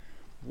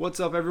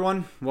What's up,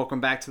 everyone? Welcome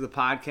back to the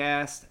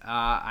podcast.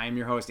 I'm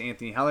your host,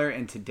 Anthony Heller,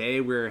 and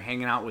today we're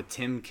hanging out with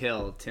Tim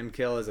Kill. Tim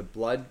Kill has a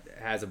blood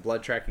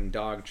tracking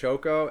dog,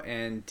 Choco,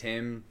 and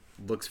Tim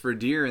looks for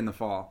deer in the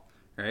fall,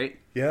 right?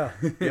 Yeah.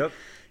 Yep.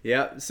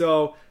 Yeah.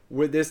 So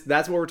with this,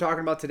 that's what we're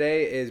talking about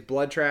today: is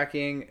blood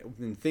tracking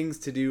and things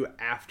to do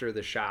after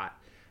the shot.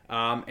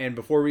 And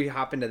before we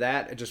hop into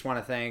that, I just want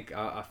to thank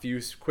a few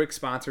quick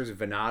sponsors: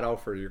 Venado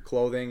for your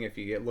clothing. If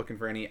you get looking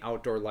for any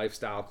outdoor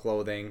lifestyle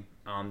clothing,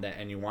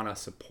 and you want to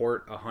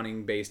support a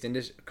hunting-based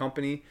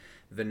company,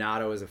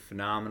 Venado is a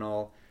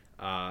phenomenal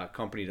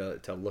company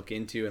to look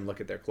into and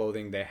look at their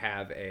clothing. They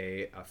have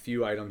a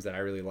few items that I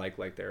really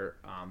like their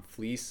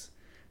fleece.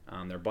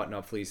 Their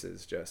button-up fleece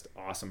is just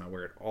awesome. I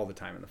wear it all the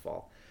time in the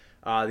fall.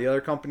 The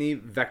other company,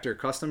 Vector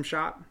Custom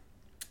Shop.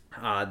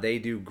 They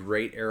do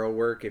great arrow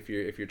work. If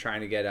you're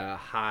trying to get a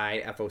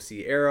high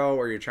FOC arrow,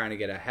 or you're trying to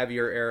get a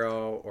heavier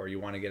arrow, or you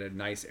want to get a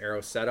nice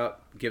arrow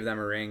setup, give them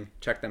a ring.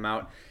 Check them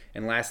out.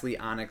 And lastly,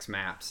 onX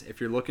Maps.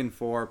 If you're looking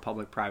for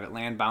public-private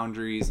land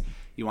boundaries,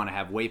 you want to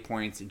have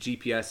waypoints,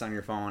 GPS on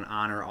your phone,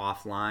 on or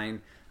offline,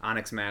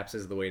 onX Maps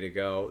is the way to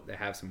go. They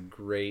have some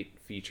great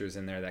features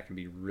in there that can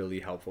be really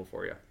helpful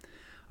for you.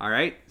 All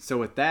right, so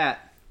with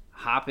that,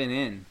 hopping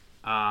in.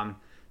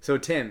 So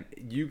Tim,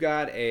 you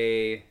got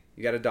a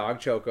dog,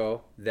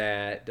 Choco,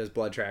 that does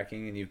blood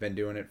tracking, and you've been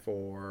doing it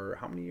for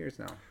how many years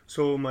now?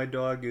 So my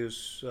dog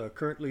is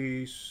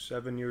currently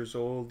 7 years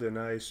old, and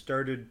I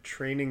started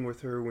training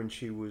with her when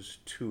she was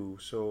 2.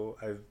 So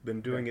I've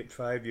been doing it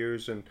 5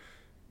 years and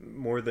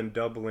more than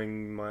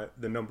doubling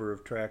the number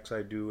of tracks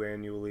I do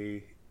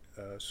annually.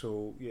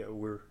 So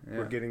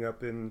we're getting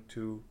up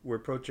we're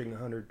approaching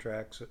 100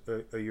 tracks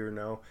a year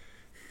now,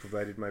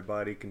 provided my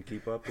body can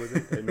keep up with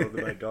it. I know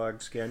that my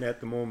dogs can at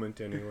the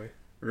moment anyway.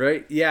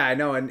 Right. Yeah, I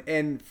know.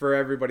 And for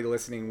everybody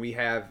listening, we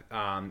have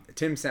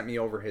Tim sent me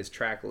over his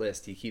track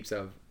list. He keeps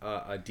a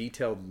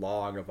detailed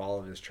log of all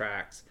of his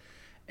tracks.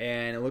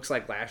 And it looks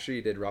like last year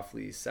you did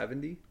roughly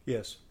 70?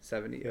 Yes.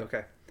 70? Yeah.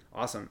 Okay.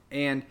 Awesome.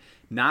 And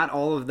not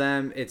all of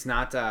them, it's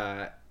not,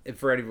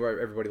 for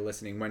everybody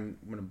listening, when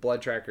a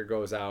blood tracker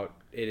goes out,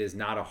 it is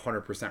not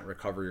 100%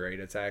 recovery rate.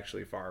 It's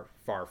actually far,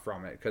 far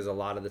from it, because a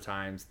lot of the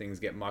times things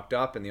get mucked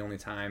up, and the only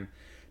time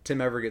Tim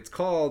ever gets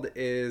called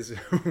is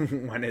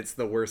when it's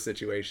the worst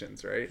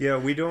situations, right? Yeah,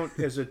 we don't,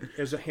 as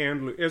a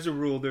handler, as a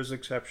rule, there's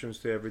exceptions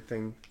to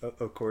everything,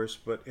 of course,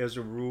 but as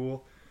a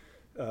rule,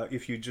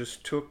 if you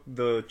just took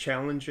the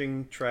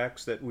challenging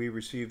tracks that we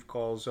receive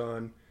calls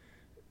on,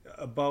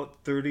 about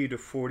 30 to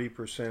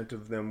 40%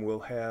 of them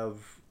will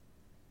have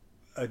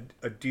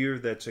a deer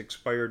that's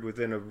expired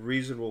within a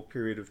reasonable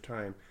period of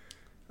time.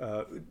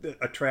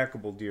 A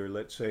trackable deer,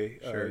 let's say.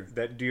 Sure.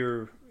 That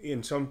deer,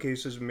 in some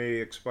cases, may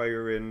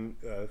expire in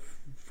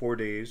 4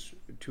 days,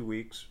 2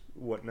 weeks,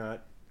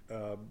 whatnot.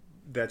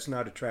 That's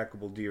not a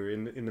trackable deer.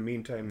 In the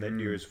meantime, that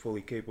deer is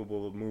fully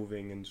capable of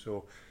moving, and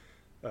so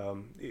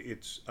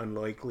it's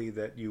unlikely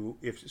that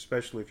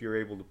especially if you're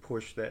able to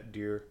push that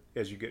deer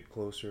as you get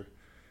closer.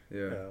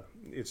 Yeah.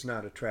 It's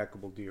not a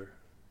trackable deer.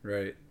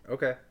 Right.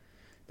 Okay.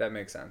 That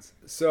makes sense.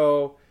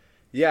 So,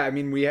 yeah, I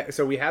mean, we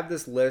have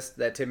this list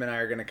that Tim and I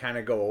are going to kind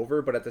of go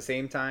over, but at the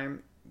same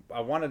time,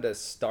 I wanted to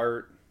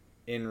start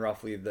in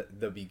roughly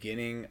the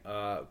beginning,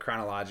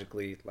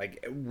 chronologically,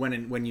 like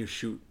when you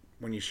shoot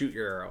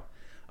your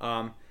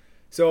arrow.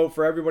 So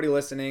for everybody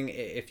listening,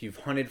 if you've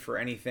hunted for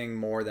anything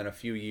more than a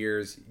few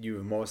years,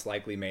 you've most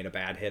likely made a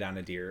bad hit on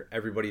a deer.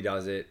 Everybody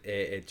does it.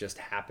 It just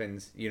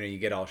happens. You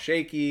get all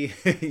shaky.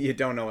 You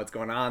don't know what's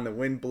going on. The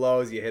wind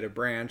blows. You hit a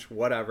branch,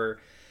 whatever.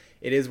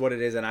 It is what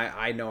it is, and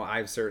I know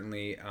I've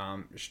certainly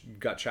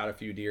got shot a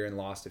few deer and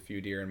lost a few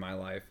deer in my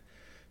life.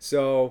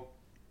 So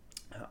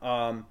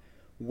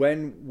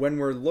when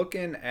we're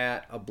looking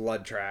at a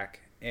blood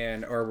track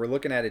or we're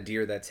looking at a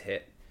deer that's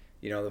hit,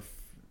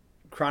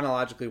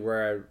 chronologically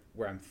where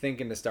I'm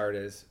thinking to start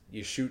is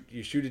you shoot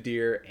a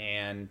deer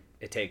and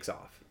it takes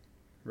off,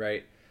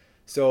 right?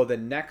 So the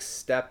next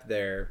step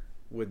there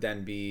would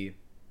then be,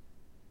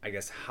 I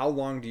guess, how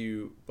long do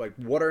you, like,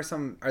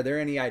 are there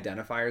any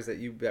identifiers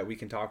that we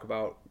can talk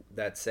about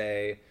that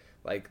say,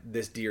 like,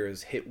 this deer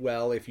is hit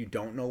well if you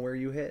don't know where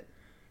you hit?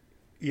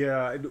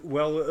 Yeah,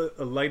 well,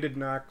 a lighted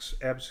Nox,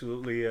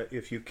 absolutely.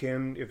 If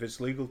it's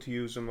legal to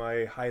use them,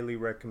 I highly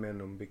recommend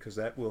them, because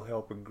that will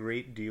help a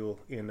great deal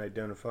in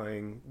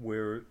identifying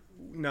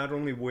not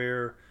only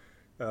where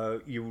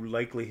you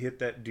likely hit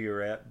that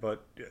deer at,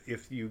 but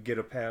if you get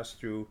a pass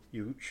through,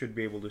 you should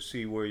be able to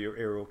see where your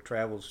arrow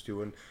travels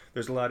to. And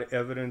there's a lot of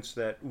evidence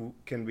that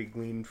can be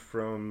gleaned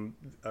from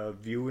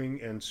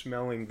viewing and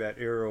smelling that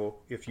arrow,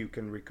 if you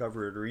can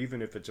recover it, or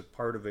even if it's a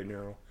part of an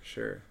arrow.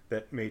 Sure.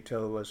 That may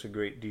tell us a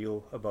great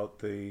deal about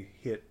the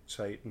hit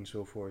site and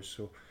so forth.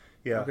 So,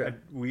 yeah, okay.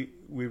 we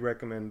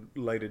recommend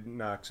lighted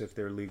Nox if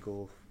they're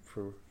legal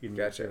in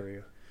this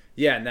area.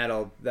 Yeah, and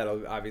that'll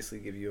obviously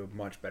give you a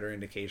much better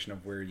indication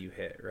of where you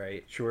hit,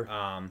 right? Sure.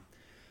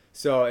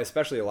 So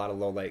especially a lot of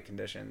low light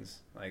conditions,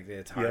 like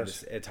it's hard.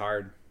 Yes. It's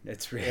hard.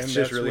 It's And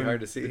just really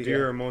hard to see. The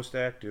deer are most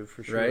active,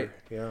 for sure. Right?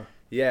 Yeah.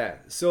 Yeah.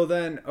 So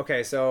then,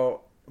 okay.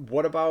 So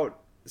what about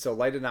so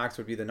lighted knocks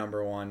would be the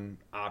number one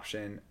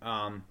option.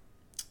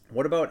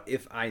 What about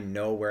if I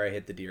know where I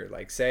hit the deer?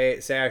 Like say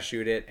I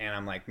shoot it and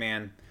I'm like,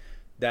 man,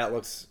 that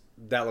looks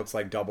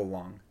like double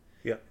lung.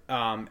 Yeah.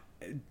 Am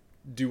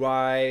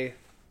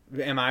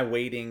I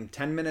waiting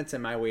 10 minutes?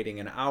 Am I waiting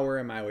an hour?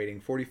 Am I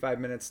waiting 45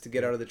 minutes to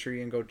get out of the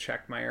tree and go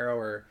check my arrow?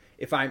 Or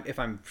if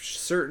I'm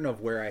certain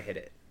of where I hit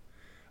it?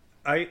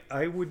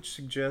 I would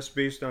suggest,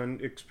 based on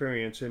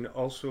experience, and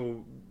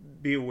also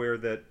be aware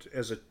that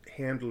as a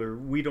handler,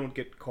 we don't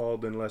get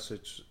called unless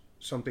it's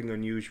something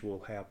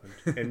unusual happened.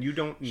 And you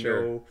don't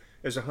Sure. know,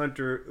 as a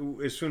hunter,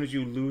 as soon as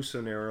you loose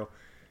an arrow,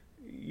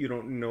 you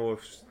don't know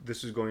if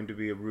this is going to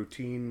be a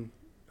routine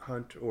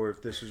hunt or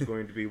if this is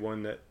going to be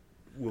one that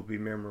will be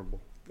memorable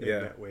in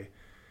Yeah. that way.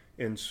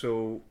 And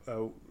so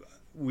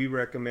we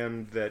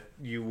recommend that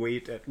you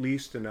wait at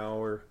least an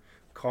hour,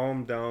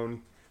 calm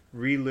down,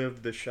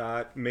 relive the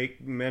shot,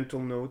 make mental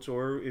notes,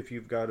 or if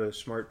you've got a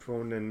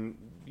smartphone and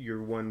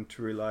you're one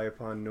to rely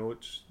upon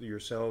notes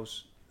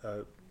yourselves,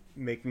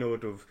 make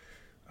note of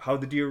how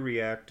the deer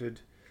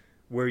reacted,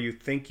 where you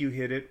think you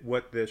hit it,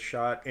 what the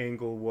shot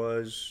angle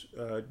was,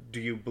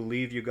 do you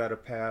believe you got a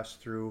pass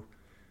through,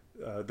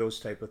 those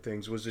type of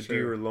things. Was the Sure.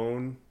 deer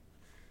alone?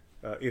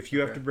 If you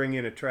have Okay. to bring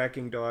in a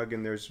tracking dog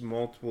and there's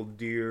multiple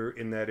deer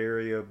in that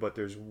area, but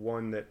there's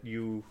one that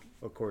you,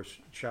 of course,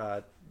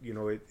 shot,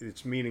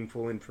 it's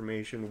meaningful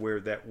information where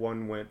that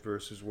one went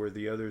versus where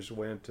the others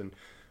went. And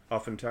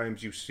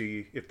oftentimes you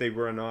see, if they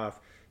run off,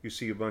 you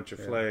see a bunch of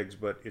Yeah. flags,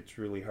 but it's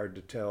really hard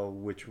to tell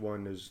which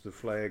one is the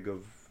flag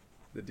of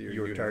The deer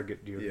your you hit.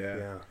 target deer.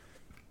 Yeah.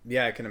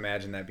 Yeah, I can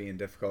imagine that being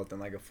difficult in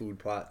like a food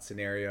plot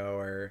scenario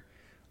or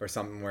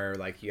something where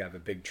like you have a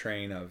big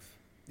train of,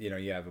 you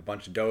have a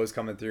bunch of does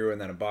coming through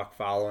and then a buck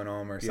following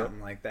them or Yep.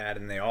 something like that,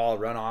 and they all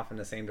run off in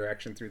the same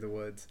direction through the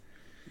woods.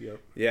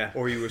 Yep. Yeah.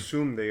 Or you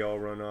assume they all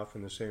run off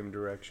in the same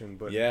direction,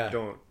 but Yeah.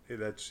 don't.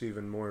 That's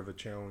even more of a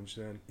challenge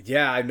then.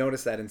 Yeah, I've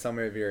noticed that in some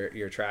of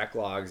your track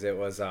logs. It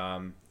was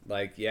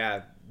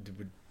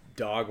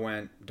dog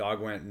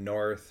went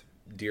north,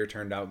 deer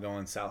turned out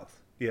going south.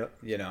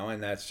 Yep.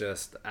 And that's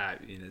just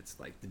it's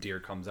like the deer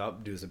comes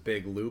up, does a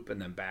big loop,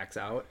 and then backs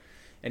out.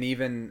 And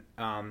even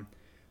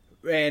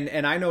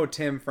and I know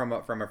Tim from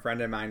a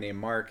friend of mine named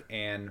Mark,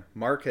 and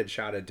Mark had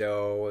shot a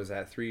doe. Was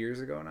that 3 years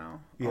ago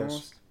now? Yes.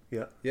 Almost.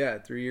 Yeah. Yeah,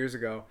 3 years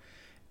ago.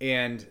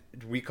 And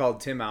we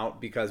called Tim out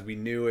because we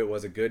knew it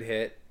was a good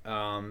hit,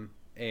 and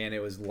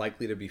it was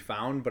likely to be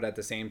found. But at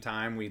the same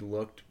time,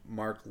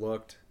 Mark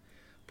looked,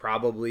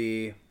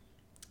 probably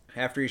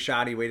after he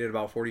shot, he waited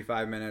about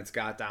 45 minutes,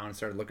 got down, and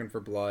started looking for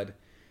blood.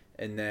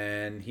 And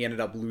then he ended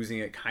up losing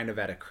it kind of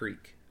at a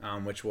creek,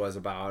 which was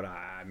about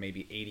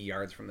maybe 80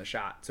 yards from the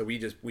shot. So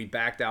we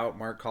backed out.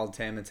 Mark called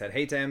Tim and said,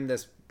 "Hey, Tim,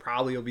 this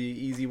probably will be an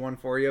easy one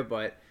for you,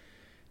 but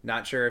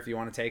not sure if you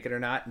want to take it or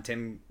not." And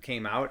Tim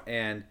came out,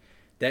 and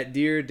that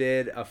deer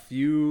did a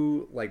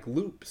few like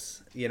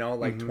loops,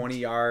 like 20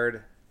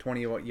 yard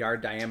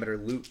diameter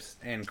loops,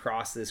 and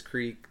crossed this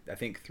creek I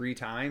think 3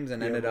 times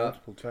and ended up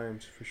multiple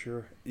times for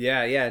sure.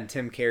 Yeah, and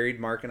Tim carried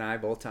Mark and I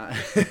both times,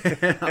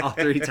 all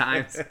 3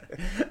 times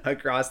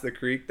across the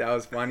creek. That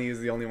was fun. He was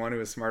the only one who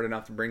was smart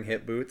enough to bring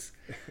hip boots.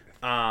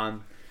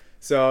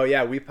 So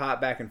yeah, we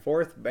popped back and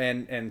forth.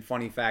 And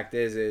funny fact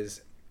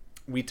is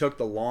we took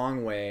the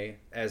long way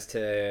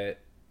to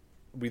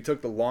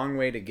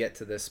get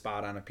to this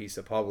spot on a piece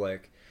of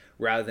public,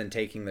 rather than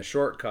taking the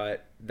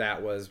shortcut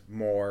that was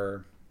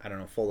more, I don't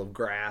know, full of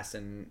grass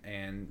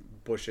and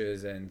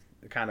bushes and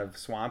kind of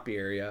swampy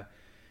area.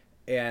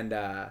 And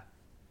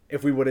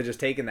if we would have just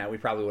taken that, we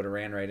probably would have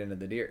ran right into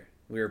the deer.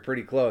 We were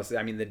pretty close.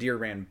 I mean, the deer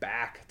ran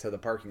back to the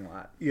parking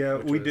lot. Yeah,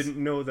 we didn't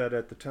know that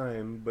at the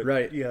time, but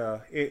Right. yeah,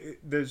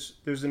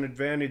 there's an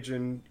advantage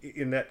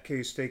in that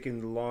case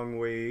taking the long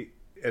way,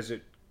 as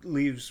it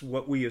leaves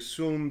what we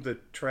assume the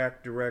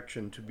track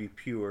direction to be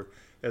pure,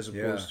 as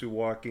opposed to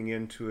walking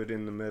into it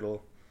in the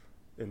middle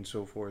and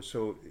so forth.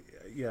 So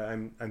yeah,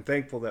 I'm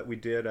thankful that we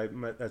did.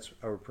 That's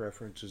our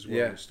preference as well,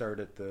 Yeah. to start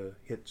at the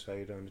hit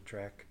site on the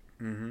track.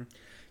 Mm-hmm.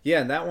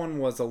 Yeah, and that one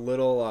was a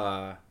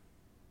little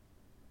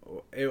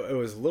it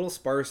was a little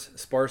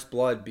sparse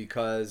blood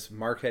because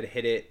Mark had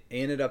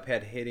ended up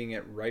hitting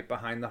it right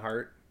behind the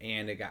heart,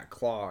 and it got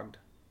clogged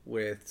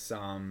with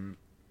some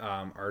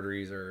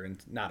arteries, or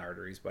not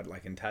arteries, but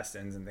like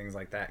intestines and things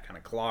like that, kind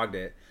of clogged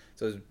it.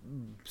 So there's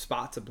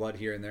spots of blood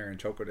here and there, and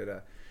Choco did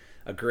a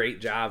great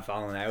job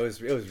following that.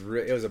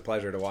 It was a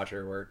pleasure to watch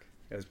her work.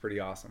 It was pretty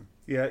awesome.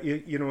 Yeah,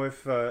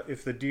 if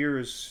the deer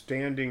is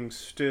standing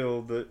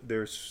still,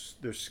 their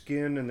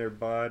skin and their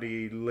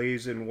body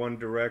lays in one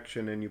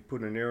direction, and you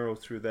put an arrow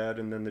through that,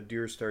 and then the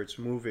deer starts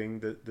moving,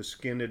 the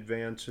skin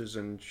advances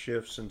and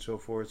shifts and so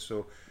forth.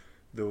 So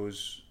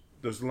those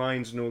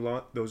lines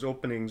those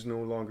openings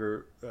no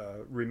longer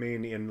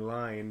remain in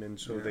line, and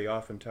so they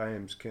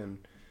oftentimes can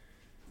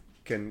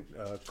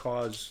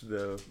cause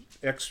the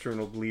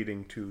external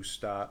bleeding to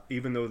stop.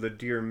 Even though the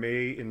deer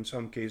may in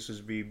some cases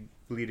be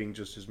bleeding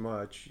just as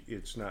much,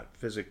 it's not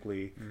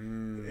physically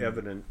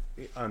evident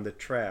on the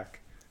track.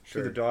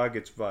 Sure. To the dog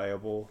it's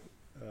viable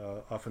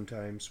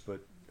oftentimes, but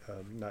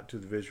not to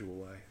the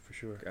visual eye, for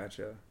sure.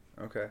 Gotcha.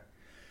 Okay.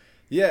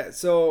 Yeah,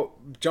 so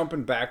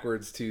jumping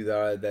backwards to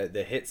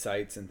the hit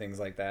sites and things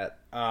like that,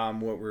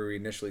 what we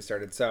initially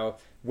started. So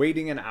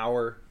waiting an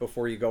hour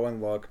before you go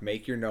and look,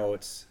 make your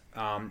notes.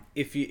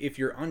 If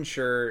you're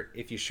unsure,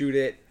 if you shoot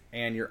it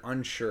and you're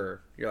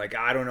unsure, you're like,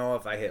 I don't know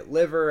if I hit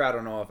liver, I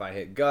don't know if I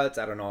hit guts,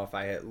 I don't know if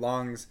I hit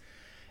lungs.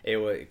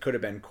 It could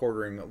have been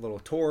quartering a little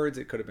towards,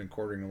 it could have been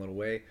quartering a little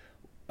away.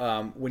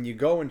 When you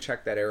go and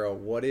check that arrow,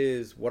 what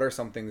are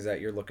some things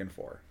that you're looking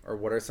for, or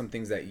what are some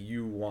things that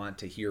you want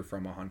to hear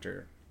from a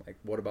hunter? Like,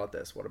 what about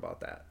this? What about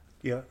that?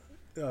 Yeah.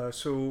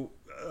 So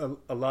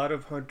a lot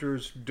of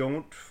hunters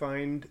don't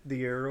find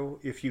the arrow.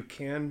 If you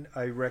can,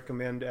 I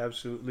recommend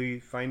absolutely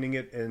finding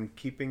it and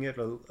keeping it.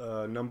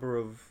 A number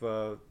of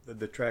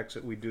the tracks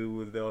that we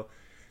do,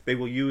 they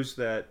will use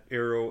that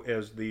arrow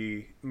as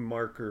the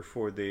marker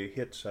for the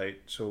hit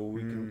site. So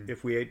we can,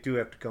 if we do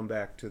have to come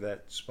back to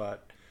that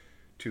spot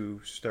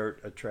to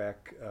start a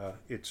track,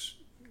 it's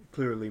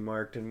clearly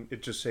marked, and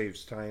it just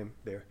saves time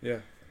there. Yeah.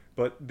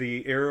 But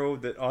the arrow,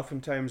 that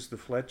oftentimes the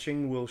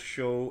fletching will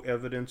show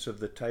evidence of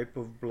the type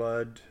of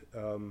blood,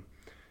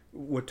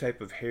 what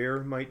type of hair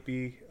might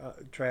be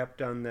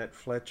trapped on that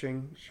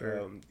fletching.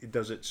 Sure.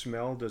 Does it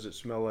smell? Does it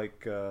smell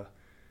like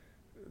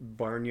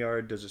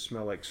barnyard? Does it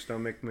smell like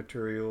stomach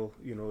material?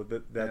 You know,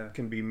 that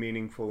can be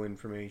meaningful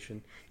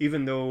information.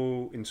 Even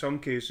though in some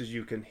cases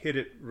you can hit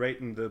it right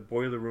in the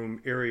boiler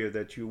room area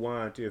that you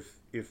want,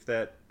 if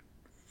that,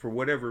 for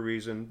whatever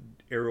reason,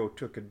 arrow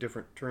took a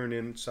different turn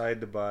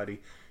inside the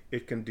body,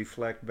 it can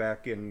deflect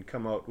back and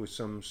come out with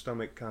some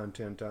stomach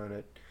content on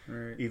it,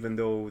 Right. even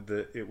though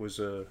it was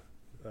a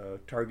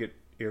target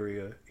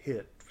area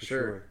hit, for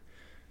sure.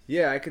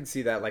 Yeah, I could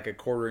see that, like a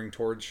quartering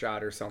towards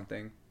shot or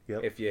something.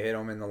 Yep. If you hit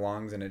them in the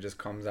lungs and it just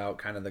comes out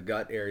kind of the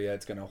gut area,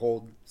 it's going to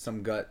hold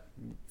some gut,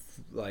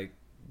 like,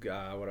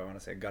 what do I want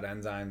to say, gut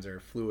enzymes or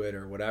fluid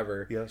or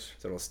whatever. Yes.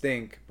 So it'll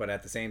stink. But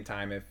at the same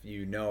time, if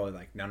you know,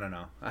 like, no,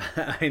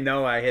 I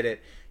know I hit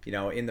it,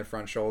 in the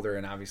front shoulder,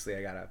 and obviously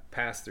I got to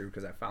pass through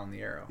because I found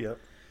the arrow. Yep.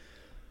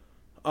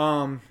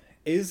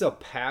 Is a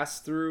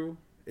pass through,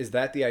 is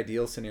that the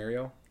ideal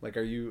scenario? Like,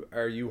 are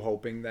you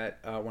hoping that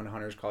when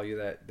hunters call you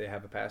that they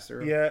have a pass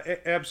through? Yeah,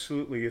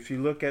 absolutely. If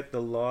you look at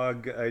the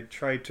log, I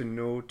tried to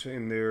note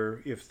in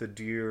there if the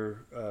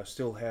deer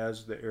still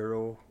has the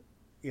arrow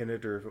in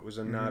it, or if it was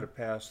not a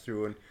pass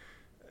through. And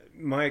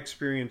my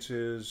experience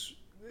is,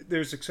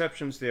 there's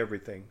exceptions to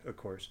everything, of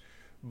course,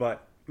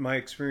 but my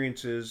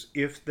experience is,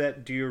 if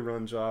that deer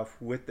runs off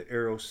with the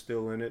arrow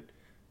still in it,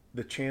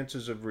 the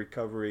chances of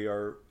recovery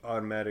are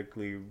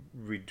automatically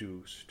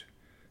reduced.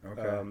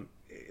 Okay.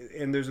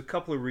 And there's a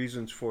couple of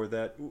reasons for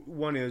that.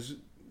 One is,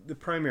 the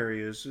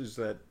primary is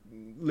that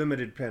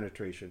limited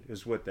penetration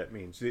is what that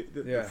means.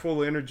 The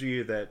full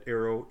energy of that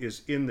arrow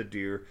is in the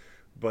deer,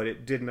 but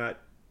it did not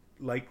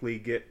likely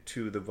get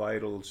to the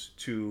vitals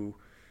to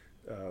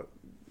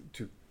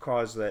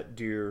cause that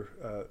deer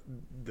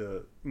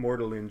the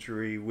mortal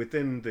injury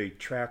within the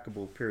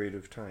trackable period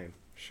of time.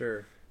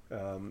 Sure.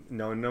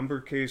 Now, in a number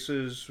of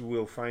cases,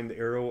 we'll find the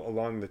arrow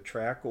along the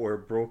track or a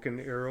broken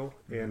arrow,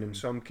 and in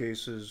some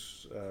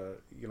cases,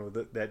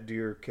 that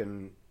deer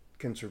can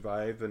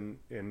survive, and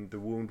the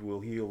wound will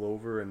heal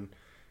over, and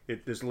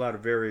there's a lot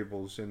of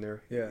variables in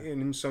there. Yeah.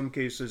 And in some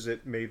cases,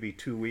 it may be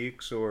 2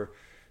 weeks, or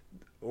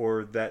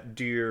that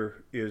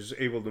deer is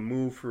able to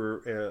move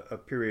for a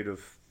period of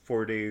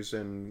 4 days,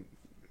 and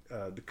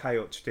the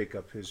coyotes take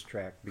up his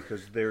track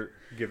because they're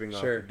giving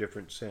off a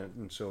different scent,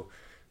 and so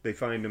they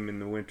find them in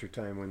the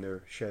wintertime when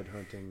they're shed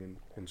hunting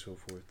and so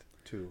forth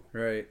too.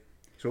 Right.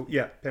 So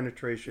yeah,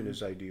 penetration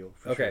is ideal.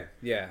 For Okay. Sure.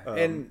 Yeah.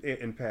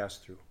 And pass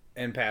through.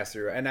 And pass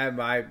through. And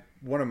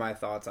one of my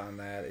thoughts on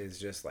that is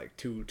just like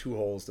two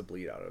holes to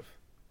bleed out of.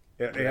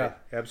 Yeah,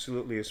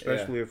 absolutely.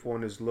 Especially if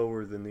one is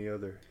lower than the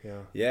other.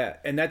 Yeah. Yeah,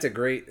 and that's a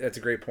great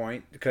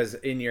point, because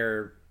in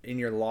your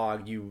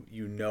log you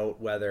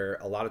note whether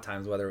a lot of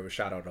times whether it was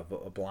shot out of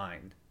a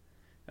blind.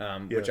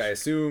 Which I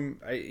assume,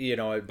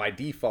 by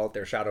default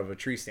they're shot out of a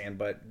tree stand,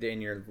 but in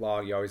your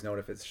log you always note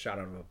if it's shot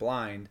out of a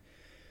blind.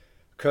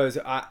 Because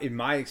in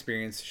my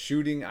experience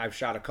shooting, I've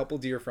shot a couple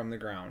deer from the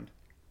ground,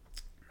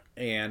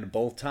 and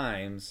both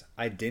times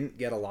I didn't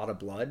get a lot of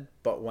blood,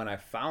 but when I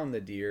found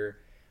the deer,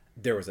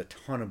 there was a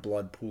ton of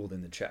blood pooled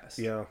in the chest.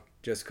 Yeah.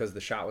 Just because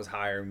the shot was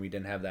higher and we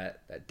didn't have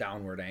that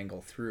downward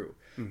angle through.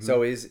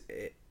 So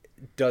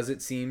does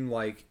it seem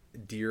like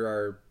deer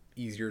are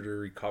easier to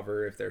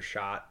recover if they're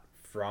shot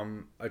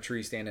from a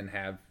tree stand and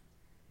have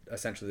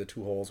essentially the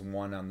 2 holes,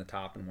 one on the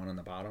top and one on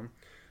the bottom?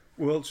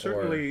 Well,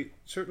 certainly,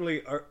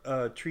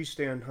 our, tree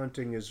stand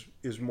hunting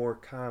is more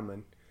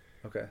common.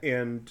 Okay.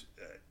 And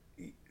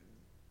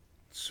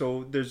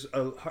so there's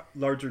a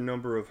larger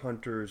number of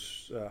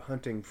hunters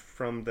hunting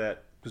from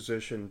that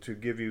position to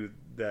give you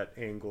that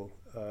angle.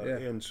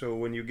 And so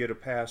when you get a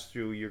pass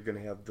through, you're going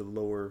to have the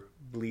lower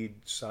bleed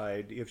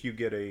side if you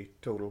get a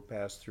total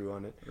pass through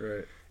on it.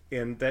 Right.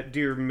 And that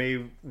deer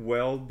may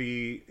well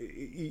be,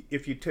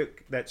 if you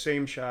took that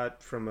same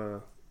shot from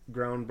a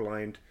ground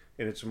blind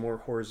and it's a more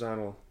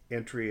horizontal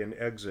entry and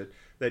exit,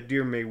 that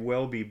deer may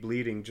well be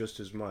bleeding just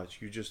as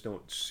much. You just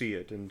don't see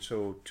it, and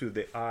so to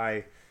the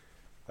eye,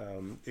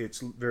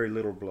 it's very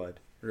little blood.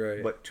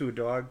 Right. But to a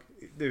dog,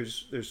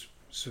 it's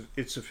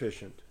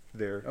sufficient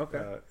there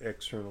Okay.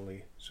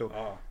 externally. So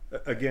Oh,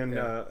 again,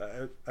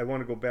 yeah. I want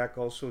to go back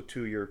also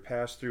to your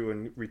pass through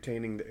and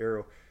retaining the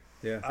arrow.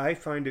 Yeah. I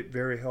find it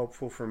very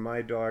helpful for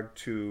my dog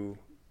to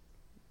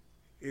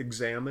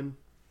examine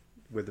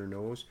with her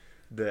nose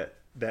that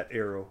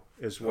arrow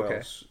as well,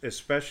 Okay.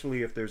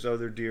 especially if there's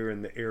other deer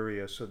in the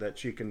area, so that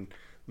she can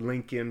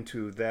link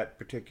into that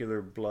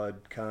particular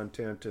blood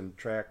content and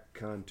track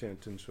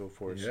content and so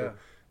forth. Yeah.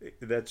 So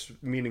that's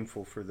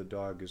meaningful for the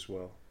dog as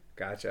well.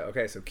 Gotcha.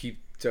 Okay, so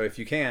if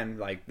you can,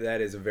 like,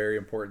 that is a very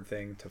important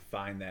thing to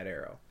find that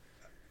arrow.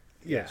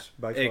 Yes,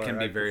 by It far, can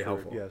be I very prefer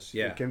it. helpful. Yes,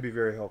 Yeah. it can be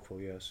very helpful.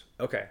 Yes.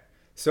 Okay.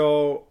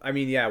 So, I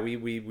mean, yeah,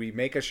 we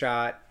make a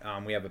shot.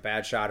 We have a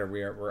bad shot, or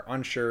we're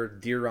unsure.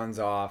 Deer runs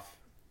off.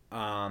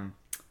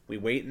 We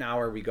wait an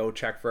hour. We go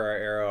check for our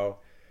arrow.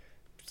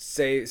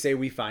 Say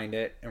we find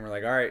it, and we're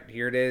like, all right,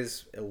 here it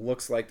is. It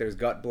looks like there's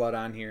gut blood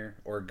on here,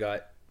 or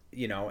gut,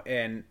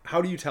 And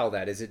how do you tell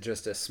that? Is it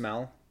just a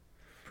smell?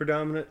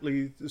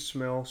 Predominantly the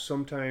smell.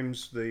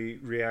 Sometimes the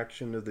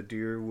reaction of the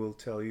deer will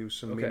tell you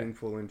some Okay.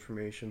 meaningful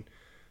information.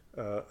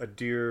 A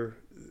deer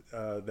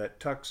that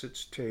tucks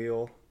its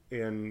tail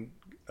and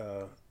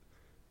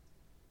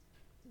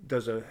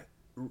does a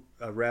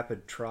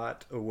rapid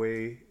trot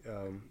away.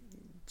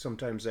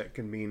 Sometimes that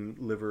can mean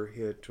liver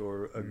hit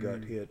or a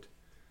gut hit.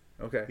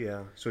 Okay.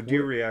 Yeah. So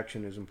deer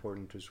reaction is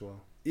important as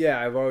well. Yeah,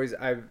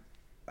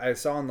 I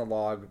saw in the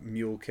log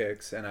mule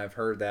kicks, and I've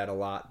heard that a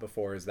lot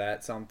before. Is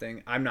that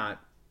something? I'm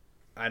not,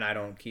 and I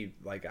don't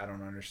I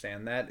don't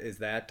understand that. Is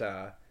that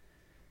a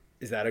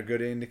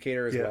good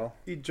indicator as Yeah. well?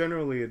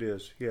 Generally it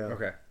is. Yeah.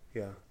 Okay.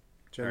 Yeah. All right.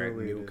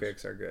 Generally Mule it is.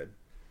 kicks are good.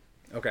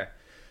 Okay.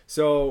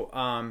 So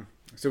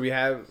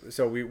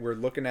we're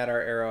looking at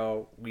our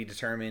arrow. We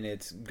determine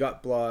it's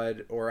gut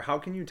blood, or how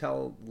can you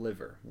tell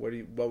liver? What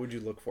would you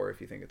look for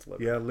if you think it's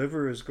liver? Yeah,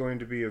 liver is going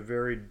to be a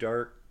very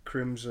dark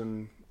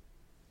crimson,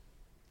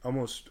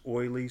 almost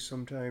oily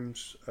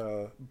sometimes,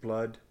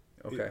 blood.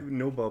 Okay.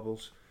 No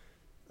bubbles.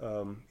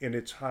 And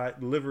it's high.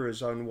 Liver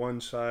is on one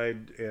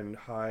side and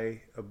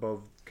high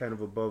above, kind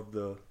of above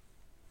the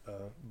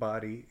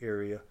body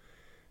area.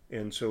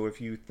 And so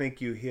if you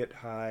think you hit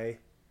high,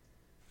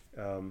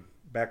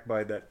 back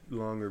by that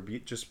lung or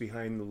just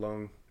behind the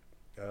lung,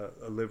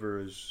 a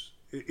liver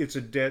it's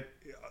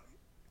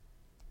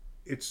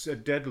a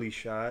deadly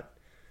shot.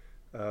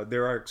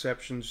 There are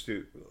exceptions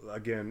to,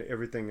 again,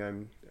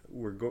 everything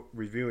we're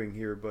reviewing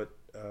here, but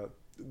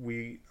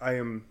I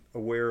am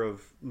aware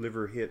of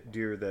liver hit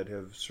deer that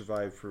have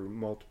survived for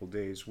multiple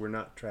days. We're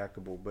not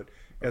trackable, but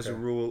as a Okay.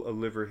 rule, a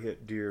liver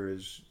hit deer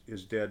is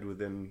dead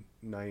within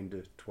 9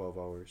 to 12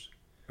 hours.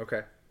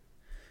 Okay.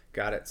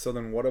 Got it. So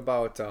then what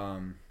about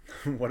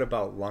what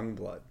about lung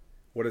blood?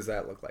 What does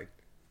that look like?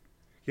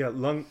 Yeah,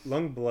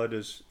 lung blood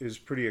is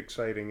pretty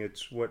exciting.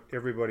 It's what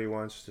everybody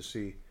wants to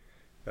see.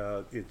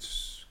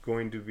 It's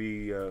going to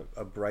be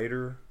a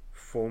brighter,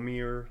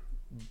 foamier,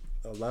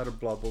 a lot of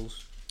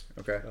bubbles.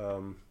 Okay.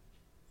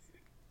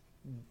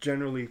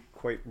 Generally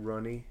quite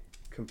runny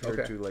compared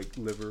Okay. to like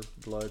liver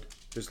blood.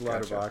 There's a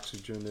lot Gotcha. of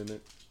oxygen in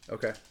it.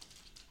 Okay.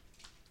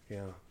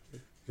 Yeah.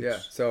 Yeah.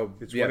 So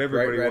it's yeah, what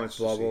everybody bright red wants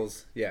to see.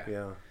 bubbles. Yeah.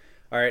 Yeah.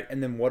 All right.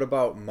 And then what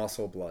about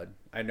muscle blood?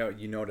 I know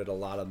you noted a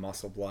lot of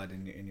muscle blood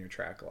in your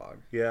track log.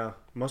 Yeah.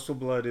 Muscle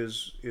blood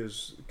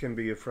can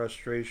be a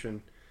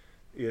frustration.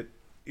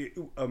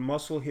 A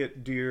muscle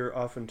hit deer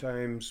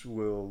oftentimes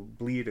will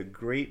bleed a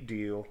great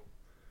deal,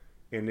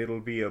 and it'll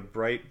be a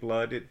bright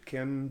blood. It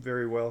can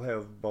very well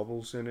have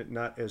bubbles in it,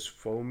 not as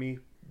foamy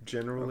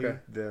generally Okay.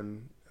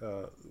 than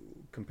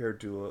compared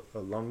to a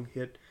lung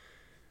hit.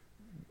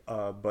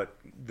 But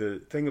the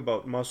thing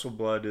about muscle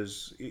blood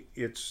is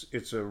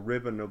it's a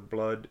ribbon of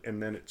blood,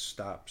 and then it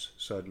stops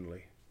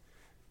suddenly.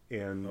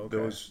 And Okay.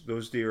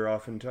 those deer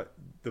often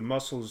the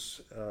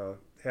muscles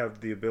have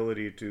the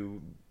ability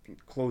to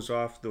close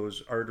off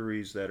those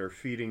arteries that are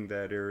feeding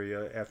that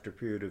area after a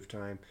period of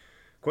time,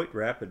 quite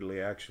rapidly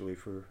actually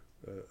for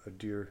a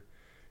deer,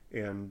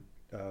 and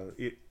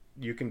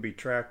you can be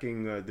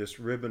tracking this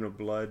ribbon of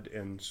blood,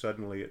 and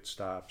suddenly it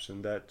stops,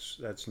 and that's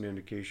an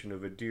indication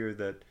of a deer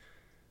that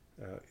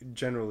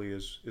generally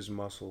is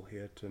muscle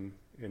hit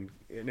and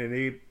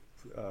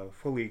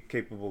fully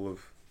capable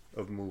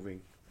of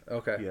moving.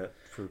 Okay. Yet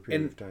for a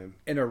period of time.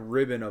 And a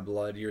ribbon of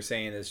blood, you're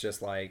saying is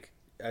just like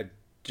a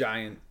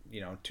giant,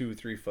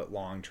 2-3 foot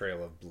long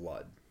trail of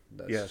blood.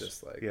 That's Yes.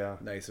 just like Yeah.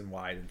 nice and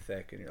wide and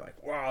thick, and you're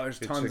like, wow, there's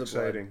It's tons of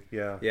exciting. blood.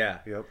 Yeah. Yeah.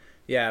 Yep.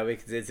 Yeah,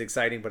 because it's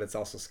exciting, but it's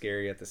also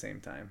scary at the same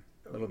time.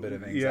 A little bit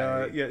of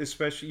anxiety. Yeah.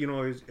 Especially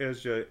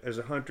as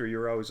a hunter,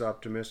 you're always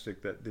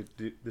optimistic that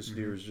this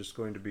deer is just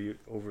going to be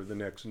over the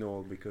next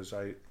knoll because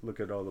I look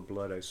at all the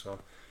blood I saw.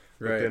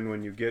 But Right. then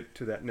when you get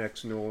to that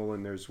next knoll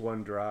and there's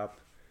one drop,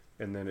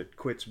 and then it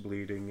quits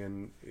bleeding,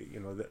 and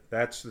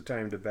that's the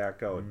time to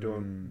back out.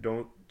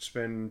 Don't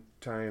spend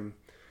time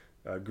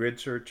grid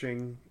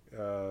searching.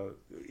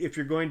 If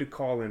you're going to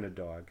call in a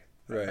dog,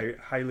 I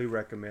highly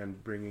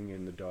recommend bringing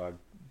in the dog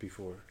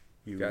before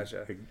you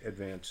Gotcha.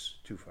 advance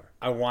too far.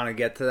 I want to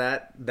get to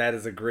that. That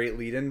is a great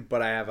lead-in,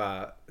 but I have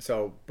a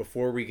so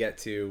before we get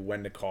to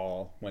when to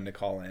call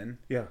in.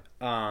 Yeah.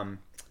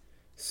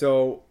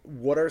 So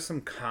what are some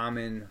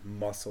common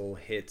muscle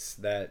hits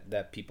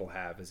that people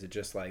have? Is it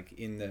just like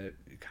in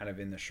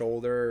the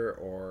shoulder,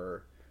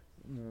 or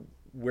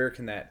where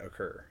can that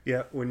occur?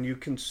 Yeah, when you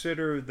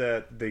consider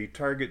that the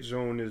target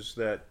zone is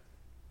that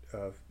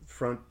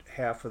front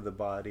half of the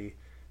body,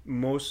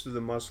 most of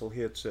the muscle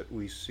hits that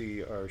we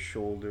see are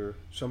shoulder,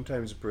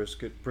 sometimes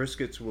brisket.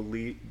 Briskets will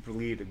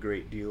bleed a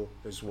great deal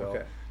as well.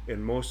 Okay.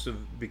 And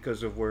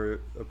because of where,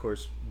 of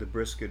course, the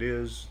brisket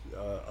is,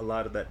 a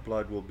lot of that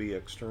blood will be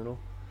external.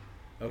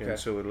 Okay. And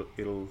so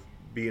it'll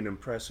be an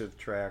impressive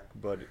track,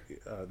 but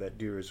that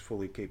deer is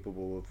fully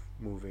capable of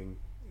moving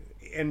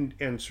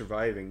and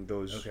surviving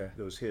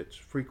those hits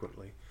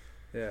frequently.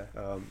 Yeah.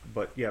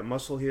 But yeah,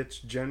 muscle hits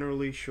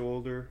generally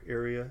shoulder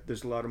area.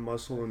 There's a lot of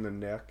muscle in the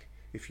neck.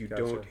 If you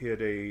don't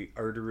hit a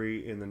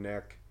artery in the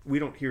neck, we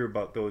don't hear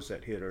about those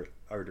that hit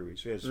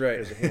arteries as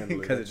a handler.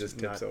 Because it just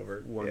tips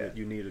over. One that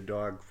you need a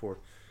dog for.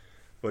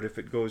 But if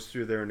it goes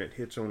through there and it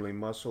hits only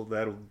muscle,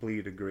 that'll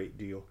bleed a great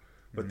deal.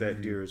 But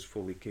that deer is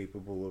fully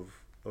capable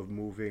of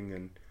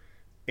moving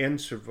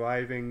and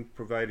surviving,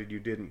 provided you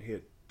didn't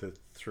hit the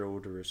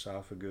throat or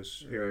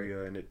esophagus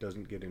area and it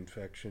doesn't get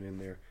infection in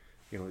there.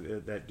 You know,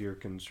 that deer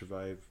can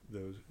survive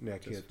those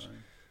neck hits.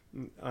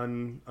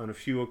 On a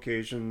few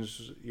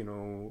occasions, you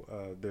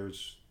know,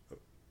 there's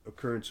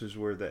occurrences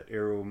where that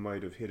arrow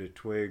might have hit a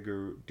twig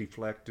or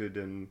deflected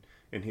and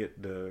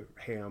hit the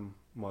ham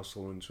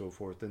muscle and so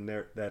forth, and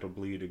that'll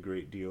bleed a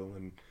great deal.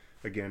 And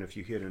again, if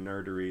you hit an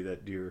artery,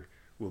 that deer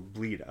will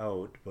bleed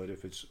out, but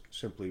if it's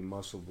simply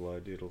muscle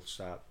blood, it'll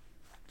stop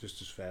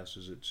just as fast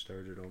as it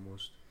started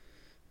almost.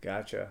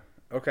 Gotcha.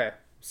 Okay.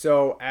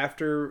 So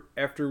after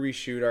we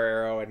shoot our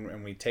arrow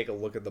and we take a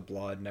look at the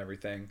blood and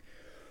everything,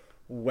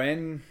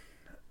 when,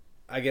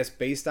 I guess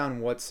based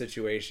on what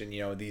situation,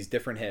 you know, these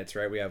different hits,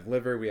 right? We have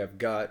liver, we have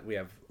gut, we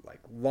have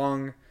like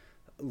lung.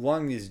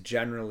 Lung is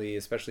generally,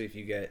 especially if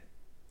you get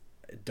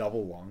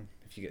double lung,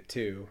 if you get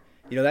two,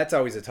 you know, that's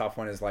always a tough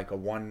one, is like a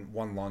one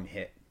lung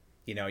hit.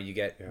 You know, you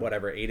get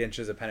 8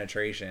 inches of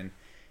penetration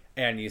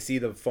and you see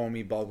the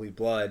foamy, bubbly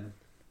blood,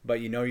 but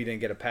you know you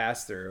didn't get a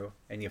pass through,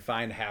 and you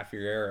find half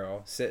your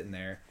arrow sitting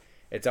there.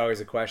 It's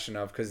always a question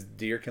of, because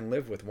deer can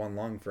live with one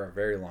lung for a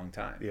very long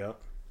time. Yeah.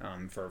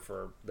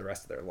 For the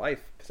rest of their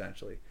life,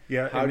 potentially.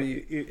 Yeah. How do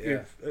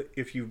you...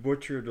 If you've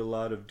butchered a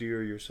lot of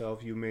deer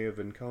yourself, you may have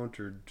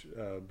encountered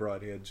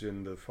broadheads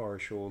in the far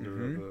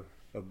shoulder of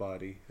a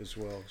body as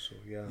well. So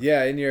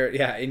yeah. In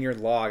your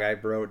log, I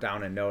wrote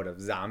down a note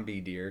of zombie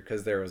deer,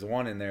 because there was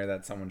one in there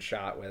that someone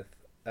shot with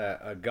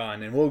a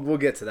gun, and we'll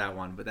get to that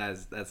one, but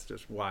that's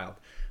just wild.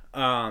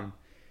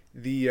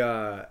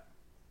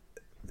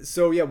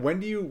 So yeah, when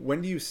do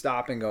you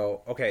stop and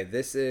go, okay,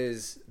 this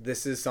is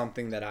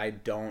something that I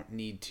don't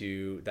need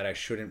to, that I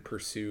shouldn't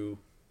pursue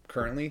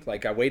currently?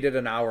 Like, I waited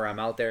an hour, I'm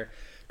out there,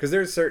 because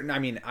there's certain, I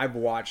mean, I've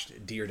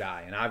watched deer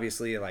die, and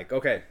obviously, like,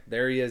 okay,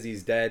 there he is,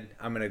 he's dead,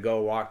 I'm gonna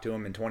go walk to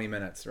him in 20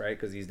 minutes, right,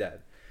 because he's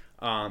dead.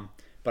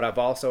 But I've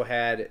also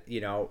had, you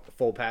know,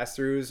 full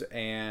pass-throughs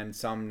and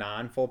some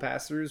non-full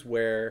pass-throughs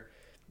where,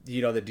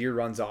 you know, the deer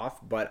runs off,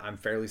 but I'm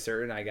fairly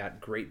certain I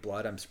got great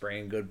blood. I'm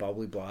spraying good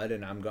bubbly blood,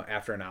 and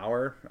after an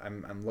hour,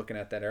 I'm looking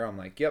at that arrow. I'm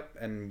like, yep.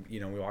 And you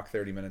know, we walk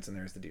 30 minutes, and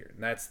there's the deer.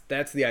 And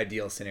that's the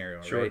ideal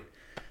scenario, sure.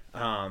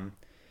 Right?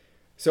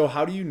 So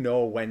how do you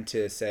know when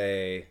to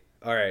say,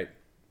 all right,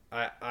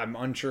 I'm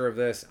unsure of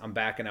this. I'm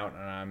backing out,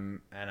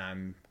 and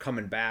I'm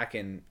coming back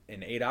in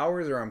 8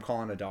 hours, or I'm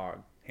calling a dog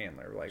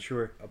handler, like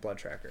a blood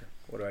tracker.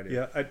 What do I do?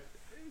 Yeah.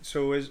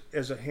 So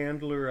as a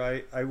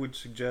handler, I would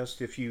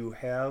suggest, if you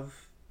have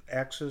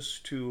access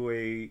to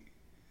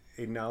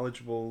a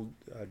knowledgeable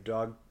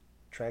dog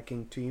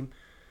tracking team,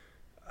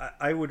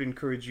 I would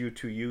encourage you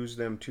to use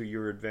them to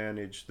your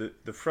advantage.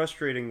 The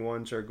frustrating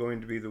ones are going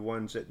to be the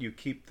ones that you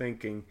keep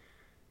thinking,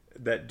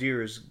 that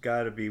deer has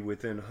got to be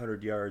within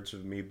 100 yards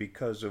of me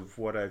because of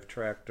what I've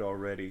tracked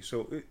already.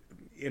 So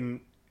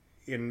in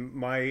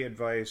my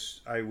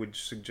advice, I would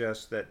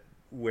suggest that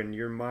when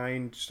your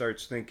mind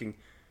starts thinking,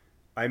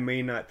 I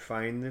may not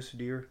find this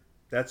deer,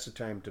 that's the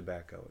time to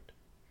back out.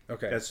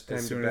 Okay. That's the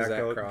time to back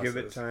out, give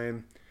it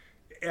time.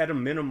 At a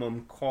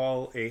minimum,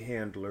 call a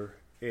handler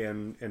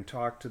and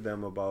talk to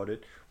them about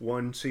it.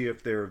 One, see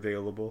if they're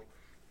available,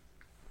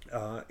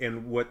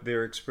 and what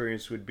their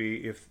experience would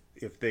be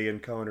if they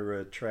encounter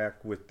a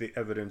track with the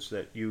evidence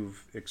that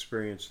you've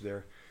experienced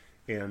there.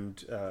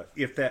 And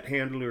if that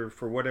handler,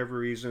 for whatever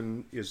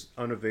reason, is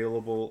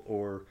unavailable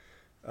or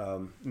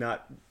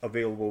not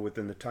available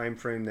within the time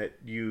frame that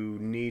you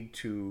need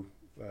to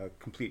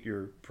complete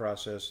your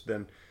process,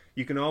 then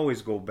you can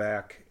always go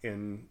back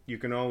and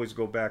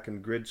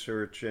grid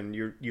search, and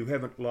you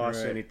haven't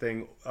lost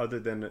anything other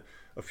than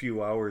a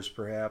few hours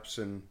perhaps,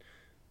 and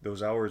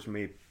those hours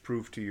may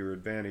prove to your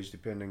advantage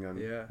depending on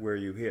where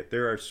you hit.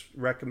 There are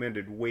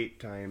recommended wait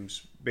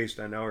times based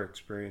on our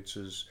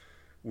experiences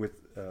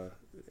with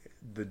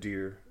the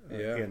deer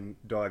Yeah. in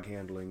dog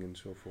handling and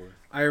so forth.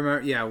 I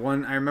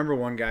remember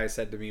one guy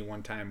said to me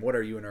one time, "What,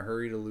 are you in a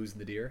hurry to lose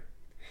the deer?"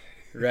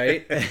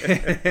 Right?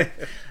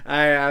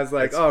 I was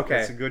like, okay,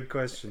 That's a good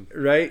question.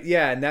 right?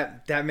 Yeah, and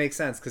that makes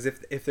sense, because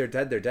if they're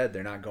dead, they're dead.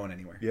 They're not going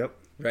anywhere. Yep.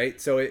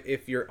 Right? So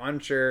if you're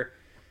unsure,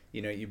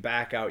 you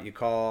back out. You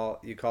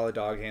call a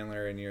dog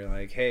handler, and you're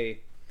like,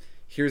 "Hey,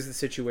 here's the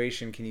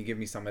situation. Can you give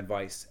me some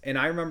advice?" And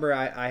I remember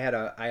I hit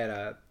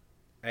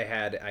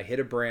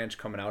a branch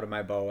coming out of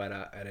my bow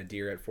at a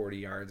deer at 40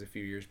 yards a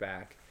few years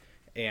back,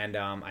 and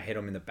I hit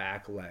him in the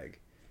back leg,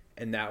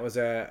 and that was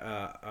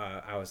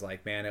I was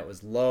like, man, it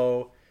was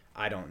low.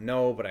 I don't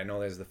know, but I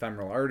know there's the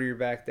femoral artery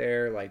back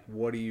there. Like,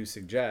 what do you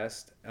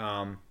suggest?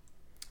 And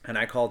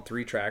I called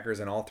 3 trackers,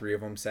 and all 3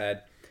 of them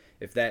said,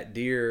 if that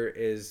deer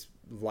is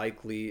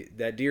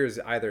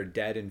either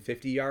dead in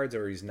 50 yards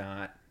or he's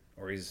not,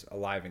 or he's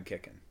alive and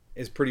kicking,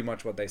 is pretty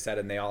much what they said.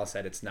 And they all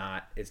said it's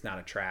not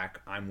a track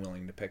I'm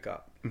willing to pick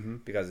up,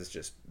 because it's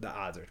just, the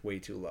odds are way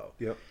too low.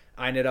 Yep.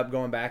 I ended up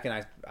going back,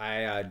 and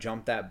I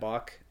jumped that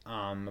buck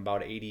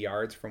about 80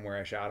 yards from where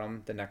I shot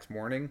him the next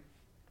morning,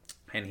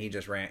 and he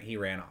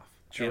ran off.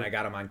 Sure. And I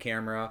got him on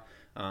camera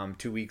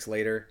 2 weeks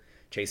later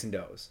chasing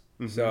does.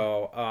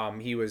 So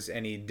he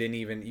didn't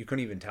even, you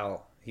couldn't even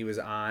tell. He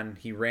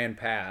ran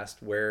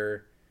past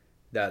where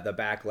the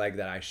back leg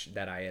that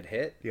I had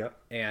hit. Yep.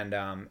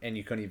 And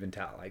you couldn't even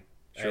tell. Like,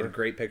 Sure. I had a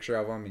great picture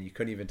of him, and you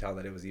couldn't even tell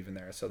that it was even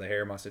there. So the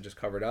hair must have just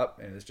covered up,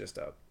 and it was just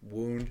a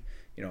wound,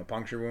 a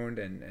puncture wound,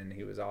 and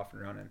he was off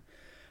and running.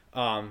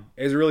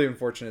 It was a really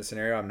unfortunate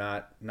scenario. I'm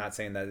not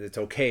saying that it's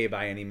okay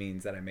by any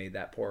means that I made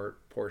that poor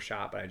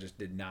shot, but I just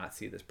did not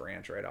see this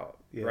branch right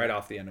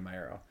off the end of my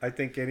arrow. I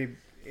think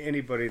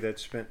anybody that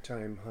spent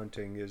time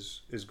hunting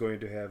is going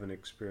to have an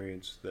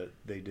experience that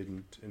they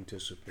didn't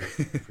anticipate,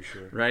 for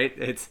sure. Right?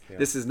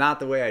 This is not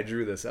the way I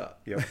drew this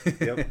up. Yep.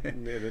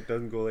 And it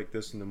doesn't go like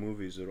this in the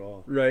movies at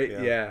all. Right?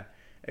 Yeah,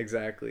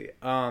 exactly.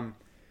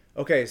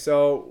 Okay,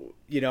 so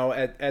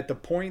at the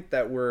point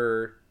that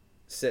we're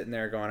sitting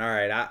there going, all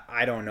right,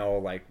 I don't know,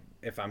 like,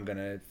 if I'm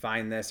gonna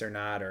find this or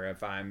not, or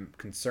if I'm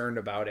concerned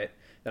about it,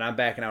 then I'm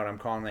backing out. I'm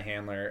calling the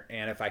handler,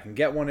 and if I can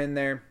get one in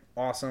there,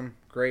 awesome,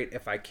 great.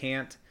 If I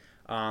can't,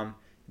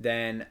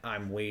 then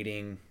I'm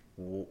waiting.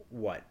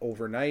 What,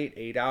 overnight,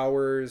 8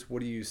 hours? What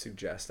do you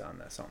suggest on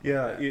this?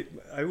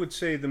 I would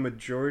say the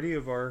majority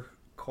of our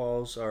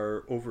calls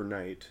are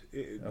overnight.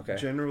 Okay.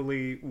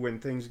 Generally, when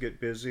things get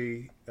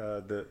busy,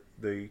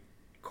 the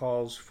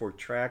calls for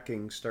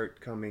tracking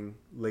start coming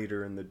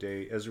later in the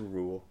day, as a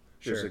rule.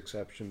 Sure. There's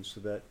exceptions to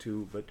that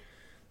too, but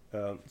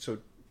so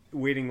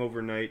waiting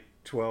overnight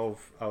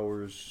 12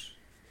 hours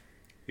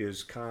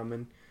is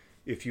common.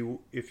 If you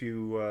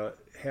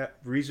have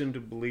reason to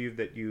believe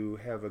that you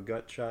have a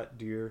gut shot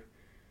deer,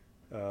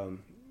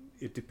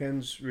 it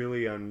depends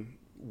really on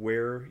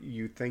where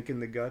you think in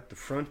the gut.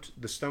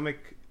 The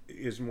stomach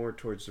is more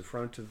towards the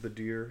front of the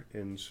deer,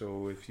 and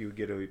so if you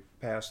get a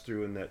pass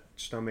through in that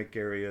stomach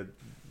area,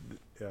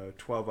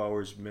 12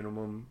 hours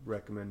minimum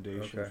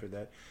recommendation for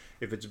that.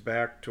 If it's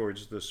back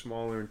towards the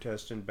smaller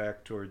intestine,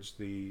 back towards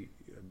the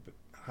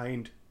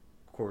hind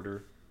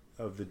quarter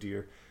of the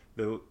deer,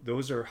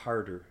 those are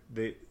harder.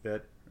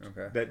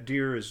 That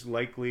deer is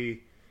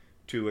likely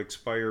to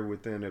expire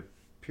within a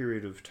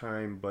period of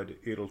time, but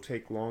it'll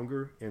take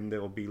longer, and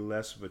there'll be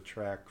less of a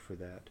track for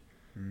that,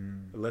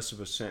 less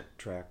of a scent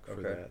track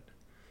for that.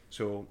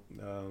 So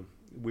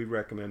we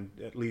recommend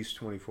at least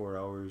 24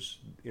 hours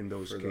in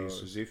those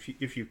cases,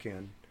 if you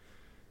can.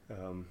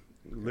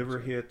 Liver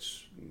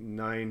hits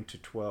 9 to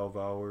 12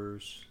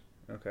 hours.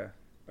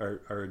 Are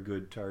a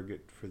good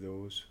target for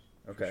those.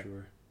 For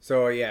sure.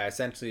 So yeah,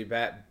 essentially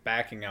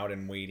backing out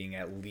and waiting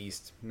at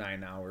least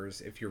 9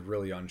 hours if you're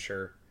really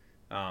unsure,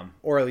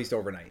 or at least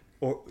overnight.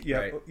 Or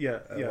right?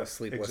 A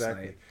sleepless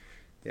night.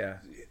 Yeah.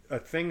 A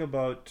thing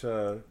about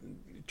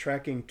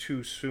tracking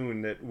too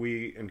soon that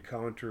we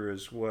encounter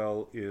as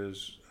well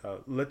is,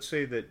 let's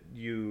say that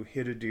you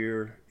hit a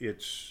deer,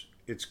 it's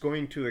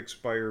going to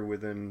expire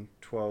within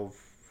 12,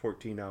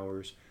 14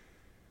 hours,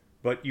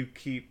 but you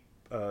keep,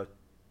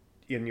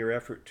 in your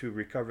effort to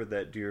recover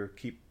that deer,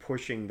 keep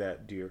pushing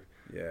that deer.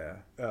 Yeah.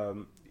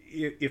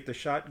 If the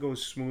shot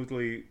goes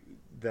smoothly,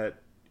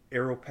 that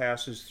arrow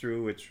passes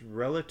through, it's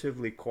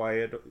relatively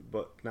quiet,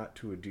 but not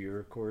to a deer,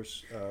 of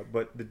course.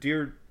 But the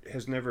deer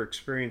has never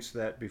experienced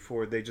that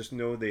before. They just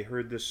know they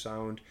heard this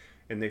sound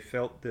and they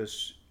felt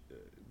this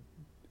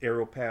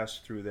arrow pass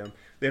through them.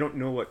 They don't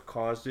know what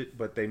caused it,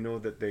 but they know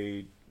that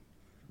they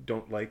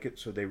don't like it,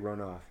 so they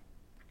run off.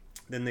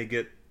 Then they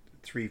get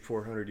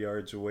 300-400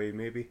 yards away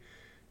maybe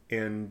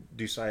and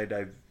decide,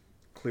 I've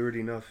cleared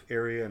enough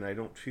area and I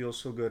don't feel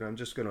so good, I'm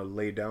just going to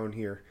lay down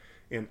here.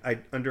 And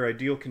under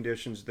ideal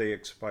conditions, they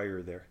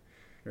expire there.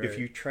 Right. If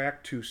you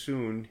track too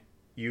soon,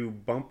 you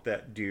bump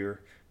that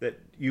deer. That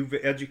you've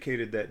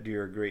educated that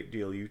deer a great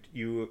deal.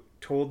 You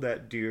told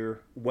that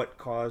deer what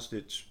caused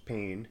its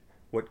pain,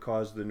 what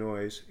caused the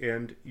noise,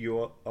 and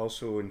you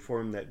also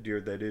inform that deer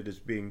that it is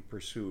being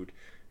pursued.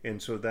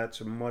 and so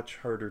that's a much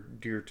harder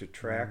deer to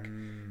track.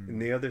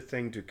 And the other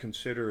thing to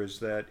consider is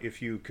that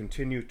if you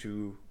continue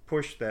to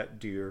push that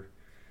deer,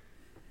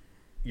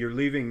 you're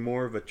leaving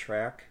more of a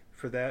track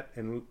for that.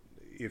 And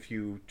if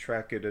you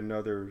track it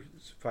another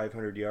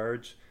 500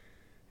 yards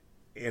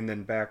and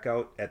then back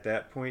out at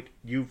that point,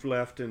 you've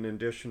left an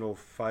additional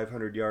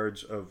 500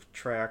 yards of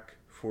track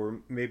for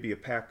maybe a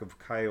pack of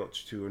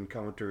coyotes to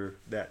encounter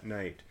that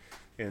night.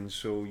 And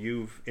so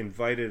you've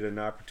invited an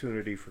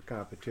opportunity for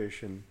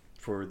competition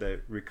for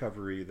the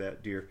recovery of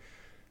that deer.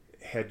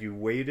 Had you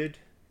waited,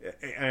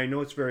 and I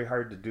know it's very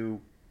hard to do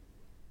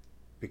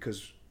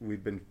because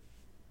we've been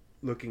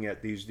looking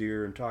at these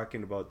deer and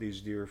talking about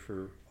these deer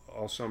for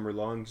all summer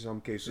long, in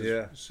some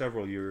cases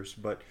several years,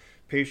 but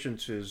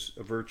patience is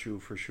a virtue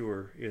for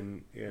sure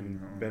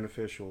and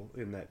beneficial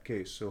in that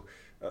case. So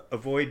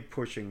avoid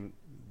pushing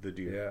the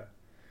deer. Yeah.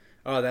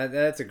 Oh,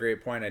 that's a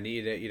great point. I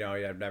need it.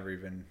 I've never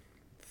even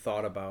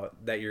thought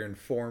about that. You're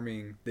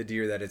informing the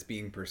deer that it's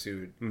being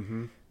pursued.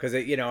 Because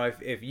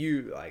if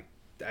you like,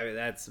 I mean,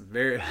 that's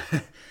very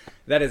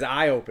that is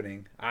eye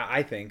opening.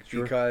 I think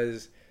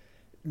because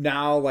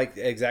now, like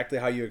exactly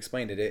how you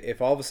explained it,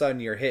 if all of a sudden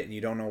you're hit and you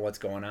don't know what's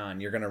going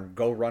on, you're gonna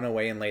go run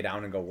away and lay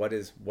down and go, what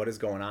is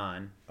going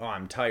on? Oh,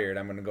 I'm tired.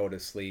 I'm gonna go to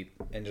sleep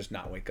and just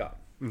not wake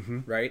up.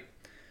 Right.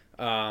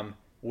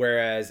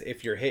 Whereas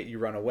if you're hit, you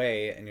run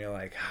away and you're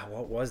like,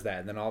 what was that?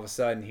 And then all of a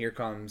sudden here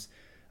comes,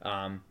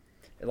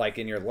 like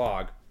in your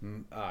log,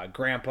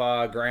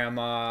 grandpa,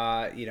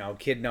 grandma,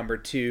 kid number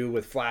 2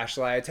 with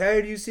flashlights.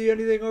 Hey, do you see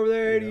anything over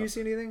there? Do you see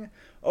anything?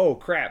 Oh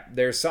crap,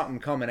 there's something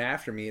coming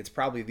after me. It's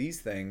probably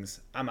these things.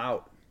 I'm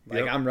out.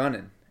 Like I'm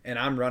running, and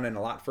I'm running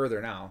a lot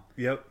further now.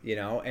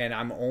 And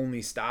I'm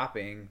only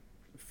stopping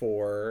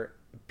for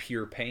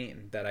pure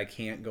pain that I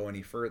can't go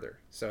any further.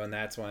 So, and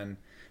that's when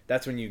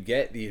you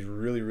get these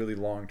really, really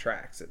long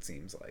tracks, it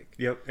seems like.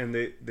 And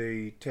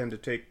they tend to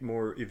take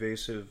more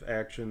evasive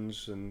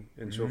actions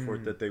and so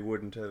forth that they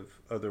wouldn't have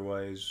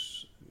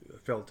otherwise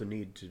felt the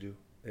need to do.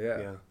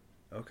 Yeah.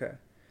 Okay.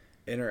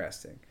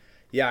 Interesting.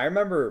 Yeah, I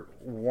remember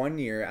one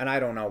year, and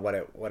I don't know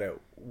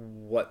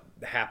what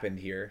happened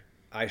here.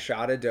 I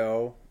shot a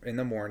doe in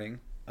the morning,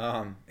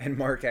 and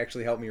Mark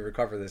actually helped me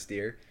recover this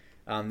deer.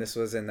 This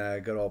was in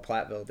the good old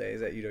Platteville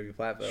days at UW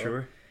Platteville.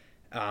 Sure.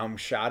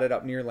 Shot it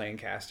up near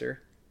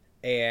Lancaster,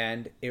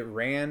 and it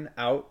ran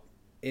out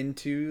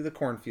into the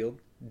cornfield,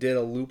 did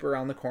a loop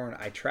around the corn.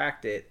 I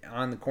tracked it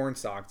on the corn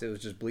stalks. It was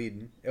just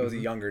bleeding. It was a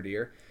younger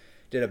deer.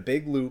 Did a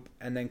big loop,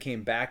 and then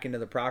came back into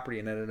the property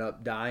and ended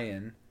up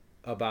dying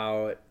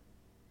about,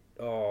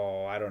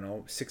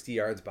 60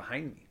 yards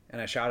behind me. And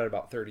I shot it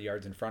about 30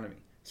 yards in front of me.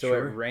 So It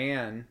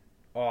ran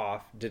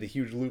off, did a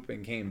huge loop,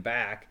 and came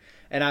back.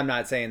 And I'm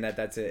not saying that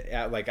that's it.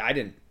 Like,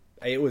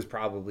 it was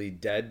probably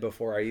dead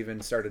before I even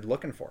started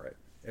looking for it.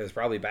 It was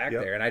probably back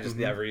there, and I just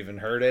never even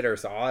heard it or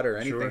saw it or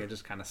anything. It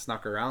just kind of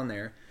snuck around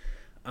there.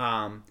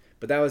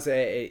 But that was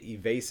a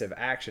evasive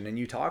action. And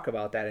you talk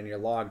about that in your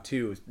log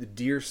too. The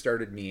deer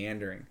started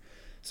meandering.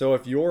 So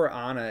if you're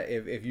on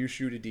if you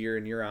shoot a deer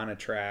and you're on a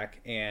track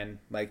and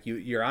like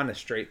you're on a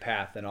straight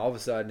path, and all of a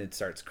sudden it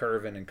starts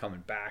curving and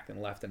coming back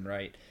and left and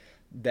right,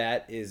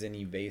 that is an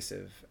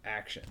evasive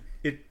action.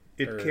 It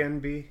can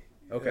be.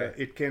 Okay.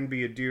 It can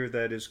be a deer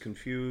that is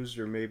confused,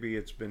 or maybe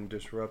it's been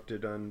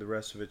disrupted on the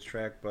rest of its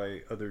track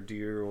by other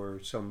deer or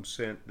some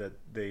scent that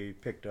they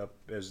picked up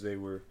as they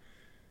were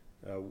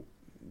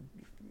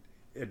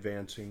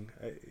advancing.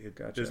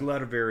 Gotcha. There's a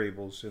lot of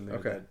variables in there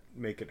that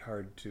make it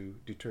hard to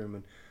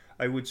determine.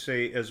 I would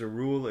say, as a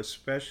rule,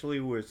 especially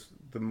with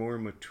the more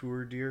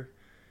mature deer,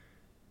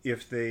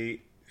 if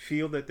they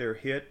feel that they're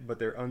hit but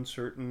they're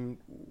uncertain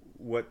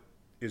what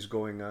is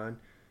going on,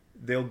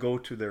 they'll go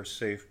to their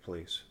safe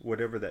place,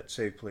 whatever that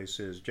safe place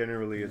is.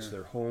 Generally, it's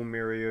their home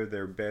area,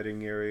 their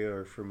bedding area,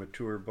 or for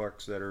mature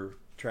bucks that are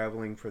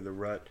traveling for the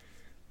rut,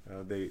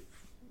 they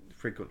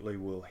frequently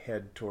will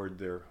head toward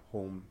their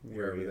home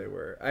wherever area. they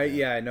were.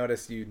 I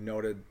noticed you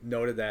noted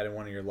that in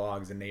one of your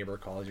logs. A neighbor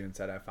called you and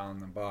said, I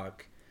found the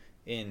buck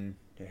in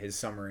his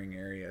summering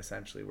area,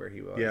 essentially where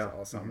he was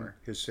all summer.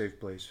 His safe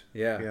place.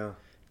 Yeah.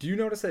 Do you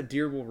notice that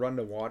deer will run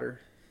to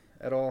water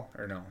at all,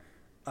 or no?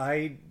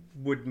 I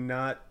would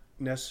not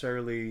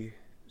necessarily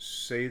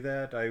say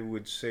that. I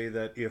would say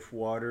that if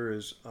water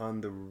is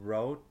on the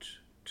route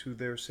to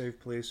their safe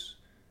place,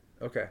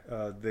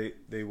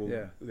 they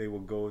will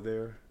go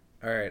there.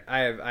 All right, I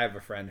have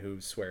a friend who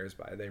swears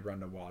by they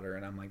run to water,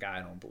 and I'm like, I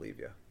don't believe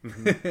you.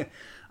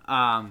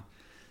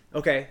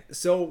 Okay,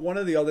 so one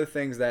of the other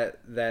things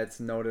that's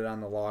noted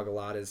on the log a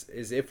lot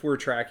is if we're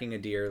tracking a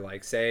deer,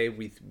 like say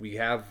we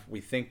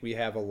think we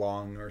have a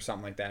lung or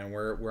something like that, and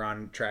we're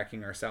on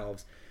tracking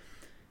ourselves,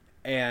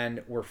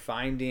 and we're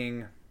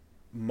finding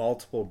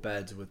multiple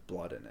beds with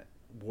blood in it.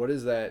 What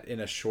is that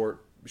in a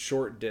short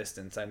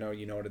distance? I know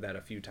you noted that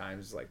a few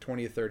times, like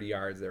 20 to 30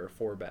 yards, there are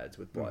 4 beds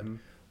with blood.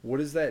 What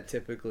does that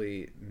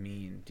typically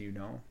mean? Do you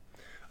know?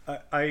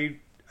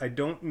 I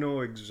don't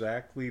know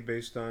exactly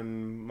based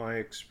on my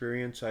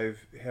experience. I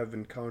have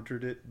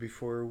encountered it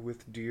before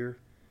with deer.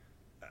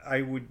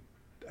 I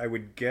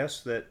would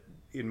guess that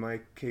in my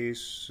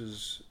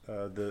cases,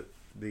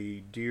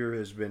 the deer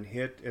has been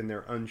hit and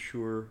they're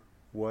unsure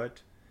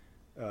what.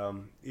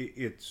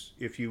 It's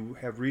if you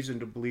have reason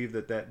to believe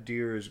that that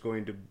deer is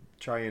going to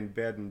try and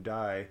bed and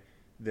die,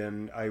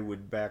 then I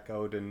would back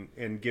out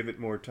and give it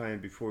more time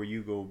before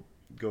you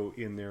go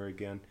in there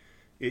again.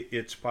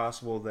 It's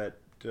possible that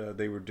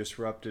they were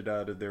disrupted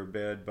out of their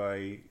bed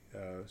by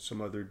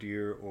some other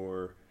deer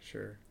or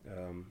Sure.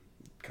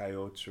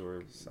 Coyotes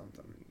or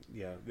Something.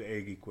 yeah, the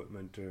egg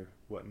equipment or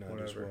whatnot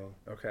as Whatever. well.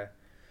 Okay.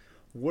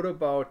 What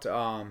about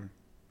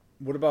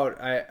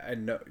I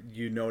know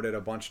you noted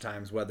a bunch of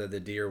times whether the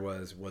deer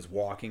was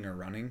walking or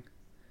running.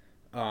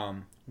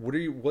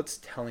 What's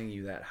telling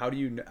you that?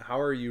 How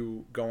are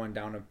you going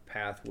down a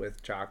path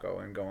with Chaco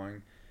and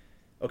going,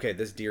 okay,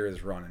 this deer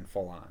is running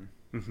full on?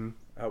 Mm-hmm.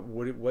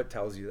 What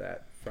tells you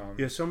that from?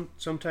 Yeah,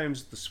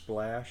 sometimes the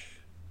splash,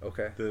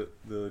 Okay.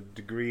 the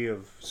degree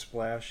of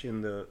splash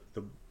in the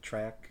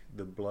track,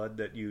 the blood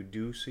that you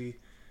do see,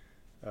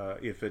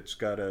 if it's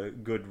got a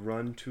good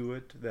run to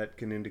it, that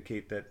can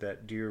indicate that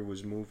that deer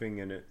was moving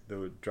and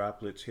the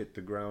droplets hit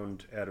the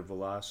ground at a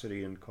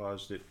velocity and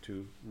caused it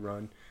to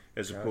run,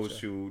 as opposed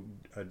to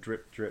a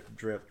drip, drip,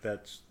 drip.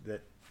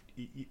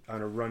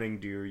 On a running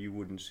deer, you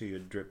wouldn't see a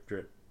drip,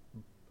 drip,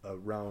 a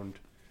round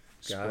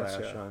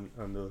splash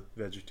on the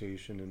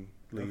vegetation and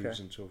leaves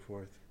and so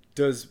forth.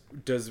 Does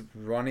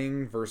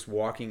running versus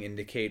walking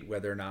indicate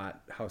whether or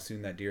not how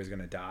soon that deer is going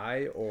to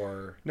die,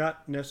 or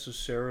not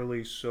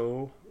necessarily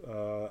so?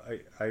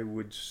 I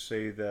would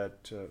say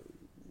that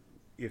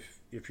if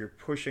you're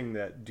pushing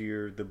that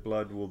deer, the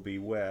blood will be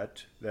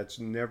wet. That's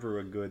never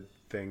a good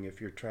thing if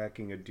you're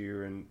tracking a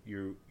deer and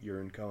you're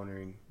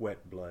encountering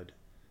wet blood.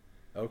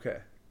 okay?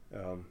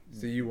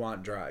 So you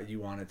want dry? You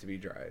want it to be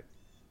dry?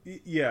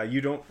 Yeah,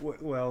 you don't.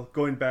 Well,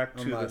 going back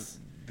to Unless,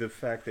 the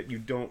fact that you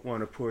don't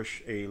want to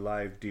push a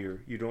live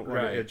deer. You don't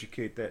want Right. to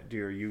educate that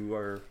deer. You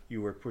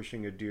are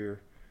pushing a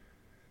deer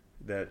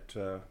that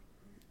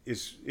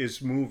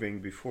is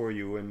moving before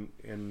you,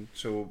 and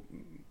so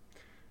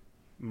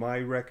my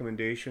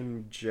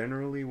recommendation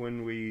generally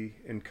when we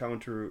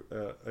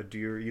encounter a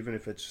deer, even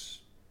if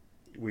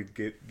we've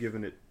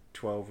given it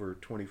 12 or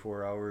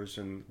 24 hours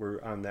and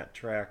we're on that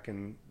track,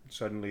 and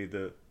suddenly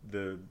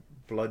the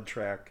blood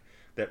track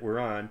that we're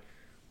on,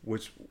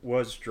 which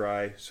was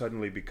dry,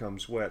 suddenly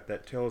becomes wet.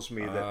 That tells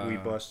me that we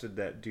busted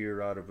that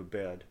deer out of a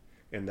bed,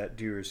 and that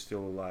deer is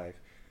still alive.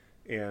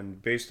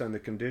 And based on the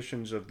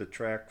conditions of the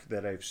track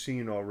that I've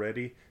seen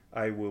already,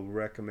 I will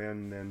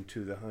recommend then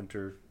to the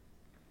hunter,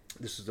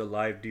 this is a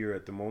live deer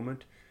at the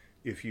moment.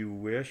 If you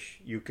wish,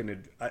 you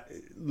can,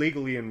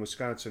 legally in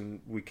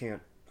Wisconsin, we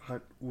can't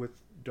hunt with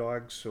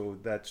dogs, so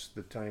that's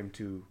the time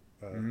to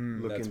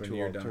look that's when into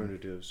you're done.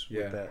 alternatives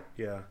Yeah. with that.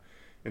 Yeah.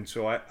 And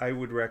so I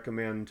would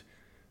recommend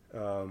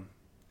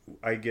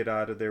I get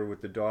out of there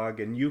with the dog,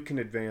 and you can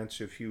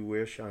advance if you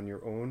wish on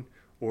your own,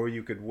 or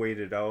you could wait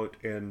it out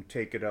and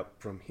take it up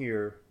from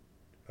here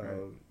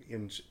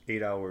in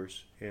 8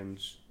 hours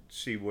and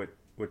see what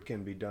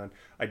can be done.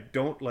 I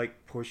don't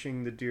like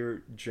pushing the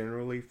deer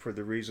generally for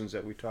the reasons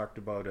that we talked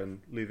about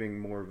and leaving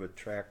more of a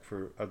track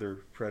for other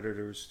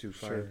predators to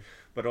find. Sure.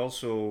 But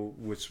also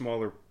with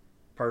smaller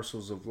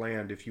parcels of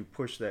land, if you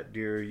push that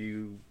deer,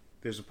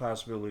 there's a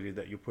possibility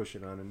that you push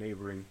it on a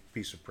neighboring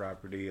piece of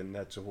property, and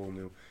that's a whole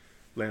new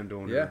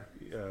landowner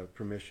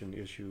permission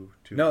issue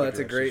to No, address that's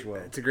a great. as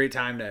well. It's a gread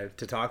time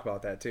to talk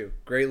about that too.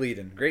 Great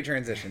lead-in, great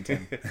transition,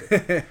 Tim.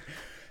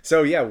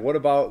 So yeah, what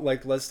about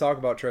let's talk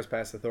about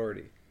trespass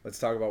authority. Let's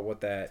talk about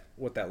what that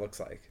looks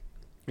like.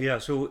 Yeah,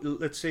 so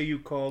let's say you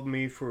called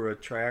me for a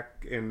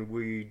track, and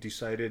we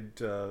decided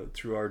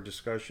through our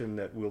discussion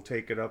that we'll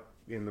take it up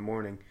in the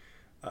morning.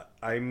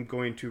 I'm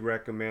going to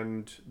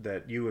recommend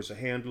that you as a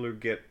handler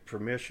get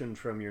permission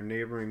from your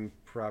neighboring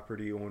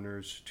property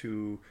owners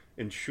to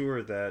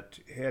ensure that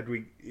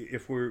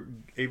if we're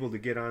able to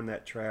get on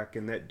that track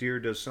and that deer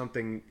does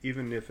something,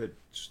 even if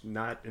it's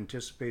not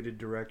anticipated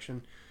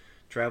direction,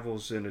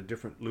 travels in a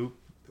different loop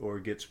or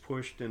gets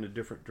pushed in a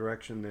different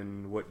direction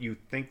than what you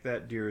think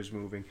that deer is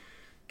moving,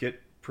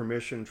 get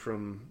permission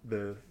from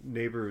the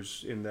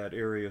neighbors in that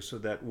area so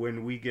that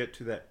when we get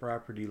to that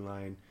property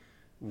line,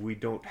 we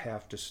don't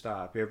have to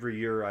stop. Every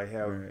year I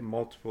have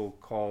multiple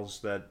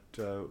calls that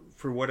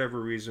for whatever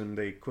reason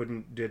they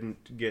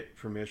didn't get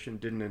permission,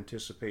 didn't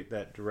anticipate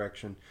that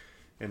direction,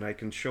 and I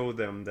can show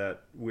them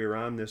that we're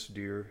on this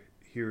deer,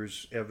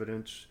 here's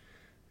evidence,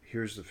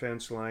 here's the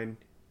fence line,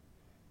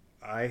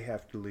 I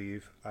have to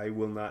leave, I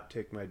will not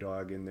take my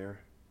dog in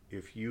there.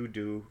 If you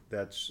do,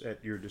 that's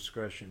at your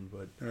discretion,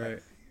 but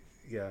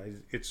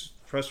it's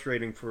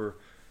frustrating for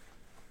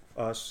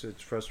us,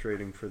 it's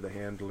frustrating for the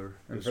handler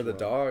And for the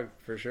dog,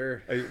 for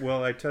sure.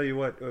 I tell you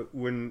what,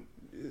 when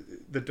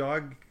the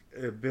dog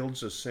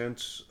builds a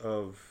sense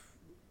of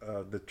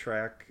the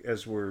track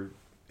as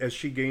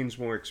she gains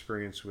more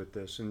experience with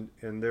this, and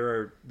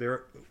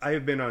I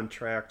have been on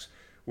tracks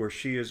where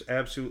she is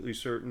absolutely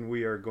certain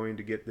we are going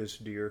to get this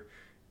deer,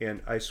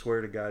 And I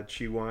swear to God,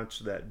 she wants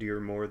that deer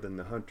more than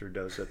the hunter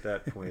does at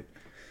that point.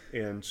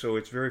 And so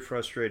it's very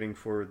frustrating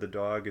for the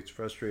dog. It's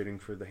frustrating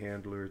for the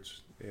handler.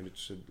 And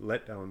it's a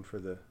letdown for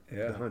the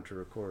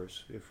hunter, of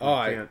course, if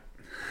we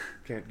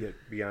can't get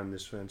beyond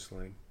this fence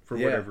line for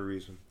whatever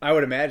reason. I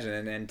would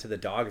imagine. And to the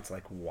dog, it's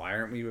like, why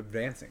aren't we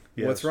advancing?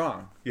 Yes. What's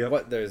wrong? Yep.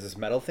 What? There's this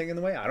metal thing in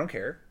the way? I don't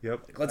care.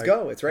 Yep. Like, let's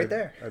go. It's right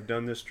there. I've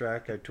done this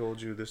track. I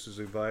told you this is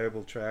a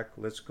viable track.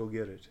 Let's go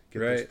get it. Get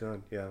this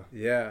done. Yeah.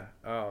 Yeah.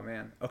 Oh,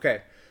 man.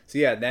 Okay. So,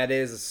 yeah, that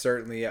is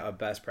certainly a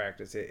best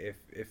practice.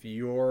 If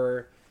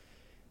you're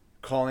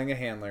calling a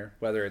handler,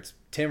 whether it's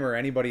Tim or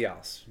anybody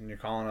else, and you're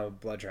calling a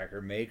blood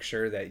tracker, make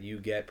sure that you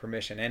get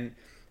permission. And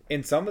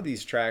in some of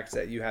these tracks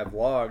that you have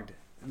logged,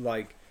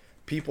 like,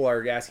 people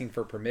are asking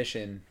for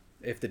permission.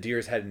 If the deer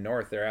is heading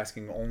north, they're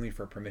asking only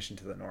for permission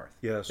to the north.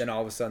 Yes. Then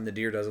all of a sudden the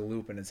deer does a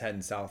loop and it's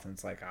heading south, and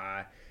it's like,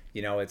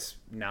 it's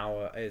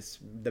now it's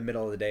the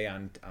middle of the day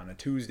on a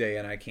Tuesday,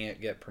 and I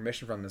can't get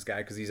permission from this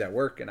guy because he's at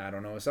work and I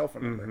don't know his cell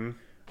phone number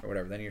or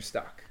whatever. Then you're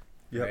stuck.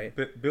 Yeah, right?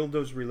 But build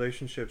those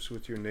relationships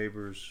with your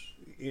neighbors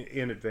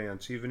in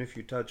advance. Even if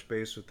you touch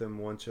base with them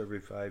once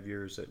every 5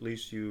 years, at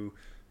least you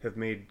have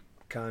made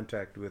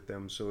contact with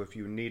them. So if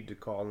you need to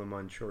call them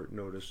on short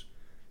notice,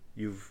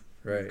 you've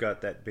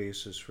got that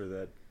basis for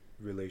that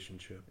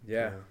relationship.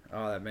 Yeah.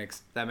 Oh, that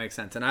makes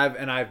sense. And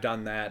I've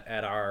done that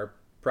at our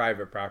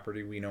private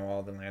property. We know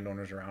all the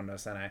landowners around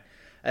us, and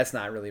that's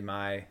not really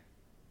my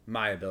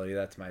ability.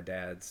 That's my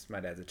dad's.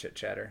 My dad's a chit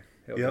chatter.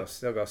 He'll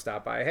go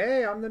stop by.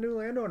 Hey, I'm the new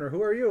landowner.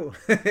 Who are you?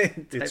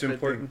 It's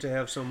important to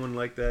have someone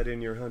like that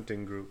in your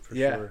hunting group for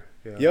sure.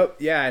 Yeah. Yep.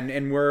 Yeah.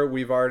 And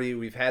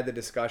we've had the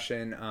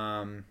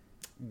discussion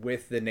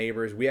with the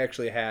neighbors. We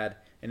actually had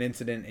an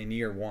incident in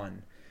year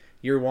one.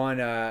 Year one,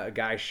 a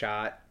guy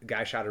shot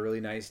a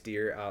really nice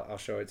deer. I'll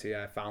show it to you.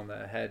 I found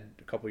the head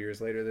a couple years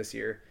later this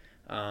year.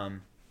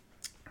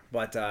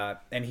 But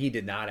he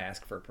did not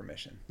ask for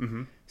permission.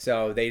 Mm-hmm.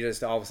 So they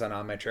just, all of a sudden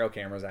on my trail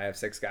cameras, I have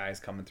 6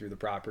 guys coming through the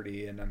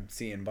property, and I'm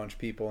seeing a bunch of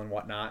people and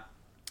whatnot.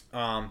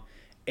 And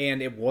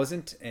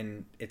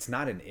it's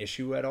not an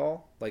issue at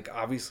all. Like,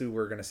 obviously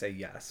we're going to say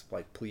yes,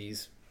 like,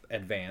 please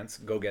advance,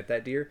 go get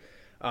that deer.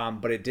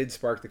 But it did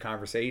spark the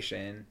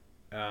conversation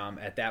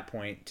at that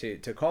point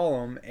to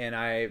call him. And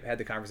I had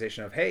the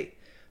conversation of, hey,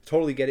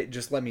 totally get it.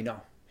 Just let me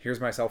know.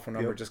 Here's my cell phone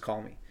number. Yep. Just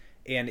call me.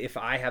 And if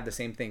I have the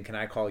same thing, can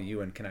I call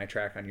you and can I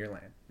track on your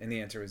land? And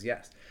the answer was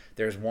yes.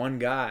 There's one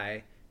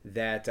guy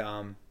that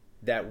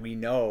we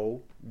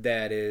know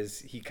that is,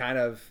 he kind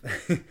of,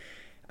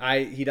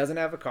 he doesn't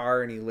have a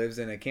car and he lives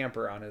in a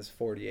camper on his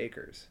 40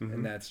 acres. Mm-hmm.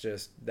 And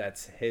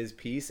that's his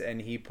piece.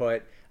 And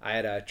I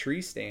had a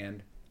tree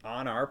stand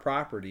on our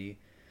property,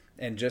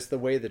 and just the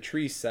way the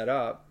tree's set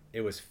up,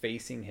 it was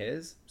facing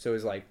his. So it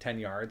was like 10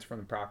 yards from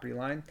the property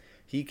line.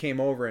 He came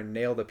over and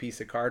nailed a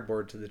piece of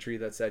cardboard to the tree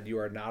that said, "You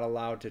are not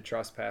allowed to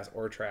trespass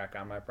or track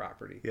on my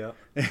property." Yeah.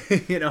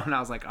 And I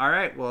was like, all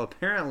right, well,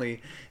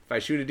 apparently if I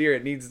shoot a deer,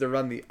 it needs to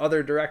run the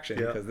other direction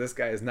because this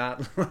guy is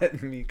not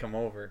letting me come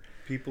over.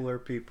 People are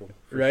people,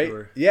 for right?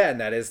 Sure. Yeah, and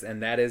that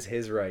is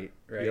his right?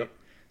 Yep.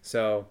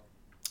 So,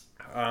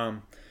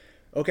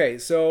 okay,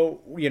 so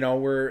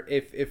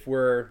if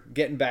we're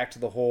getting back to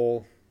the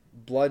whole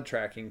blood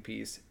tracking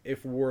piece,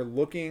 if we're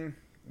looking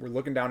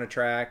down a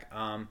track,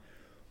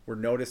 we're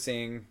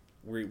noticing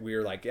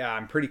we're like, yeah,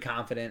 I'm pretty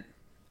confident,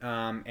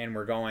 and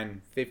we're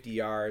going 50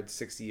 yards,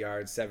 60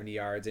 yards, 70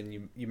 yards,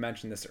 and you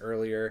mentioned this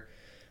earlier,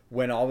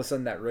 when all of a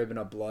sudden that ribbon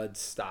of blood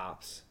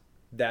stops,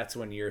 that's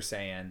when you're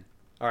saying,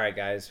 all right,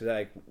 guys,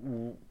 like,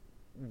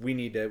 we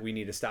need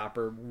to stop.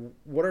 Or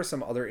what are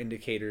some other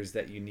indicators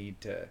that you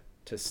need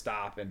to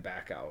stop and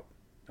back out?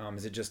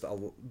 Is it just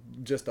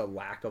a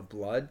lack of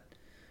blood?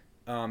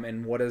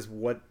 And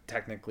what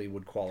technically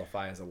would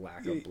qualify as a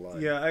lack of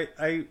blood? Yeah,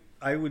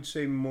 I would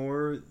say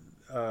more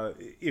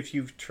if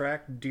you've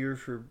tracked deer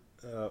for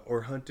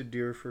or hunted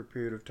deer for a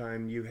period of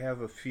time, you have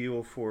a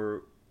feel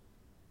for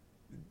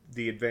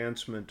the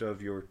advancement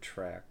of your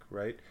track,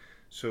 right?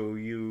 So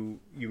you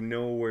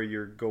know where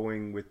you're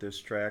going with this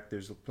track.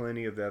 There's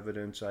plenty of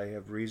evidence. I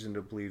have reason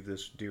to believe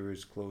this deer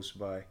is close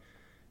by.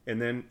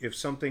 And then if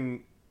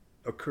something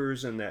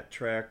occurs in that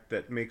track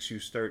that makes you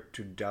start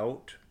to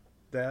doubt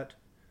that,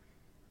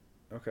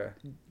 okay,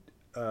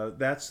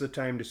 that's the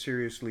time to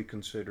seriously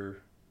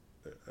consider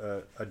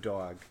a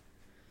dog.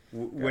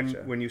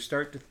 Gotcha. When you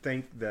start to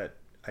think that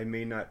I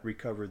may not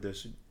recover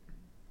this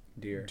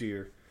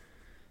deer.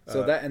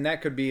 So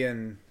that could be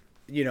in,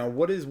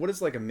 what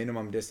is like a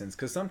minimum distance?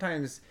 Because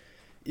sometimes,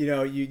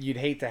 you'd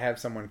hate to have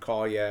someone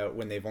call you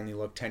when they've only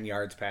looked 10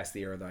 yards past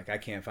the area. Like, I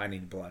can't find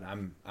any blood.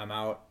 I'm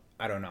out.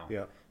 I don't know.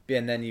 Yeah.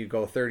 And then you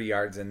go 30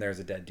 yards and there's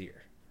a dead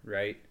deer,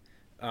 right?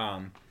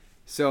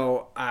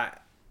 So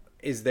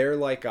is there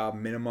like a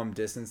minimum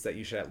distance that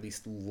you should at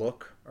least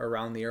look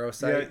around the arrow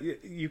site? Yeah,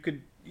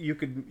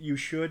 you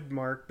should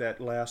mark that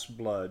last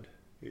blood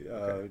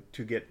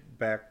to get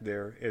back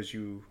there if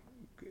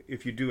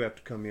you do have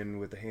to come in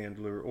with a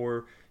handler,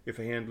 or if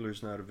a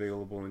handler's not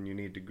available and you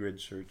need to grid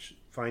search,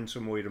 find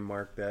some way to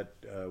mark that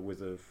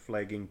with a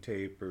flagging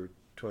tape or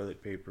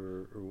toilet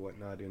paper or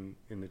whatnot in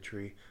the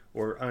tree,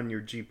 or on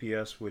your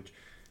GPS, which,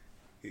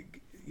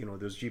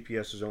 those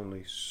GPS is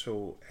only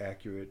so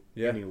accurate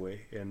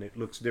anyway, and it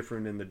looks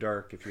different in the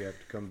dark if you have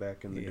to come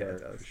back in the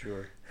dark, for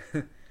sure.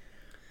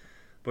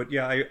 But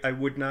yeah, I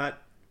would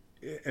not,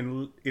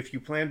 and if you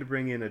plan to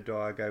bring in a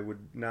dog, I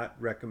would not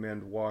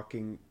recommend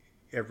walking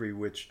every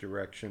which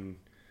direction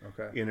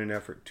in an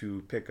effort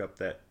to pick up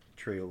that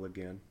trail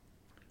again.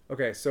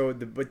 Okay, so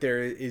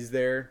is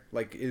there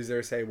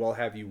say, well,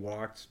 have you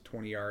walked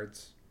 20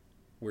 yards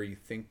where you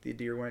think the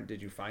deer went?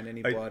 Did you find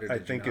any blood, or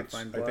did you not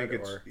find blood? I think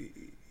it's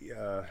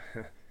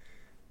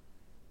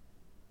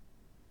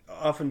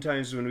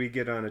oftentimes when we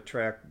get on a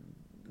track,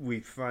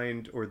 we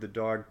find, or the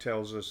dog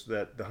tells us,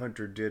 that the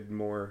hunter did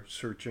more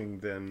searching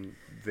than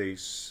they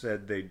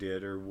said they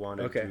did or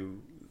wanted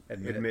to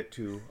admit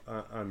to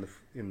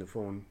in the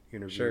phone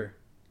interview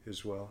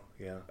as well.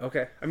 Yeah.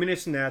 Okay. I mean,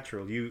 it's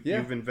natural.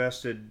 You've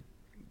invested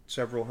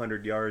several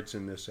hundred yards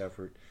in this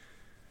effort.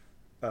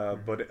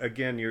 But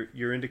again,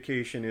 your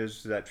indication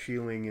is that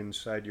feeling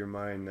inside your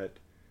mind that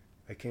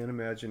I can't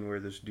imagine where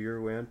this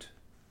deer went.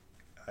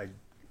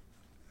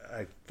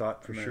 I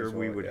thought for sure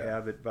we would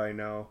have it by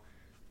now.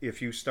 If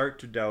you start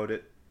to doubt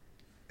it,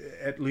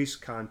 at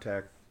least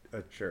contact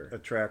a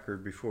tracker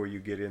before you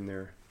get in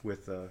there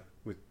with the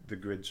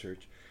grid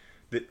search.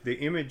 The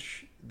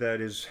image that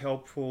is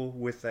helpful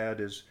with that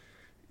is,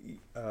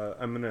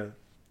 I'm going to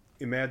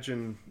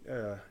imagine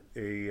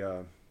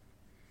a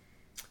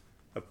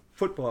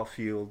football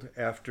field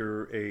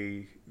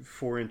after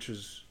 4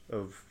 inches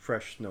of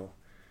fresh snow.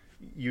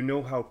 You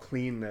know how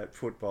clean that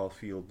football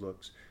field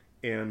looks,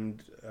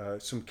 and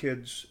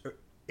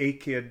a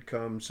kid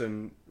comes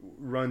and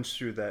runs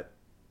through that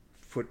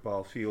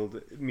football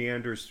field,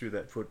 meanders through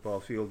that football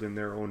field in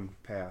their own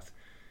path,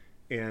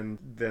 and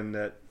then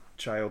that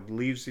child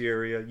leaves the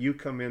area. You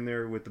come in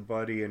there with the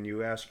buddy, and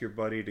you ask your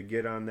buddy to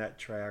get on that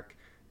track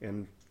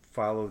and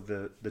follow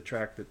the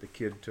track that the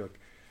kid took.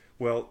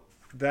 Well,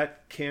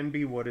 that can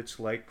be what it's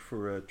like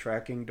for a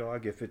tracking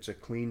dog if it's a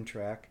clean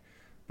track.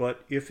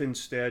 But if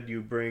instead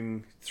you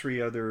bring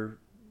 3 other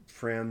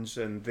friends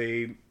and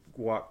they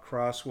walk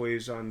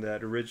crossways on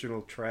that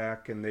original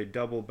track and they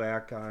double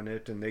back on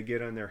it and they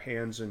get on their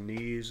hands and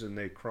knees and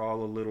they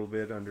crawl a little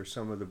bit under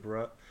some of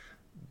the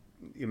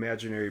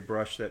imaginary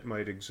brush that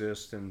might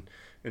exist and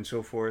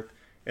so forth,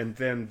 and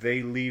then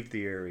they leave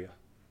the area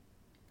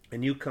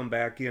and you come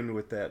back in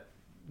with that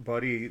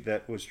buddy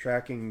that was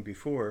tracking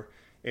before,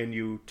 and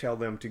you tell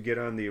them to get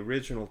on the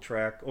original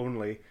track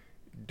only,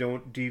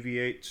 don't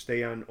deviate,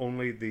 stay on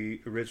only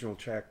the original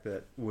track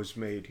that was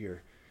made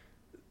here.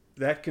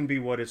 That can be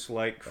what it's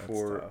like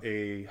for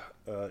a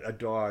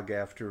dog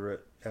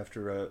after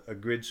a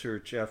grid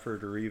search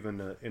effort, or even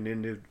an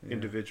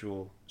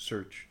individual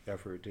search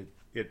effort.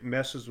 It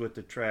messes with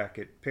the track.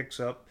 It picks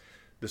up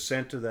the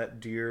scent of that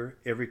deer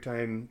every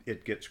time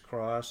it gets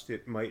crossed.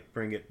 It might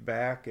bring it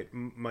back. It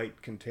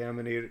might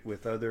contaminate it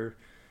with other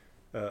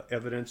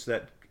evidence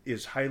that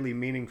is highly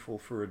meaningful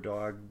for a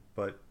dog.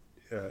 But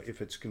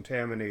if it's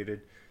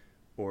contaminated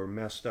or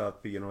messed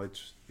up,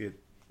 it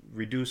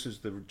reduces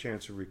the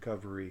chance of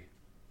recovery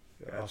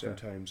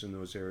oftentimes in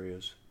those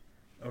areas.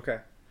 Okay.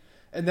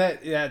 And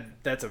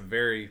that's a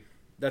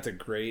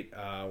great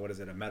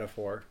a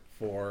metaphor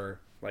for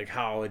like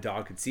how a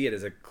dog could see it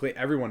as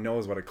everyone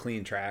knows what a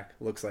clean track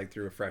looks like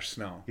through a fresh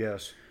snow.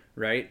 Yes.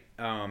 Right?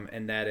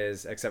 And that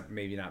is, except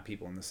maybe not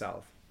people in the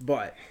South,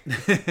 but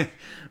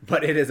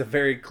but it is a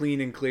very clean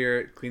and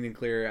clear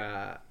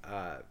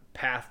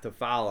path to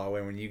follow.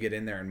 And when you get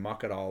in there and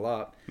muck it all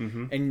up,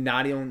 and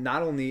not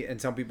only,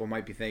 and some people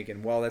might be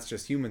thinking, well, that's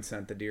just human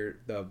scent.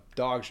 The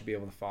dog should be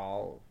able to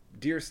follow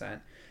deer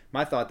scent.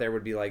 My thought there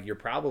would be like, you're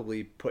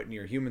probably putting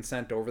your human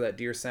scent over that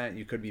deer scent.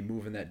 You could be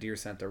moving that deer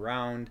scent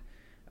around.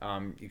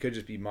 You could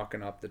just be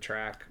mucking up the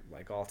track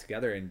like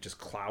altogether and just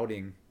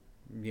clouding,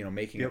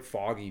 making it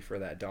foggy for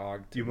that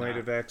dog. You might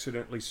have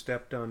accidentally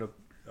stepped on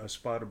a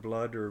spot of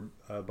blood or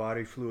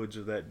body fluids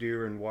of that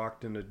deer and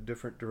walked in a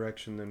different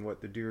direction than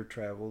what the deer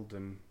traveled,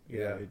 and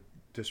it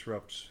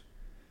disrupts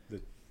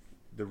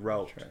the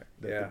route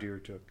that the deer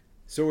took.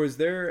 So is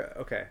there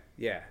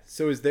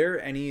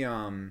any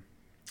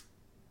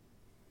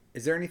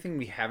is there anything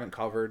we haven't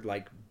covered,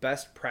 like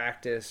best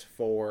practice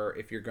for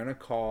if you're gonna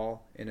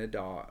call in a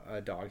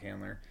dog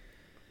handler?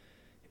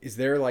 Is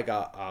there like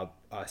a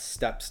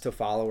steps to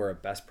follow or a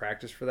best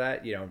practice for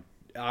that?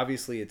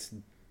 Obviously it's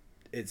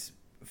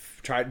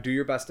do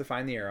your best to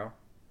find the arrow,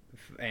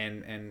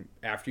 and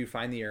after you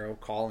find the arrow,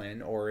 call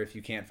in, or if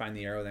you can't find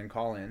the arrow, then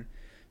call in.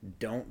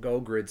 Don't go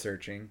grid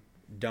searching.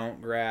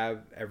 Don't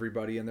grab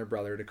everybody and their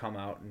brother to come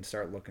out and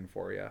start looking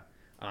for you.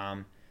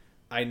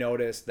 I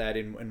noticed that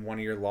in one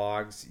of your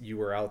logs, you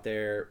were out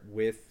there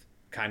with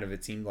kind of,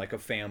 it seemed like a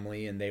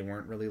family, and they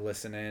weren't really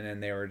listening,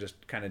 and they were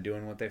just kind of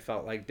doing what they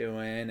felt like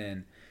doing,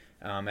 and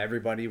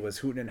everybody was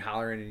hooting and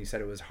hollering, and you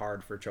said it was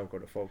hard for Choco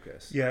to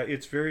focus. Yeah,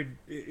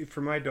 for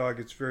my dog,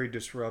 it's very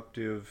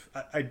disruptive.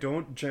 I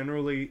don't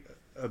generally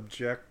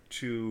object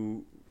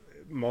to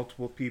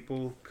multiple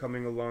people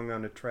coming along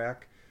on a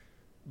track,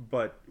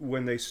 but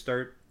when they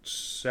start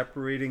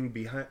separating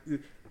behind.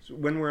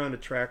 When we're on a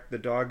track, the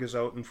dog is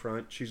out in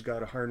front. She's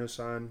got a harness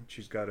on.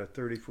 She's got a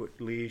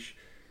 30-foot leash,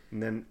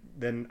 and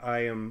then I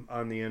am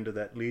on the end of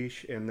that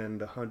leash, and then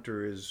the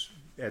hunter is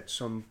at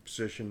some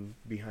position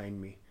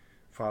behind me,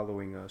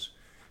 following us.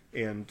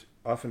 And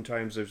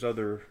oftentimes there's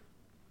other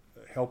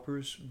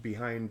helpers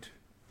behind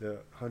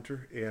the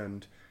hunter,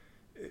 and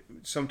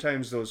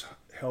sometimes those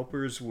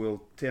helpers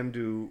will tend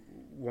to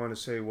want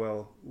to say,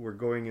 well, we're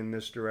going in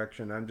this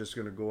direction, I'm just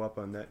going to go up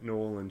on that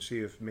knoll and see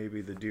if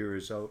maybe the deer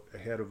is out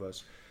ahead of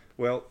us.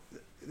 Well,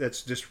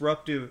 that's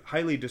disruptive,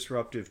 highly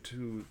disruptive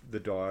to the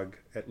dog,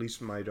 at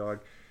least my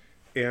dog.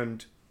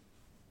 And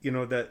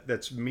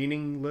that's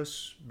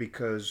meaningless,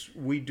 because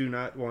we do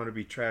not want to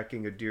be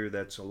tracking a deer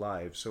that's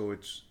alive. So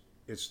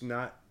it's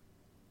not,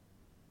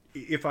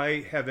 if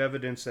I have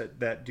evidence that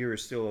that deer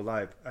is still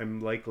alive,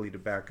 I'm likely to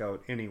back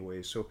out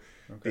anyway. So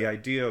the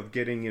idea of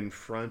getting in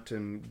front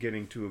and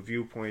getting to a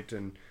viewpoint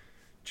and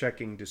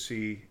checking to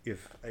see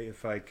if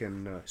I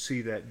can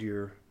see that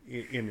deer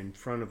in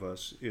front of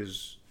us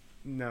is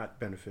not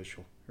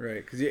beneficial.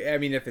 Right, because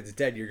if it's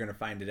dead, you're going to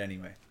find it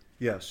anyway.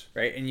 Yes.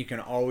 Right, and you can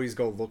always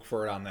go look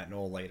for it on that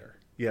knoll later.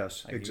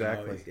 Yes, like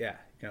exactly. You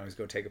can always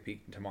go take a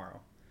peek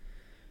tomorrow.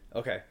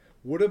 Okay.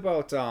 What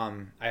about,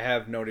 I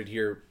have noted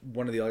here,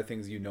 one of the other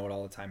things you note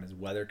all the time is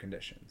weather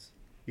conditions.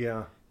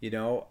 Yeah.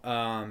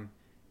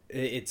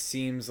 It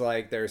seems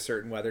like there are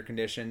certain weather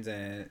conditions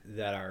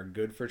that are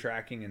good for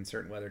tracking and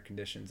certain weather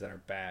conditions that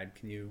are bad.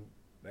 Can you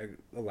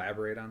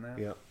elaborate on that?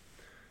 Yeah.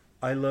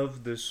 I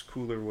love this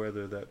cooler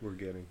weather that we're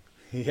getting.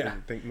 Yeah.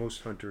 I think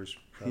most hunters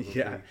probably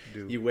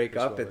do. You wake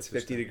up, it's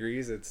 50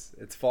 degrees,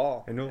 it's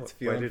fall. I know. It's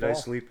Why did I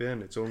sleep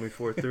in? It's only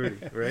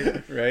 4:30,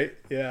 right? Right?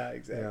 Yeah,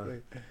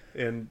 exactly.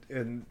 Yeah.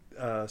 And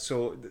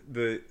so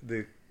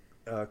the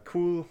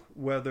cool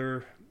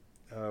weather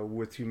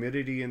with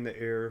humidity in the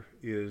air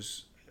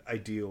is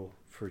ideal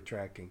for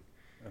tracking.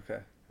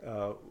 Okay.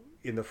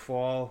 In the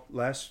fall,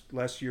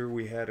 last year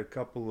we had a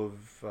couple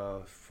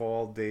of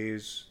fall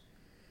days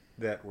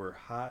that were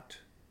hot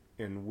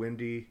and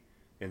windy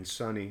and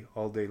sunny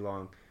all day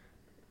long.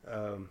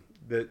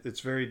 It's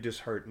very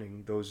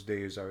disheartening. Those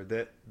days are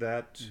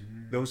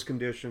those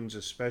conditions,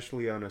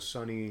 especially on a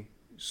sunny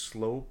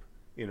slope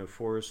in a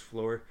forest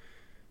floor,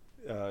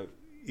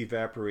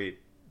 evaporate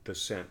the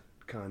scent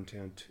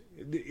content.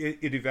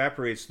 It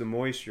evaporates the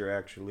moisture,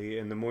 actually,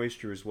 and the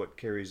moisture is what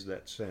carries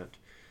that scent.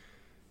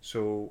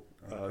 So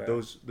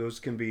those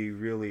can be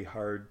really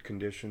hard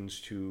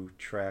conditions to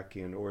track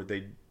in, or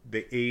they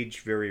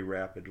age very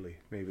rapidly.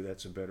 Maybe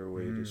that's a better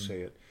way to say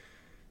it.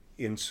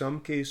 In some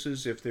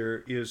cases, if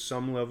there is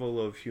some level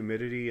of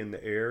humidity in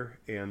the air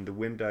and the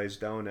wind dies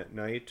down at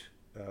night,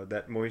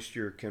 that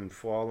moisture can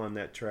fall on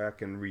that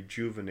track and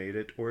rejuvenate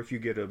it. Or if you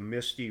get a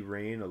misty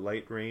rain, a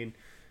light rain,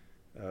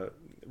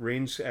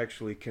 rains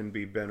actually can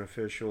be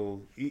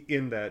beneficial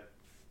in that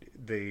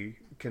they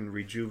can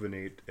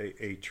rejuvenate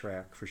a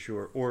track for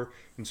sure. Or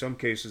in some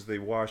cases they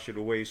wash it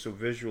away, so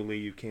visually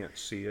you can't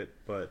see it,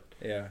 but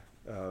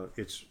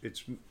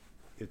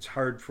it's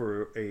hard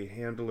for a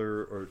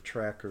handler or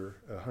tracker,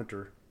 a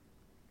hunter,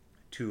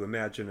 to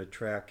imagine a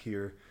track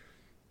here,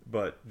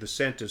 but the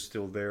scent is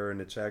still there,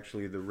 and it's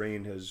actually the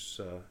rain has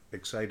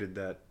excited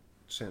that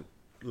scent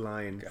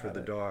line for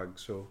the dog.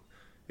 So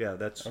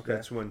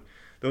that's when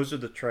those are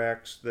the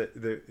tracks that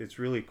it's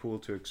really cool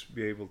to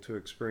be able to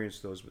experience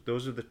those. But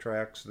those are the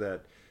tracks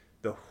that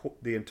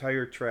the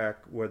entire track,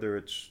 whether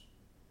it's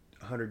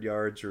 100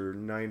 yards or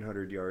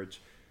 900 yards,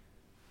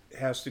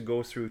 has to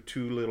go through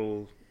two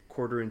little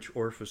quarter-inch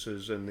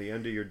orifices in the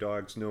end of your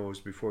dog's nose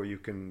before you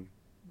can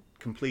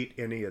complete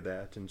any of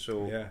that. And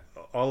so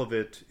all of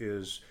it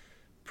is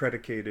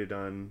predicated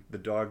on the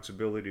dog's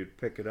ability to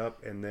pick it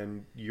up, and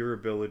then your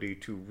ability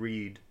to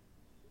read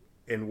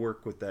and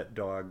work with that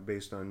dog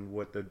based on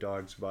what the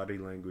dog's body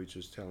language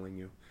is telling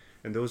you.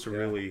 And those are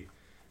really,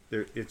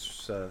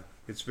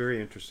 it's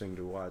very interesting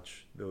to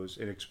watch those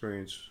and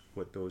experience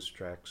what those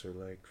tracks are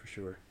like, for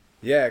sure.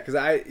 Yeah,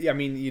 because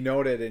you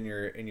noted in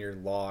your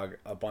log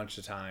a bunch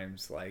of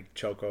times, like,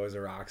 Choco is a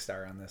rock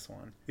star on this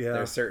one. Yeah.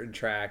 There's certain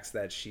tracks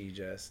that she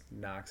just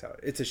knocks out.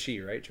 It's a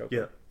she, right, Choco?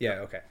 Yeah.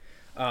 Yeah, okay.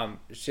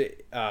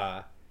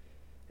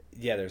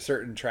 There's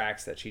certain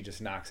tracks that she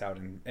just knocks out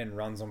and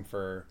runs them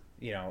for,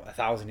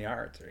 1,000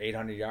 yards or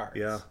 800 yards.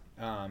 Yeah.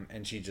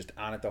 And she's just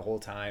on it the whole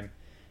time.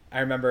 I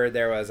remember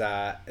there was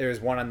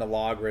one on the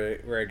log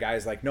where a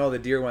guy's like, no, the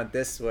deer went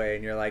this way,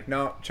 and you're like,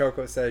 no,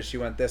 Choco says she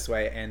went this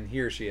way, and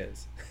here she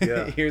is.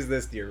 Yeah. Here's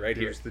this deer right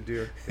here. Here's the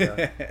deer.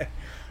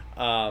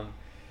 Yeah.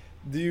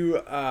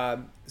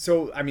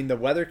 The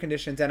weather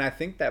conditions, and I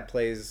think that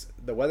plays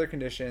the weather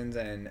conditions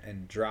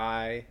and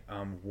dry,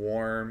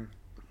 warm,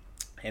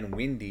 and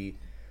windy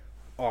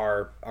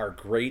are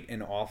great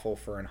and awful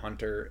for a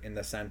hunter, in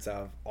the sense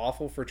of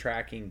awful for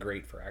tracking,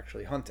 great for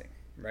actually hunting.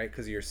 Right,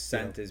 because your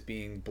scent is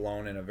being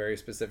blown in a very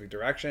specific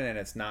direction and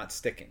it's not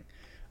sticking.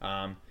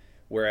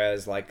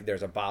 Whereas, like,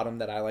 there's a bottom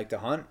that I like to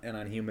hunt, and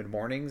on humid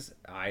mornings,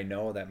 I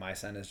know that my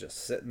scent is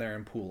just sitting there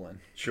and pooling.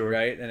 Sure.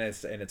 Right, and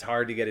it's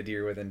hard to get a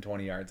deer within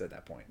 20 yards at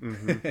that point.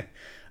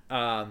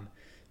 Mm-hmm.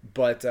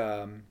 But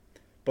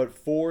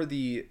for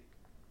the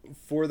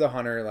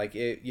hunter, like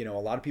it, a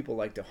lot of people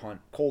like to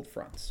hunt cold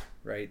fronts,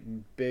 right?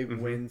 Big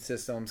wind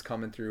systems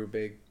coming through,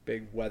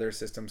 big weather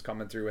systems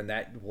coming through, and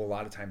that will a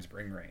lot of times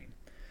bring rain.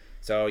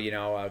 So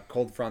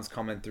cold front's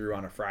coming through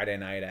on a Friday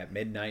night at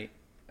midnight,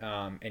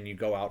 and you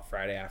go out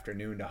Friday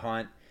afternoon to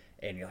hunt,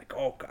 and you're like,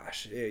 oh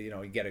gosh,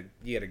 you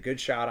get a good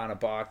shot on a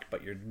buck,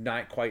 but you're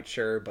not quite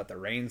sure. But the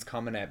rain's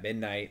coming at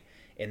midnight,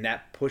 and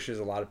that pushes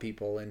a lot of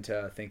people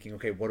into thinking,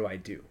 okay, what do I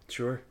do?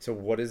 Sure. So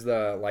what is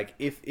the like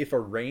if a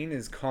rain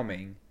is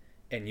coming,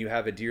 and you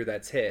have a deer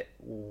that's hit,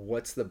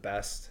 what's the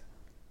best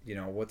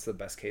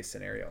case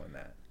scenario in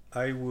that?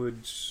 I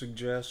would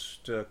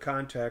suggest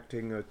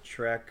contacting a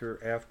tracker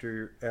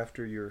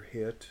after you're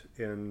hit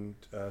and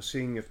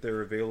seeing if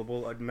they're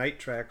available. Night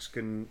tracks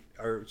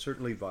are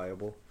certainly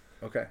viable.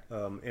 Okay.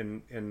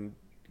 And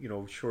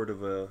short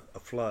of a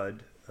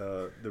flood,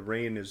 the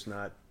rain is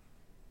not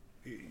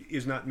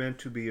meant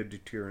to be a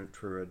deterrent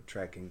for a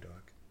tracking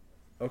dog.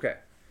 Okay.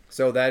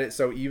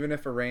 So even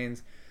if it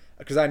rains,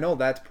 because I know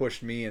that's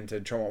pushed me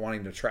into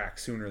wanting to track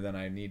sooner than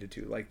I needed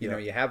to. Like you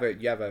have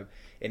an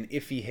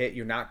iffy hit,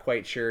 you're not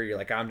quite sure. You're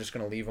like, I'm just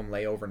gonna leave them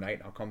lay overnight,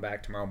 and I'll come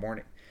back tomorrow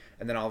morning.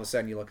 And then all of a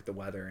sudden you look at the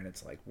weather and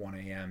it's like 1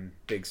 a.m.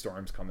 big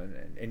storms coming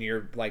in, and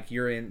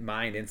your in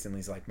mind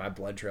instantly is like, my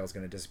blood trail is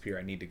gonna disappear.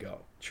 I need to go.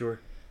 Sure.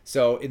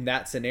 So in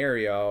that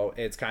scenario,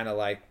 it's kind of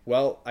like,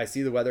 well, I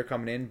see the weather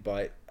coming in,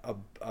 but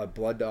a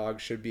blood dog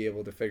should be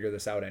able to figure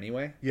this out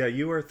anyway. Yeah,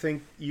 you are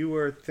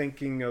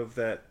thinking of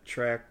that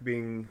track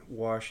being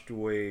washed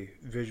away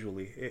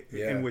visually,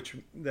 in which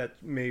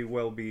that may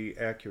well be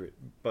accurate,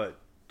 but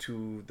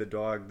to the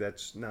dog,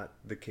 that's not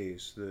the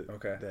case.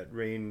 That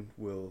rain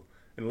will,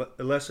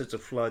 unless it's a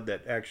flood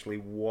that actually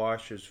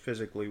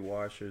physically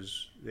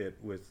washes it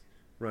with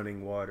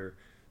running water.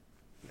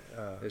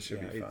 It should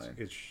be fine.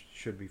 It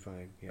should be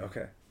fine. Yeah.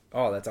 Okay.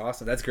 Oh, that's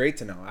awesome. That's great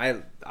to know.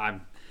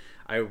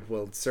 I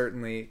will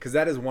certainly, because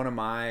that is one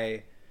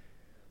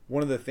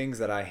of the things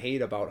that I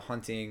hate about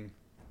hunting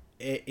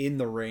in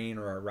the rain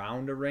or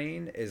around a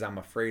rain is I'm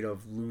afraid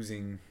of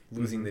losing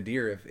the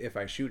deer if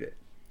I shoot it.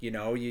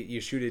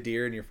 You shoot a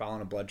deer and you're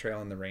following a blood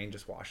trail and the rain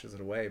just washes it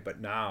away. But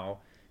now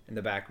in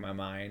the back of my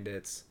mind,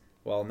 it's,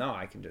 well, no,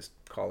 I can just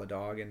call a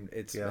dog and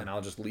and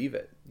I'll just leave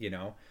it.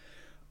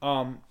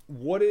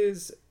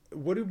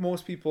 What do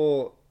most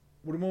people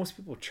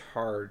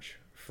charge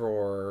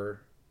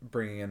for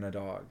bringing in a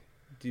dog?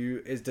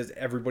 Does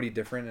everybody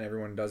different and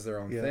everyone does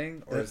their own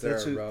thing, or is there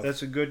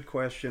that's a good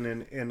question,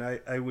 and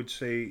I would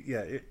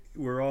say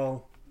we're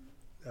all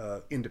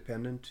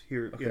independent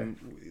here in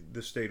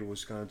the state of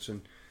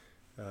Wisconsin.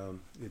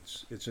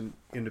 It's an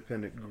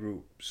independent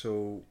group,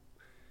 so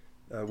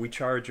we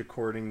charge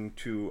according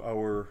to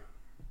our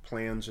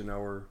plans and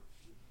our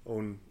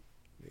own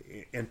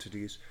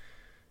entities.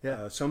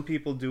 Yeah. Some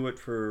people do it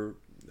for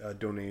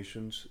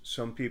donations.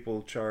 Some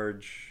people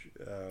charge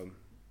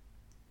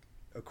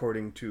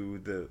according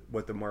to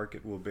what the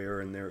market will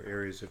bear in their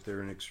areas. If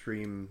they're an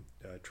extreme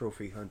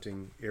trophy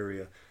hunting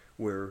area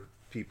where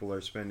people are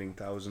spending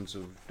thousands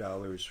of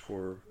dollars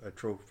for a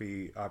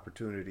trophy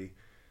opportunity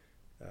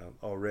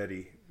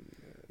already,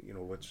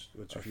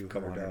 what's a few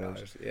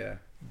 $100. Yeah.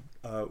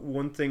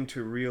 One thing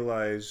to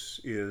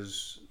realize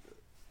is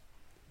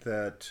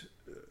that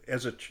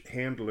as a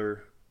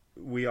handler,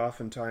 we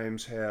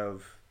oftentimes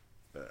have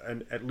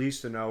at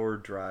least an hour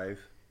drive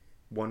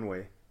one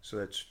way. So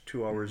that's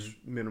 2 hours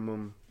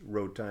minimum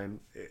road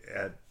time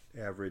at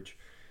average.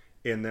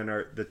 And then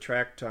the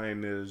track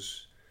time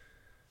is,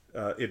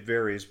 it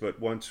varies, but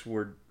once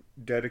we're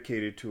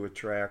dedicated to a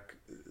track,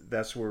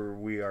 that's where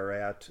we are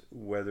at,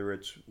 whether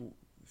it's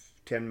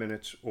 10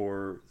 minutes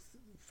or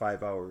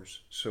 5 hours.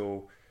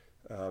 So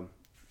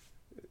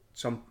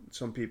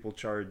some people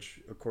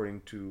charge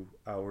according to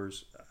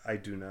hours. I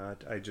do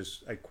not. I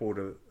quote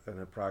an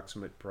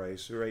approximate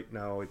price. Right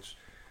now it's,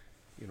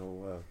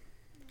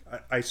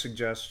 I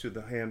suggest to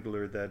the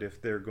handler that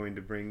if they're going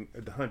to bring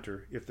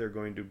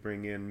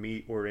in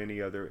meat or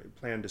any other,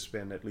 plan to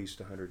spend at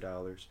least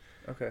 $100.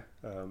 Okay.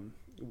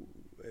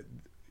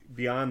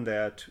 Beyond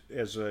that,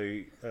 as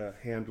a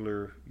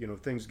handler,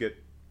 things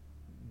get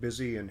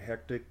busy and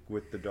hectic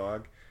with the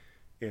dog,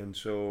 and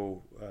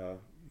so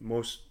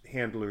most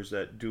handlers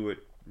that do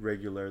it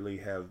regularly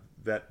have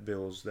vet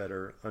bills that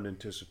are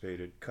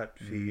unanticipated: cut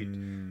feet,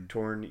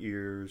 torn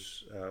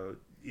ears,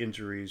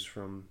 injuries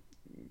from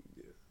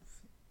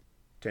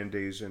 10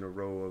 days in a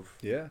row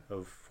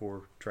of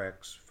 4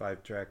 tracks,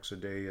 5 tracks a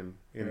day and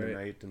in the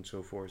night and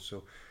so forth.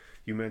 So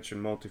you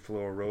mentioned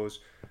multiflora rows.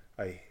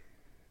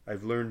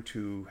 I've learned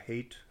to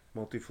hate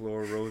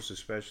multiflora rows,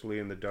 especially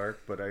in the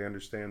dark, but I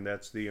understand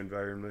that's the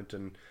environment,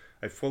 and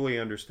I fully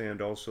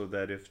understand also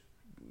that if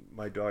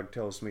my dog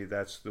tells me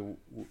that's the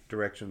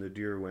direction the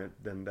deer went,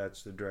 then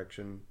that's the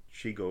direction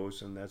she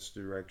goes, and that's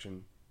the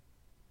direction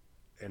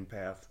and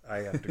path I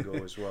have to go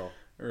as well.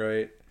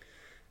 Right.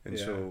 And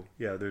so,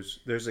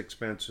 there's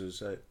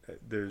expenses.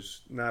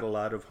 There's not a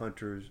lot of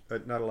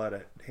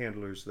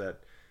handlers that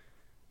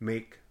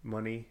make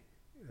money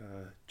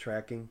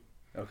tracking.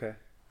 Okay.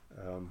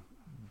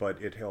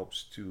 but it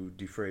helps to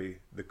defray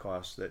the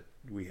costs that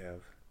we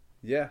have.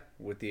 Yeah,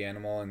 with the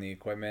animal and the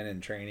equipment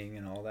and training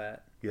and all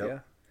that. Yep. Yeah.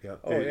 Yep.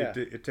 Oh, yeah.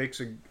 It takes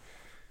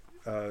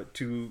a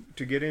to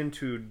get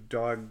into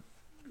dog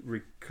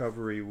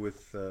recovery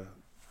with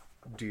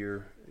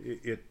deer.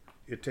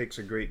 It takes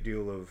a great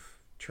deal of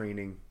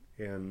training,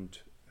 and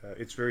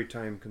it's very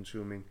time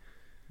consuming.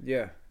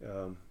 Yeah.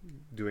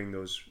 Doing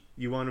those,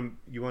 you want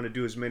to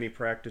do as many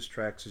practice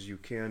tracks as you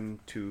can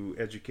to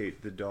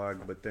educate the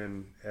dog, but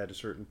then at a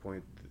certain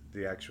point,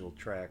 the actual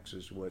tracks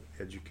is what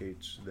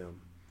educates them.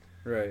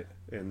 Right.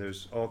 And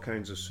there's all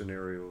kinds of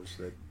scenarios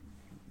that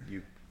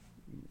you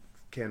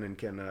can and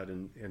cannot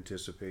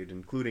anticipate,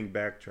 including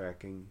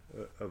backtracking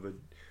of a.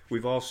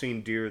 We've all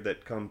seen deer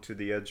that come to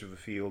the edge of a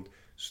field,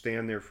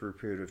 stand there for a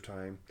period of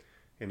time,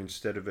 and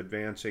instead of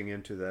advancing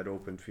into that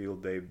open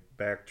field, they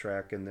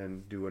backtrack and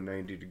then do a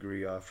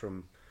 90-degree off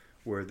from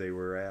where they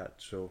were at.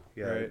 So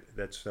yeah, Right.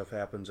 that stuff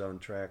happens on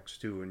tracks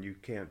too, and you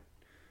can't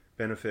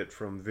benefit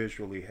from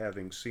visually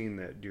having seen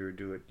that deer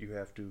do it. You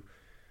have to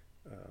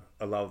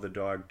allow the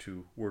dog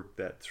to work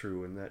that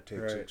through, and that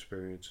takes Right.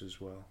 experience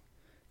as well.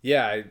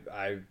 Yeah,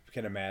 I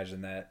can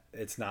imagine that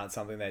it's not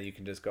something that you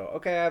can just go,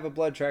 okay, I have a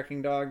blood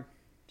tracking dog.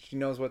 She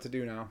knows what to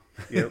do now.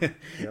 Yep.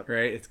 Yep.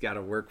 Right? It's got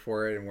to work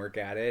for it and work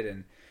at it.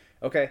 And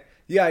okay,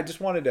 yeah, I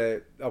wanted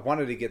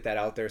to get that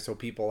out there so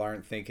people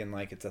aren't thinking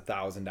like it's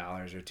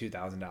 $1,000 or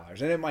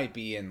 $2,000, and it might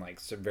be in like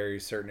some very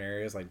certain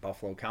areas like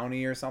Buffalo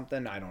County or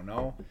something. I don't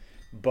know.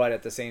 But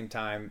at the same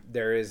time,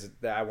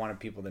 I wanted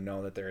people to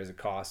know that there is a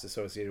cost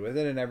associated with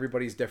it, and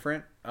everybody's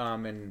different.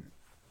 And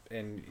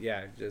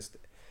yeah, just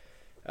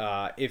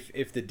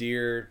if the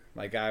deer,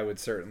 like I would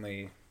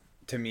certainly,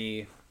 to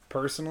me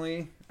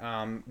personally,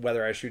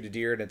 whether I shoot a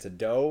deer and it's a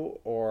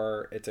doe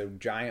or it's a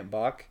giant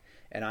buck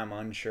and I'm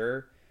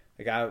unsure,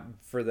 like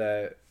for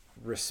the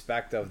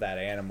respect of that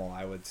animal,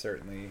 I would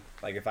certainly,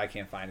 like, if I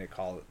can't find it,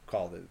 call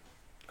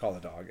the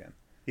dog in.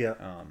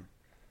 Yeah.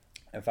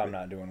 If I'm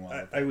not doing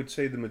well. I would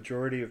say the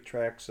majority of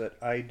tracks that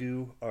I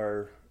do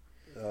are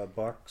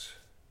bucks,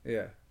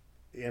 Yeah.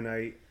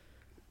 and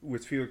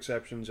with few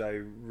exceptions, I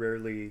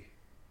rarely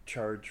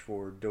charge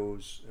for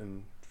does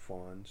and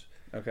fawns.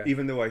 Okay.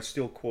 Even though I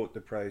still quote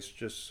the price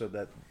just so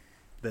that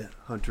the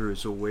hunter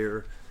is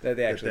aware That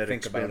they actually that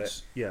think about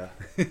expense, it. Yeah.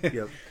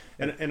 Yep.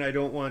 And I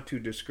don't want to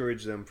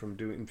discourage them from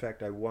doing. In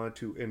fact, I want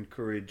to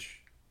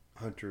encourage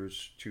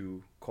hunters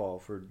to call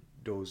for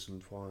does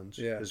and fawns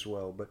as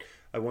well. But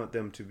I want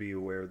them to be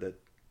aware that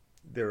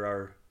there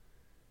are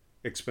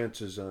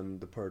expenses on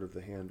the part of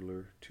the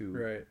handler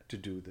to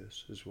do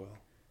this as well.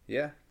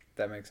 Yeah,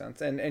 that makes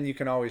sense. And you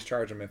can always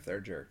charge them if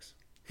they're jerks.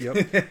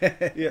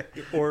 Yep. Yeah.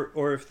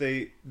 Or if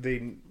they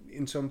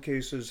in some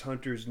cases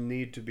hunters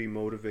need to be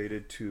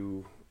motivated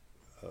to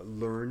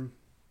learn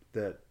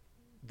that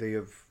they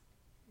have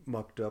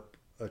mucked up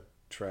a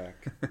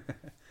track,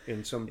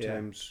 and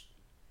sometimes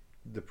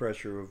the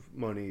pressure of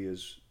money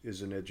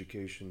is an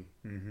education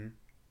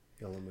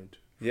element.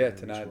 Yeah,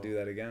 to not do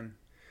that again.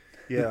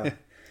 Yeah.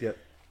 Yeah.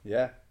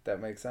 Yeah,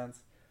 that makes sense.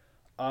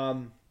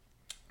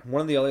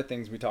 One of the other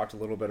things you talked a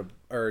little bit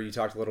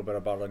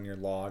about on your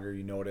log, or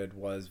you noted,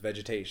 was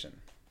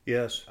vegetation.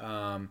 Yes.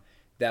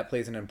 That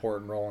plays an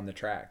important role in the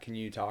track. Can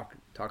you talk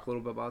a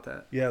little bit about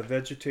that? Yeah,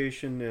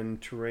 vegetation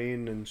and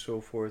terrain and so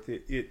forth.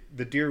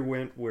 The deer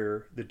went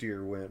where the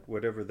deer went,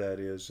 whatever that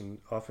is, and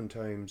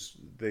oftentimes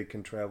they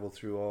can travel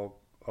through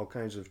all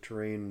kinds of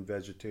terrain and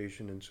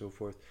vegetation and so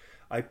forth.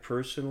 I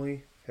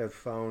personally have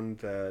found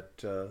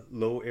that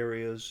low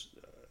areas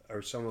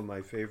are some of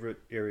my favorite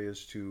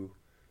areas to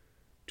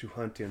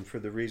hunt in, for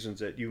the reasons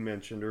that you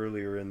mentioned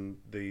earlier in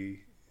the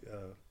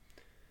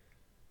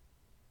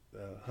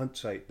hunt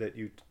site that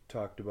you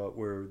talked about,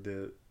 where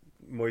the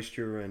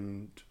moisture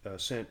and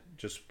scent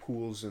just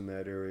pools in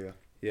that area.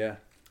 Yeah.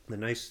 The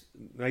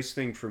nice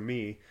thing for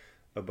me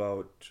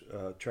about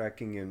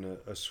tracking in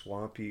a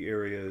swampy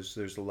area is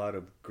there's a lot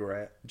of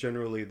grass.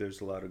 Generally,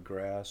 there's a lot of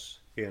grass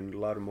and a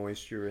lot of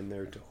moisture in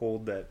there to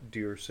hold that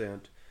deer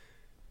scent,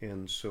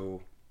 and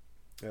so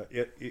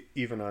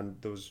even on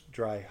those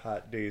dry,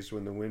 hot days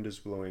when the wind is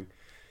blowing,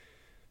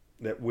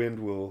 that wind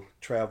will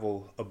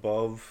travel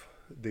above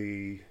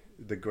the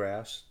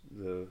grass,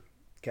 the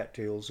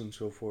cattails and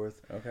so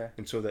forth. Okay.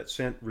 And so that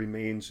scent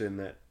remains in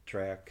that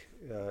track.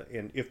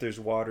 And if there's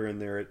water in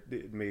there,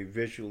 it may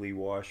visually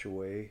wash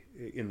away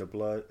in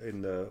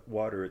the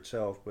water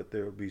itself, but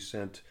there will be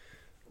scent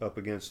up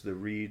against the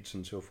reeds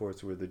and so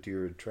forth where the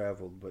deer had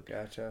traveled. But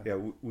Gotcha. yeah,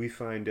 we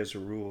find as a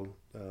rule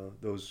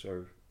those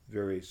are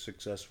very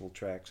successful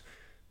tracks.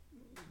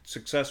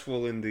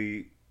 Successful in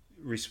the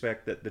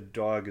respect that the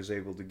dog is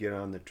able to get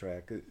on the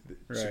track.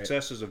 Right.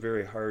 Success is a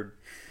very hard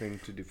thing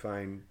to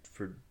define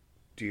for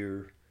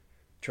deer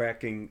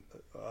tracking.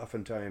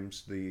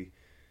 Oftentimes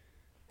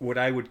what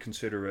I would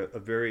consider a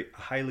very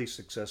highly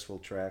successful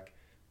track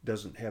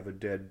doesn't have a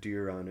dead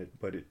deer on it,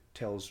 but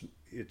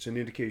it's an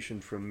indication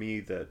from me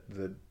that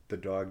the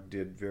dog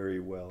did very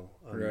well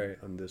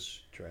on this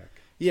track.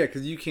 Yeah,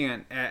 because you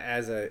can't,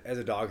 as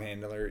a dog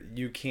handler,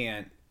 you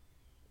can't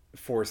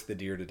force the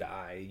deer to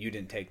die. You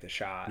didn't take the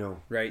shot. No.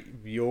 Right?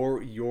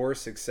 Your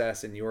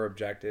success and your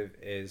objective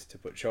is to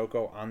put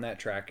Choco on that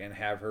track and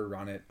have her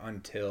run it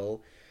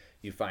until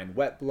you find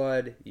wet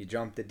blood, you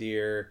jump the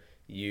deer,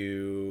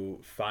 you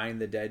find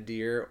the dead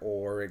deer,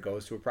 or it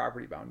goes to a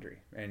property boundary,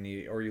 and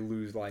you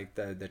lose, like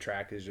the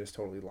track is just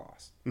totally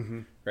lost.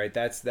 Mm-hmm. Right?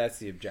 That's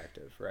the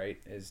objective, right?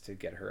 Is to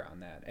get her on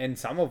that. And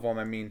some of them,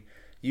 I mean,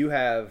 you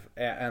have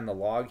on the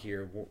log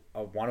here,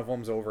 one of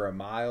them's over a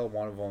mile,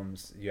 one of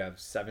them's you have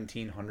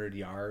 1,700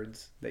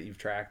 yards that you've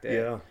tracked it.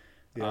 Yeah.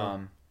 Yeah.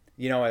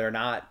 You know, they're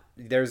not.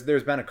 There's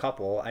been a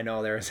couple. I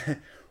know there's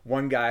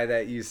one guy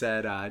that you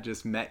said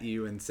just met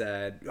you and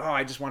said, "Oh,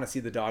 I just want to see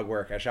the dog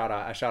work. I shot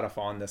a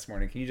fawn this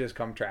morning. Can you just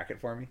come track it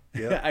for me?"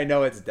 Yeah. I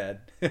know it's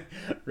dead,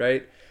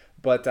 right?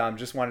 But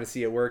just wanted to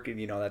see it work, and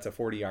you know that's a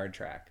 40-yard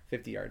track,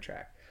 50-yard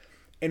track.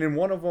 And in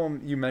one of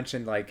them, you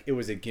mentioned like it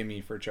was a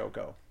gimme for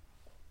Choco,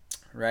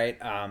 right?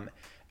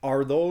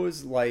 Are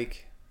those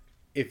like,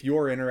 if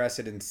you're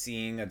interested in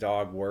seeing a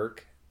dog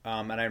work?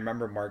 And I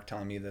remember Mark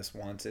telling me this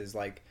once, is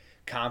like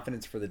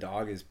confidence for the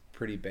dog is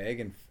pretty big,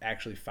 and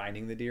actually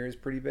finding the deer is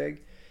pretty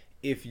big.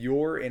 If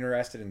you're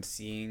interested in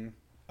seeing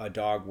a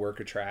dog work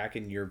a track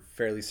and you're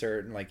fairly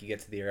certain, like you get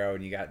to the arrow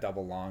and you got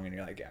double long and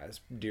you're like, yeah,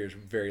 this deer's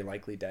very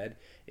likely dead,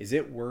 is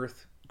it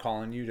worth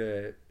calling you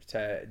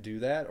to do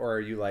that? Or are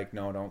you like,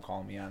 no, don't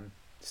call me on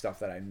stuff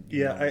that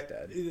know is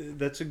dead?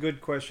 That's a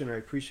good question. I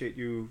appreciate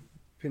you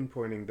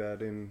pinpointing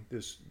that in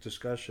this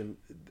discussion.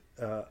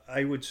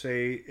 I would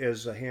say,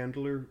 as a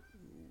handler,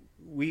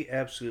 we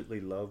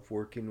absolutely love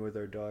working with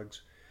our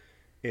dogs.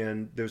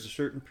 And there's a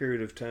certain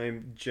period of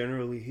time,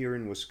 generally here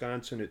in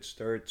Wisconsin, it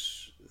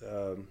starts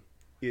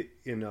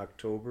in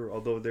October,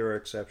 although there are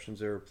exceptions.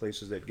 There are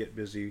places that get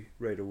busy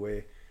right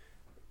away.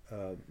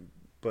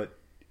 But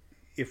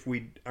if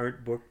we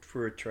aren't booked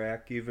for a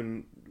track,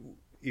 even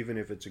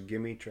if it's a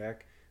gimme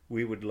track,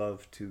 we would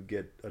love to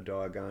get a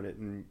dog on it.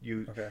 And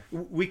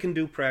we can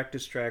do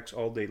practice tracks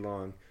all day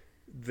long.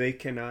 They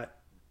cannot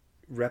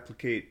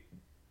replicate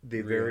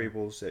the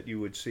variables that you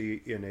would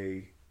see in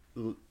a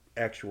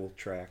actual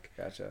track.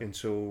 Gotcha. And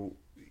so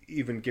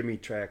even gimme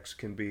tracks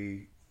can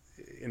be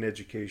an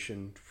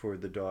education for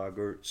the dog,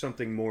 or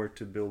something more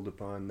to build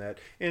upon that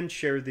and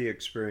share the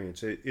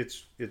experience.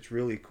 It's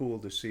really cool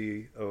to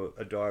see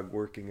a dog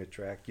working a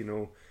track. You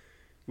know,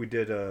 we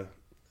did a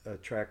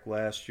track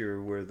last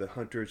year where the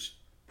hunters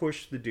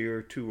pushed the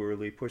deer too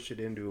early, pushed it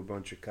into a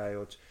bunch of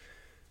coyotes,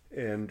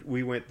 and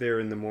we went there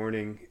in the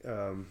morning.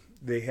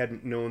 They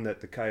hadn't known that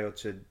the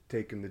coyotes had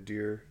taken the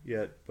deer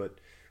yet, but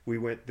we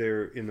went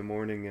there in the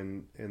morning,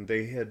 and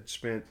they had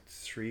spent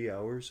 3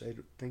 hours, I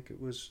think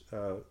it was,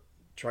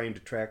 trying to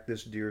track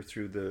this deer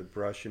through the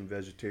brush and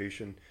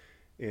vegetation.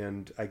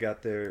 And I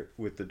got there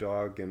with the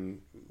dog,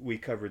 and we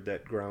covered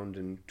that ground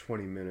in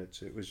 20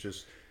 minutes. It was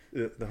just,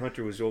 the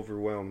hunter was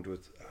overwhelmed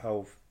with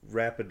how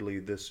rapidly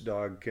this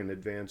dog can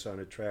advance on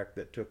a track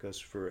that took us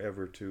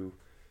forever to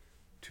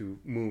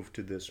move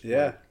to this point.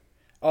 Yeah.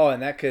 Oh,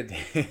 and that could,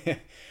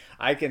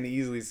 I can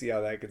easily see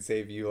how that could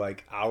save you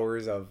like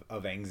hours of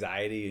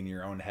anxiety in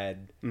your own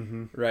head,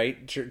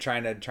 right?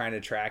 Trying to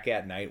track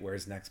at night,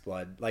 where's next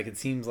blood? Like, it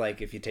seems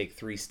like if you take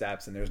 3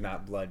 steps and there's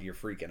not blood, you're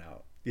freaking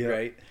out. Yeah.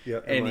 Right. Yeah.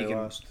 And you can,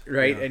 lost?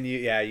 right. Yeah. And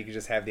you can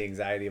just have the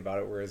anxiety about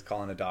it. Whereas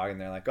calling a dog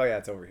and they're like, oh yeah,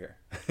 it's over here.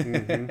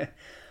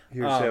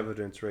 Here's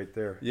evidence right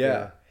there.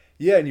 Yeah.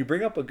 Yeah. And you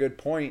bring up a good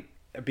point,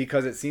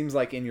 because it seems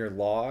like in your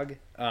log,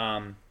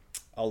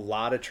 a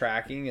lot of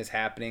tracking is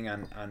happening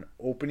on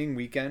opening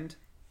weekend,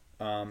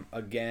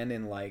 again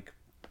in like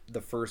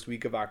the first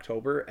week of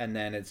October, and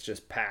then it's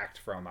just packed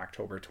from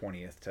October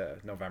 20th to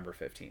November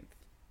 15th.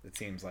 It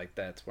seems like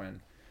that's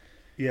when.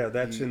 Yeah,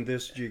 that's in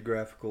this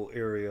geographical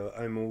area.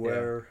 I'm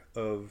aware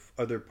of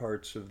other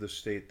parts of the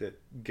state that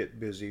get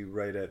busy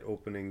right at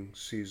opening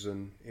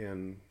season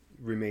and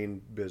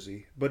remain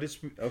busy. But it's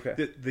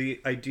okay. The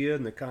idea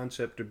and the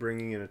concept of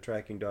bringing in a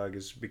tracking dog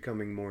is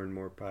becoming more and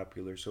more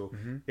popular. So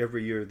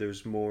every year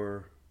there's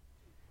more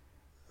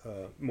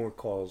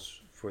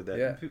calls for that.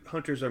 Yeah.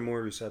 Hunters are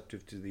more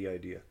receptive to the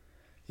idea.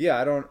 Yeah,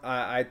 I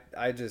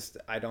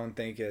don't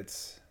think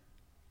it's.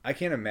 I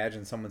can't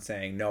imagine someone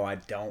saying, no, I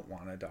don't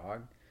want a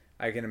dog.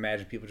 I can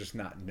imagine people just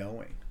not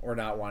knowing, or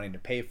not wanting to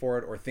pay for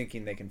it, or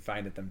thinking they can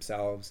find it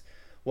themselves.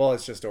 Well,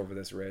 it's just over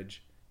this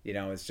ridge. You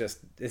know, it's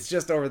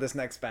just over this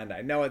next bend.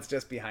 I know it's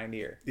just behind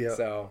here. Yeah.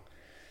 So,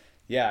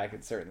 yeah, I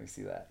could certainly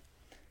see that.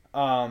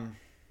 All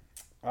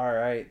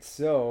right.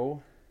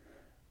 So,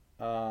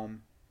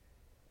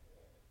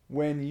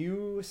 when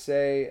you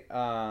say,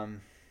 where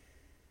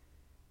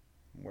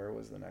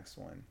was the next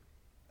one?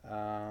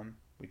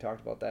 We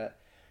talked about that.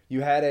 You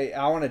had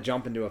I want to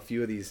jump into a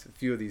few of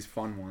these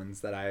fun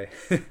ones that I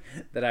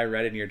that I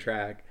read in your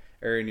track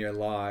or in your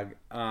log.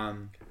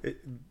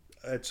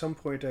 At some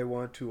point, I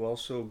want to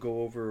also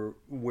go over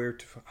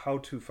how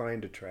to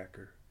find a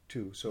tracker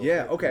too. So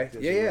yeah, okay,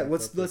 yeah.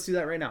 Let's do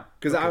that right now,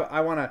 because okay. I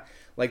want to,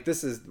 like,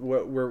 this is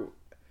what we're.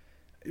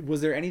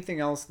 Was there anything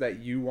else that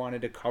you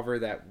wanted to cover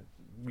that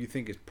you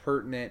think is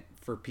pertinent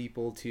for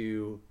people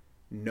to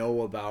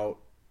know about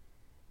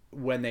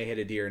when they hit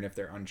a deer and if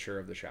they're unsure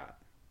of the shot.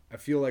 I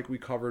feel like we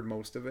covered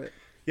most of it.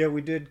 Yeah,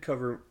 we did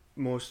cover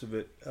most of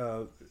it.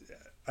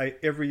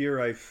 Every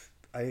year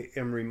I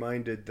am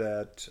reminded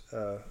that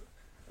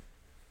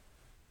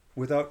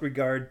without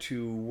regard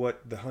to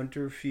what the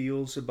hunter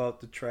feels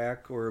about the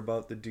track or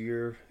about the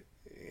deer,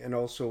 and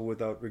also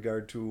without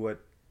regard to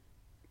what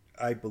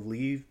I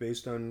believe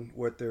based on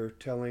what they're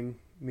telling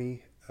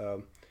me,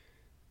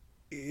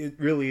 it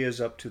really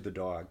is up to the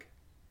dog.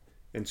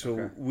 And so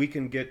Okay. we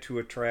can get to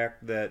a track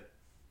that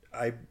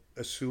I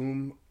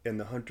assume and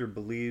the hunter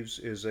believes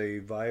is a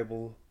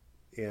viable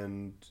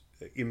and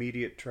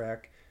immediate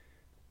track,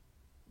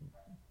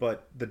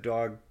 but the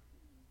dog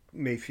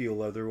may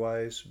feel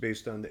otherwise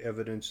based on the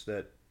evidence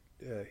that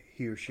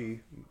he or she,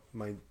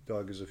 my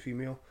dog is a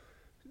female,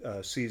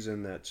 sees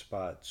in that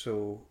spot.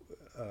 So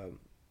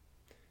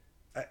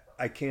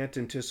I can't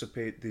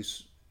anticipate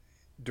this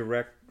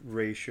direct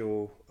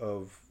ratio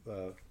of,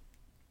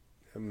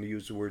 I'm going to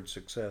use the word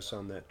success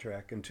on that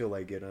track until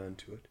I get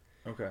onto it.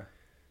 Okay.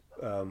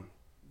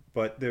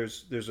 But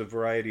there's a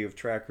variety of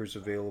trackers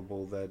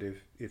available that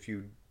if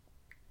you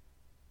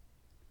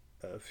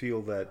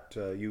feel that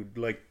you'd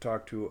like to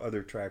talk to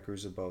other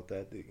trackers about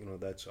that,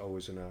 that's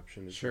always an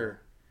option as well.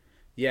 Sure.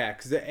 Yeah,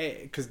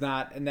 because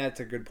not, and that's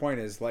a good point.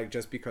 Is like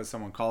just because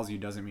someone calls you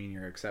doesn't mean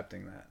you're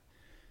accepting that,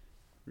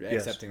 Yes.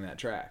 accepting that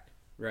track,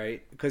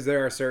 right? Because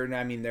there are certain.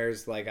 I mean,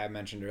 there's like I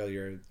mentioned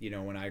earlier.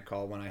 When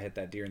I hit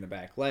that deer in the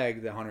back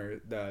leg,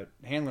 the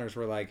handlers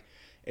were like,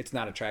 "It's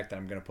not a track that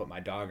I'm going to put my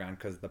dog on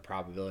because the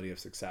probability of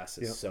success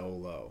is Yep. so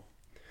low."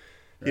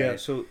 Yeah, Right?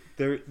 so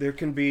there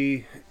can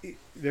be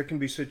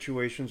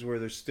situations where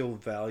there's still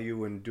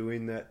value in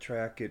doing that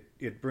track.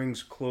 It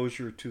brings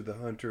closure to the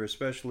hunter,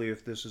 especially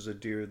if this is a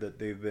deer that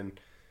they've been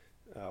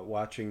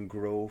watching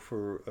grow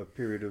for a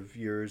period of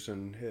years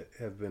and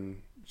have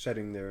been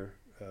setting their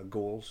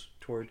goals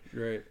toward.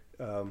 Right.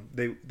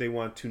 They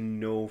want to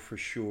know for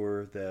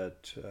sure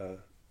that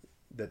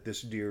that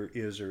this deer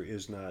is or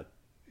is not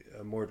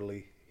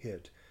mortally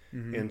hit,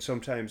 Mm-hmm. and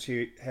sometimes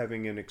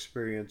having an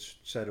experienced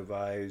set of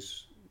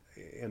eyes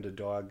and a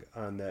dog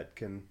on that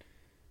can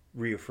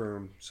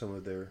reaffirm some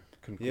of their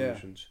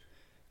conclusions.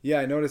 Yeah,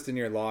 I noticed in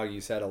your log you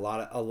said a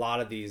lot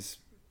of these,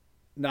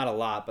 not a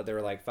lot, but there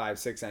were like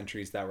 5-6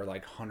 entries that were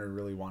like hunter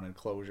really wanted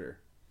closure.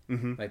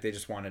 Mm-hmm. Like they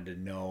just wanted to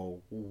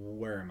know,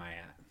 where am I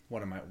at?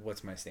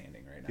 What's my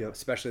standing right now? Yep.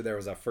 Especially there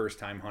was a first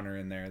time hunter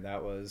in there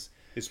that was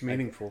It's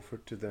meaningful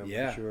to them,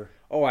 yeah. for sure.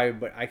 Oh, I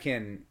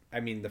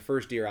mean the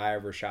first deer I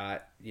ever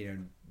shot,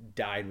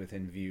 died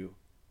within view.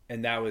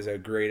 And that was a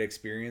great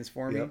experience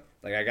for me. Yep.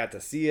 Like I got to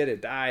see it,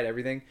 it died,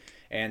 everything.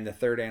 And the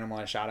third animal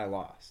I shot I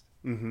lost.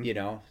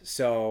 Mm-hmm.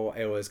 So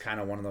it was kind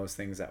of one of those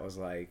things that was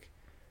like,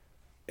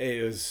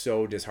 it was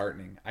so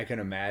disheartening. I can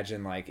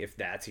imagine like if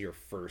that's your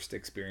first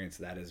experience,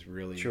 that is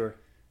really Sure.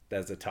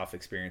 That's a tough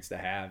experience to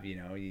have.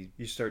 You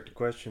start to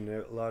question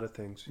a lot of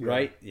things. Yeah.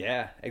 right?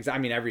 Yeah. I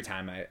mean, every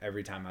time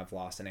I've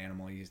lost an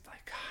animal, you're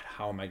like, God,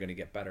 how am I going to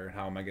get better?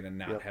 How am I going to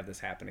not Yep. have this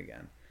happen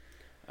again?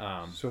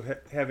 So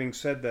having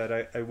said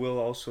that, I will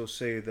also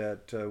say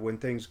that when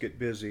things get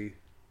busy,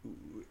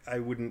 I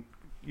wouldn't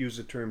use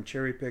the term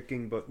cherry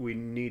picking, but we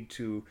need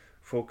to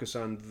focus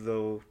on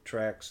those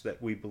tracks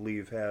that we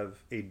believe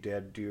have a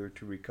dead deer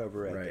to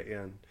recover at Right. the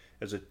end.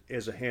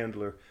 As a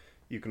handler,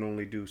 you can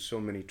only do so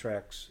many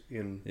tracks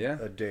in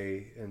a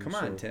day. And Come so,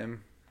 on,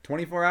 Tim.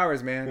 24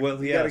 hours, man.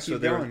 Well, You yeah, gotta so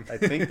keep going. I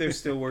think they're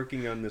still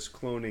working on this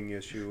cloning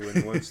issue,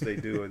 and once they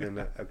do, then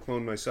I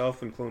clone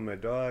myself and clone my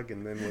dog,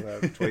 and then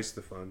we'll have twice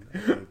the fun, I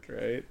think.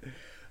 Right.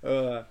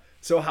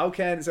 So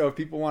if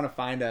people want to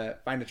find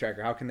a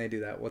tracker, how can they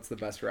do that? What's the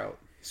best route?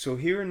 So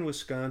here in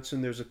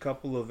Wisconsin, there's a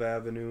couple of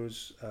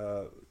avenues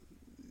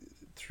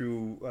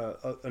through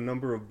a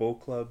number of bow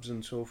clubs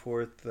and so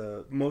forth.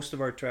 Most of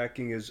our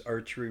tracking is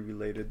archery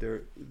related.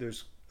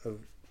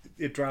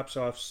 It drops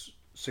off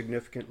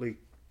significantly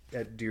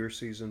at deer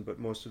season, but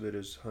most of it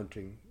is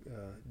hunting,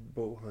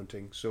 bow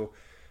hunting. So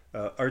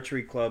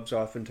archery clubs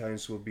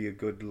oftentimes will be a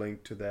good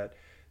link to that.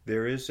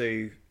 There is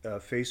a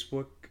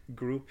Facebook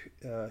group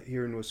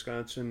here in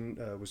Wisconsin,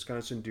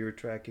 Wisconsin Deer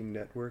Tracking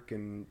Network,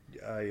 and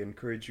I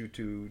encourage you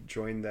to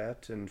join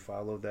that and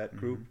follow that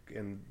group.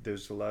 And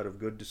there's a lot of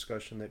good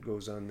discussion that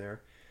goes on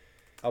there.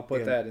 I'll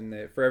put that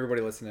in for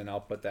everybody listening.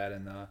 I'll put that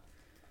in the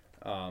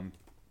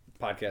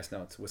podcast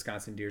notes.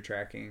 Wisconsin Deer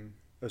Tracking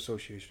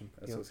Association.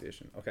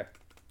 Association. Yep. Okay.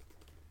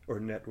 Or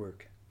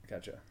network.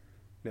 Gotcha.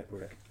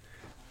 Network.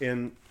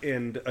 Okay.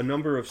 And a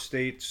number of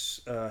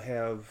states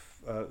have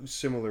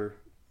similar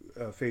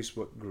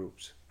Facebook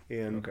groups.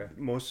 And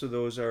most of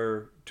those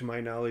are, to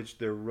my knowledge,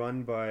 they're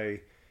run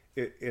by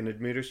an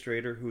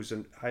administrator who's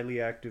a highly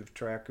active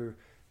tracker,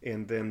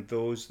 and then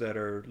those that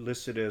are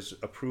listed as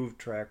approved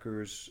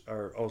trackers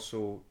are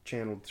also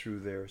channeled through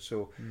there.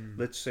 So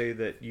let's say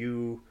that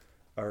you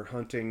are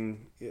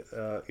hunting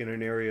in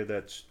an area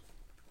that's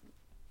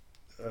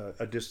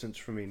a distance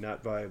from me,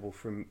 not viable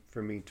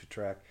for me to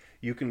track.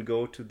 You can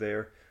go to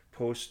there,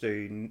 post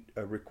a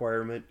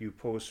requirement, you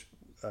post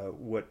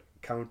what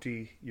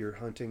county you're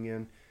hunting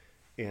in,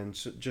 and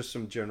just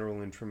some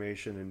general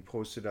information and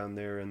post it on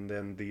there, and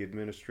then the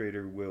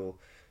administrator will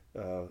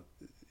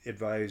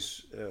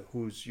advise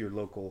who's your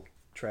local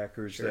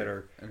trackers that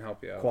are and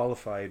help you out.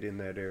 qualified in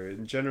that area.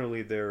 And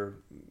generally, they're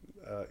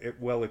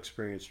well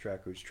experienced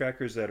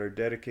trackers that are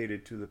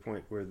dedicated to the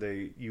point where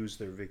they use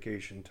their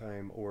vacation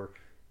time or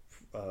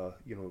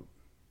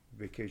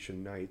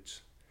vacation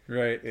nights.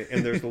 Right.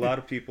 And there's a lot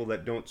of people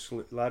that don't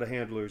sleep, a lot of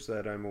handlers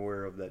that I'm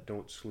aware of that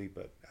don't sleep.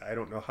 But I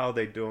don't know how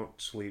they don't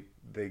sleep.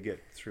 They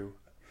get through.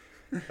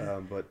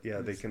 But yeah,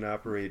 they can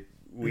operate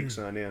weeks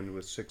on end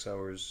with 6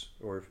 hours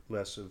or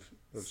less of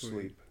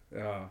sleep.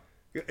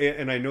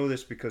 And I know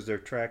this because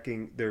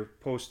they're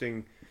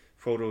posting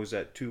photos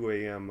at 2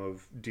 a.m.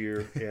 of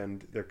deer,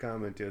 and their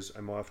comment is,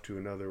 "I'm off to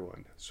another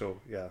one." So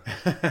yeah.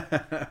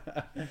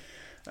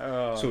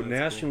 So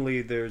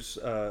nationally, cool. There's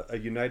a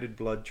United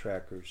Blood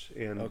Trackers,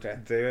 and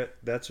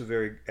that's a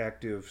very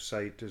active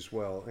site as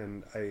well,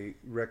 and I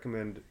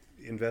recommend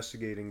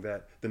investigating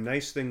that. The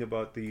nice thing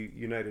about the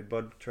United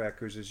Blood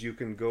Trackers is you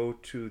can go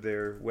to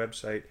their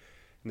website,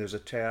 and there's a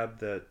tab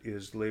that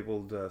is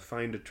labeled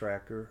Find a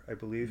Tracker, I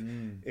believe,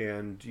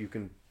 and you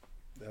can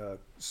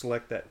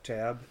select that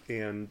tab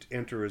and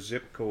enter a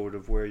zip code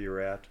of where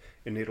you're at,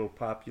 and it'll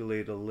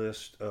populate a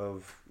list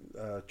of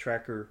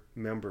tracker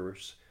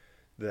members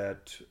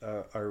that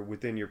are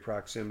within your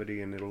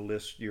proximity, and it'll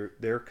list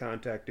their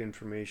contact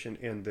information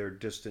and their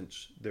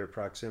distance, their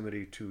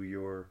proximity to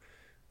your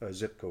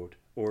zip code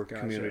or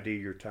community,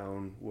 your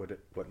town,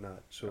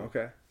 whatnot. So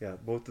yeah,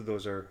 both of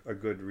those are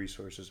good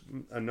resources.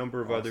 A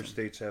number of other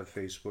states have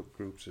Facebook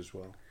groups as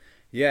well.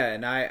 Yeah,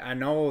 and I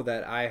know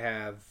that I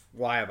have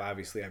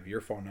obviously have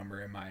your phone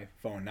number in my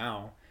phone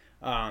now,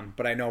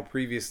 but I know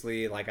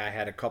previously, like, I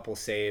had a couple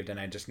saved, and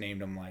I just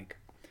named them like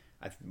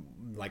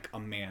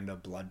Amanda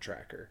Blood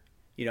Tracker.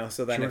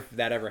 So then if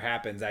that ever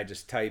happens, I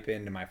just type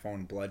into my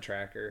phone Blood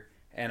Tracker,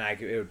 and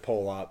it would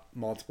pull up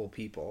multiple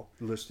people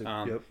listed.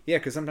 Yeah,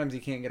 because sometimes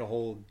you can't get a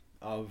hold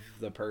of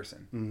the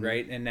person,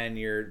 right? And then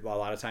a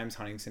lot of times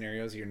hunting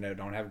scenarios, you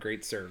don't have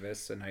great service,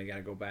 so now you got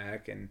to go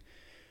back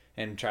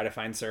and try to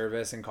find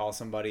service and call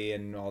somebody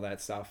and all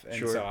that stuff.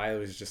 And so I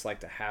always just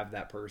like to have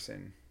that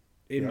person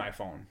in my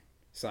phone,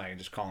 so I can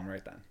just call them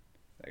right then.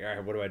 Like, all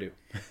right, what do I do?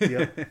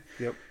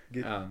 Yep.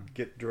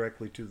 Get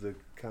directly to the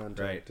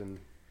contact, and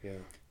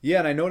yeah.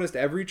 And I noticed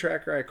every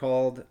tracker I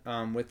called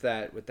with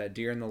that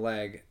deer in the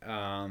leg,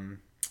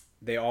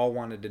 they all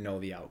wanted to know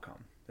the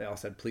outcome. They all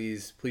said,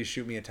 please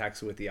shoot me a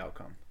text with the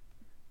outcome.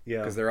 Yeah,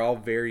 because they're all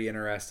very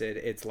interested.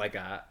 It's like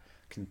a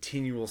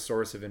continual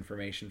source of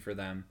information for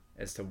them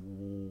as to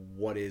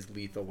what is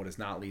lethal, what is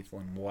not lethal,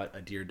 and what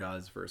a deer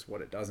does versus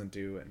what it doesn't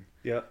do, and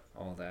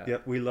all that. Yeah,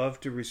 we love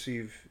to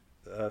receive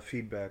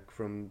feedback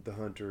from the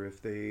hunter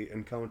if they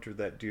encounter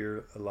that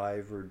deer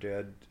alive or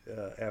dead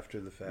after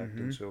the fact.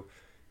 And so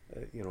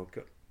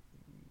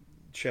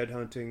shed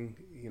hunting,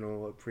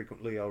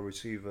 frequently I'll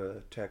receive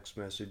a text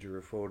message or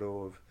a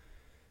photo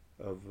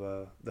of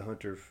the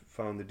hunter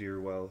found the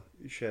deer while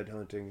shed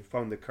hunting,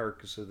 found the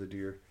carcass of the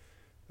deer.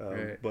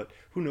 But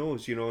who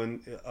knows,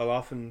 and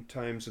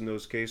oftentimes in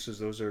those cases,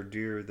 those are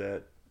deer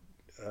that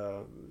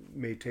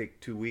may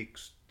take 2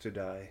 weeks to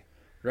die.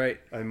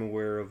 Right. I'm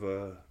aware of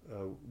a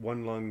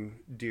one lung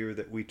deer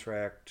that we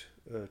tracked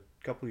a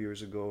couple of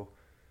years ago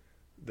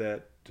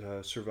that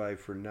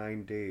survived for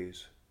 9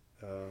 days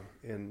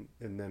and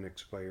then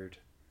expired.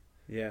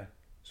 Yeah.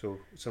 So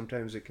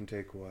sometimes it can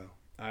take a while.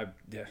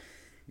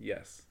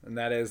 Yes. And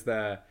that is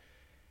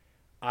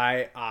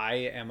I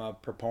am a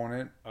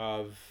proponent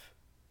of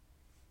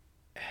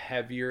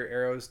heavier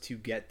arrows to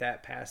get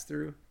that pass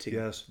through,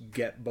 to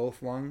get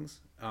both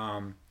lungs.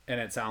 And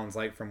it sounds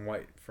like from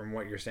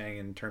what you're saying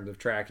in terms of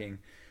tracking,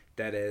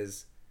 that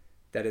is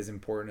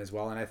important as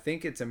well. And I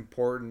think it's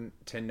important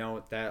to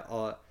note that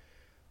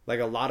like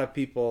a lot of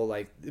people,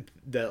 like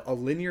a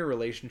linear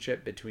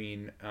relationship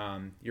between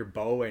your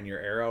bow and your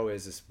arrow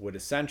would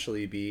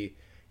essentially be,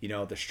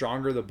 the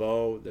stronger the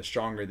bow, the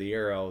stronger the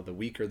arrow, the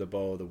weaker the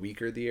bow, the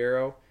weaker the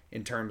arrow.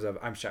 In terms of,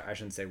 I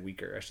shouldn't say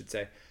weaker, I should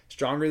say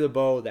stronger the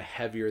bow, the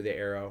heavier the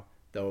arrow,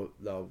 the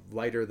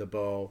lighter the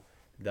bow,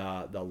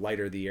 the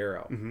lighter the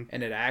arrow.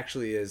 And it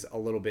actually is a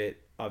little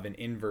bit of an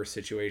inverse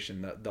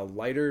situation. The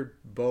lighter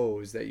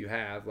bows that you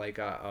have, like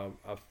a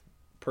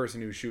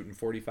person who's shooting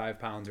 45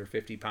 pounds or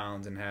 50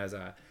 pounds and has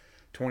a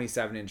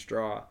 27-inch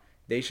draw,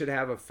 they should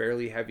have a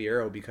fairly heavy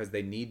arrow because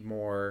they need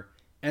more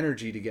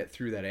energy to get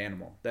through that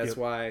animal. That's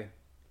why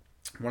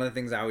one of the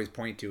things I always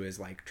point to is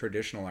like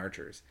traditional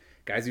archers,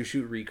 guys who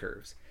shoot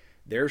recurves.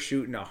 They're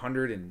shooting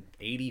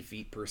 180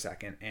 feet per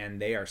second,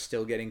 and they are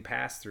still getting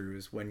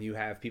pass-throughs when you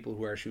have people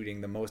who are shooting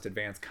the most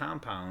advanced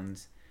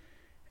compounds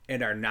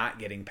and are not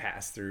getting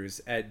pass-throughs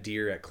at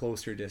deer at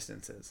closer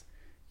distances.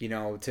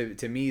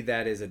 To me,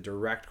 that is a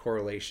direct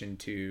correlation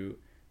to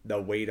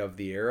the weight of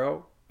the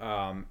arrow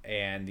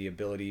and the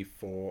ability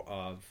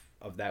of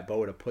that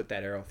bow to put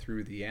that arrow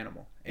through the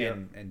animal.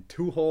 And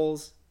 2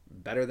 holes,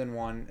 better than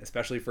 1,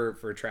 especially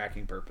for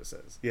tracking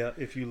purposes. Yeah,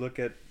 if you look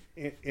at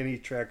any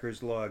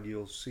tracker's log,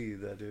 you'll see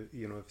that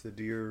if the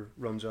deer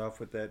runs off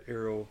with that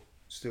arrow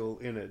still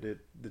in it,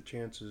 the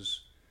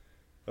chances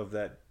of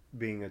that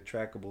being a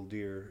trackable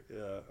deer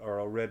are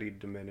already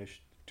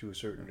diminished to a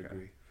certain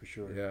degree, for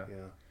sure. Yeah.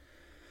 Yeah.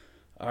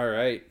 All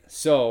right.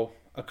 So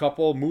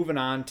moving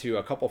on to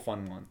a couple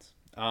fun ones.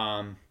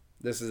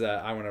 This is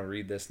I want to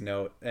read this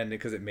note, and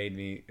because it made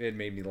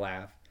me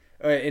laugh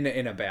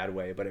in a bad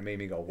way, but it made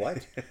me go,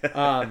 what?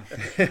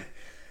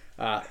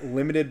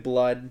 Limited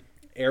blood,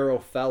 arrow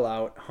fell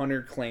out,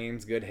 hunter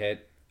claims good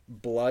hit,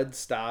 blood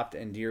stopped,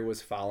 and deer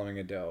was following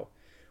a doe.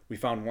 We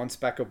found one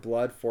speck of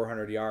blood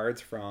 400 yards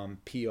from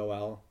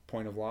POL,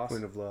 point of loss.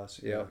 Point of loss.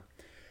 Yeah.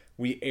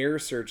 We air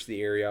searched the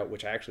area,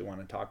 which I actually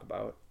want to talk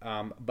about,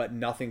 but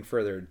nothing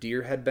further.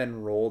 Deer had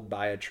been rolled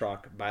by a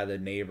truck by the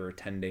neighbor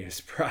 10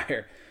 days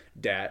prior.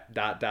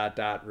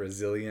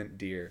 Resilient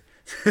deer.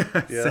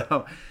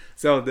 Yeah.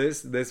 So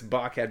this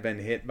buck had been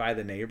hit by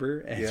the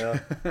neighbor. And Yeah.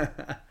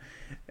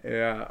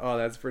 Yeah. Oh,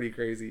 that's pretty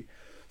crazy.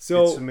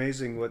 So it's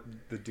amazing what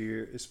the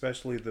deer,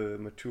 especially the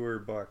mature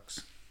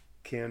bucks,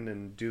 can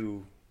and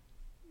do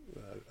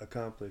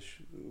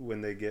accomplish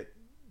when they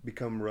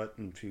become rut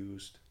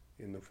infused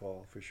in the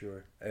fall, for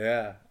sure.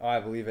 Yeah. Oh, I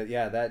believe it.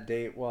 Yeah, that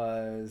date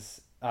was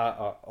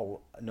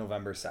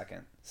November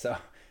 2nd. So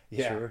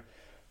yeah, Sure.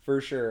 for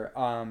sure.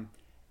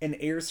 And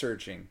air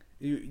searching.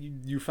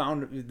 You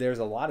found there's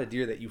a lot of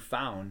deer that you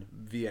found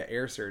via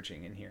air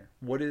searching in here.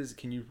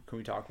 Can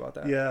we talk about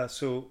that? Yeah.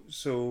 So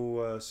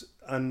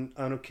on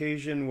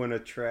occasion when a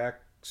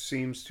track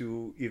seems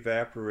to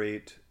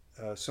evaporate,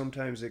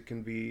 sometimes it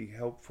can be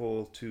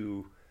helpful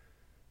to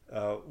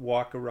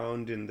walk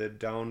around in the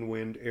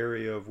downwind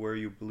area of where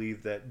you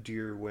believe that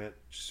deer went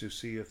to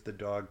see if the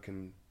dog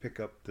can pick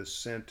up the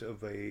scent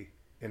of an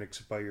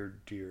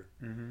expired deer.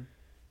 Mm-hmm.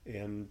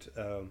 And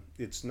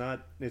it's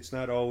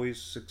not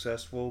always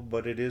successful,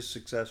 but it is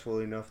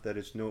successful enough that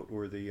it's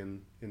noteworthy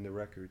in the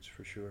records,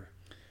 for sure.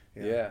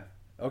 Yeah.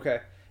 Okay.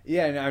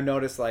 Yeah, and I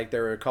noticed like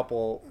there were a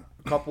couple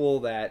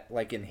that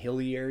like in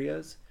hilly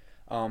areas,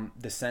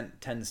 the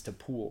scent tends to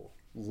pool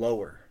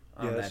lower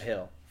on that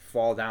hill,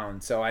 fall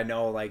down. So I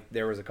know like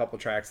there was a couple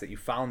tracks that you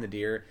found the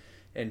deer,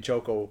 and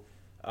Choco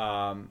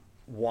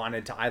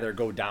wanted to either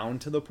go down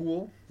to the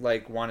pool,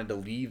 like wanted to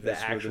leave the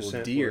actual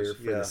deer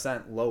for the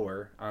scent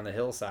lower on the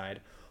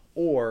hillside,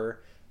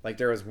 or like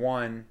there was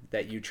one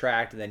that you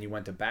tracked and then you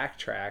went to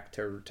backtrack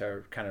to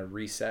kind of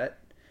reset,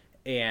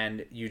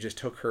 and you just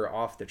took her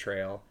off the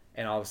trail,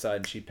 and all of a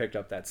sudden she picked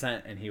up that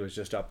scent, and he was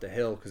just up the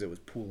hill because it was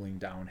pooling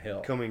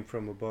downhill, coming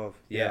from above.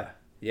 Yeah,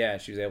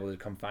 she was able to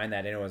come find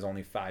that, and it was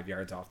only 5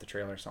 yards off the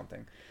trail or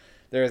something.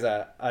 There's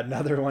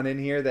another one in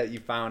here that you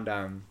found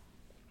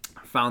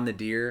the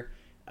deer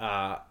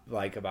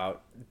like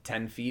about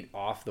 10 feet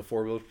off the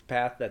 4-wheel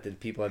path that the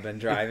people have been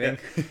driving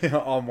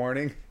all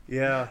morning.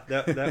 Yeah,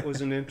 that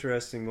was an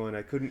interesting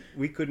one.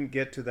 We couldn't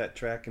get to that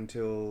track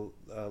until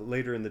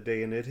later in the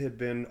day, and it had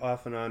been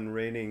off and on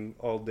raining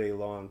all day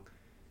long.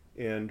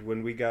 And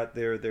when we got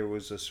there, there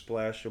was a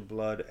splash of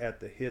blood at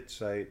the hit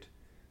site,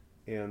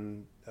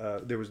 and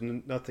there was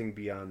nothing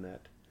beyond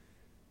that.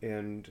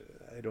 And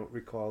I don't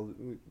recall,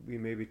 we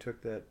maybe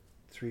took that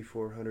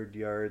 300-400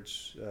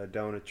 yards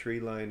down a tree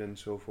line and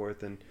so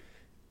forth, and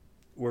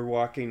we're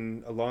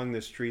walking along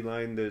this tree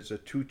line. There's a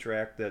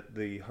 2-track that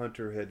the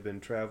hunter had been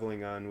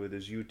traveling on with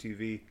his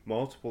UTV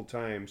multiple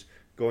times,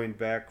 going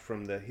back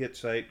from the hit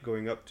site,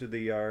 going up to the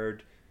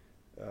yard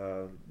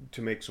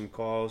to make some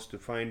calls, to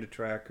find a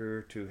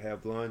tracker, to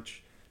have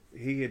lunch.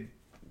 He had,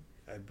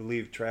 I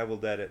believe,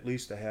 traveled that at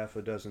least a half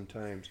a dozen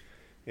times,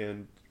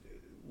 and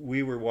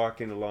we were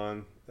walking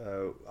along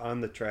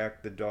on the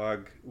track. The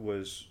dog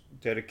was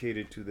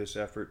dedicated to this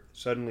effort,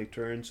 suddenly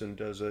turns and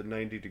does a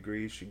 90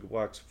 degrees. She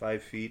walks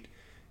 5 feet,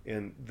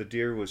 and the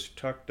deer was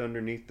tucked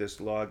underneath this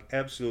log,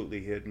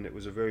 absolutely hidden. It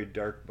was a very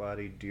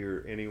dark-bodied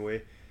deer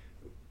anyway.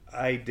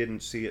 I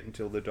didn't see it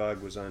until the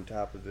dog was on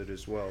top of it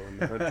as well, and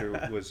the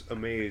hunter was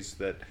amazed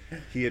that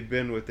he had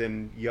been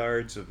within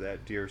yards of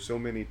that deer so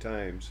many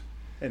times.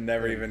 And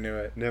never even knew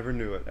it. Never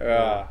knew it.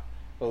 Well,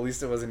 at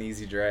least it was an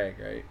easy drag,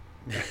 right?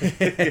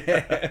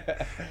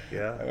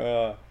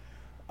 Yeah.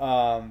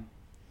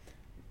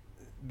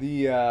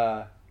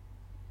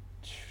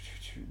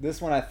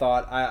 This one I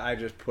thought I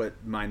just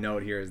put my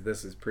note here as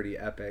this is pretty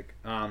epic.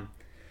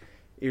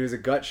 It was a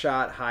gut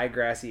shot, high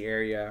grassy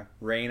area,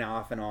 rain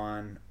off and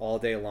on all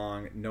day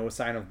long, no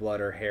sign of blood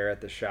or hair at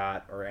the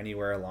shot or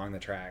anywhere along the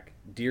track.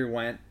 Deer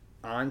went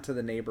onto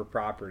the neighbor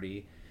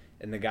property,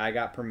 and the guy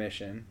got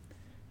permission.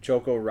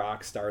 Choco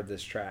rock starred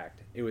this track.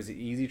 It was an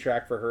easy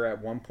track for her.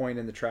 At one point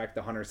in the track,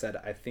 the hunter said,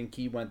 "I think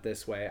he went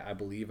this way. I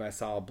believe I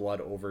saw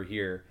blood over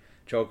here."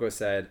 Choco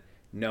said,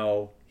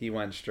 "No, he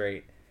went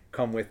straight.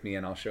 Come with me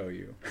and I'll show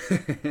you."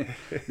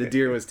 The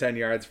deer was 10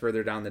 yards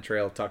further down the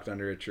trail, tucked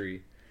under a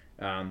tree.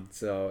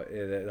 So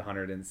the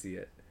hunter didn't see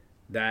it.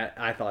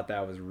 I thought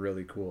that was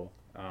really cool.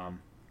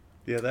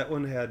 Yeah, that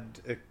one had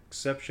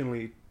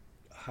exceptionally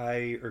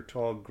high or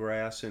tall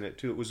grass in it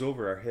too. It was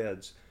over our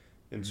heads.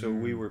 And so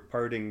we were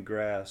parting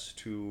grass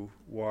to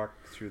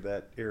walk through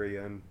that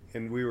area,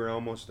 and we were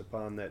almost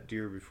upon that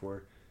deer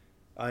before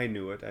I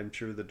knew it. I'm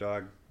sure the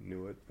dog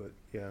knew it, but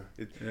yeah,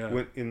 it Yeah.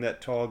 went in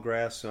that tall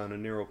grass on a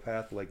narrow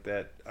path like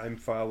that. I'm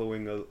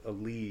following a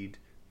lead.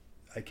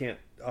 I can't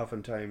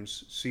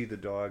oftentimes see the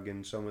dog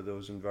in some of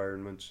those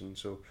environments, and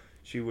so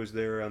she was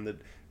there on the.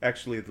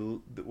 Actually,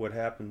 what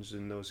happens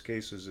in those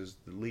cases is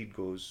the lead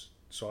goes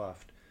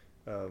soft.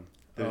 Uh,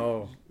 the,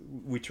 Oh,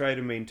 we try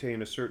to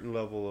maintain a certain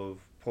level of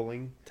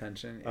pulling,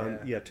 tension.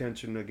 Yeah.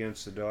 tension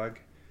against the dog,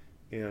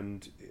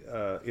 and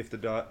if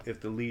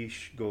the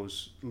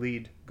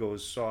lead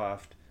goes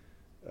soft,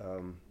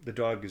 the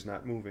dog is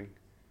not moving,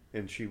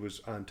 and she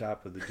was on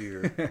top of the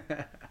deer.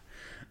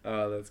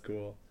 Oh, that's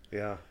cool.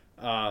 Yeah.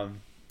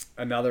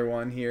 Another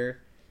one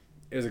here.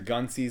 It was a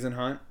gun season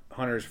hunt.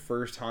 Hunter's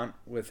first hunt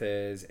with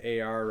his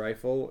AR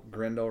rifle,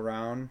 Grindle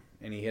round,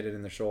 and he hit it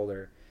in the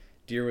shoulder.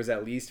 Deer was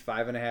at least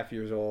 5.5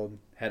 years old,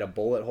 had a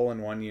bullet hole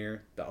in one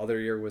ear, the other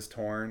ear was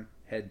torn,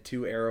 had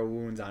 2 arrow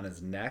wounds on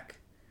his neck,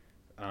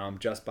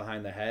 just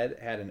behind the head,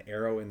 had an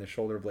arrow in the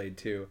shoulder blade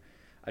too.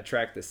 I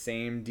tracked the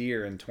same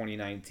deer in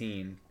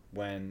 2019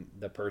 when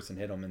the person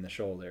hit him in the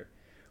shoulder.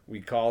 We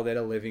called it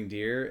a living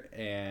deer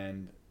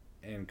and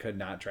could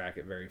not track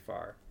it very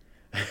far.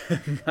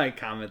 My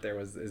comment there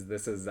was, is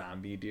this a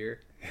zombie deer?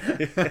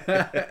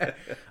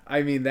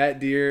 I mean, that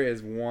deer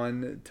is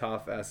one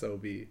tough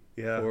SOB.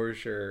 Yeah. For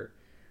sure.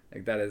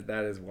 Like that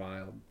is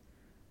wild.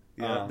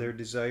 Yeah, their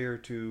desire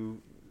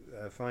to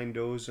find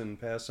does and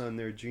pass on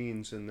their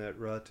genes in that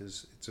rut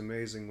it's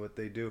amazing what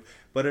they do.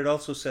 But it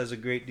also says a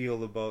great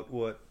deal about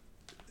what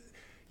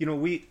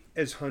we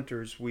as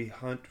hunters, we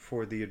hunt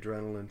for the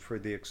adrenaline, for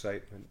the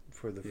excitement,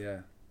 for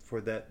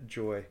that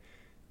joy.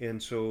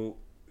 And so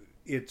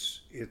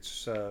it's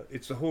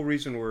the whole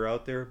reason we're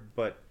out there,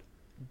 but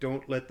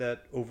don't let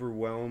that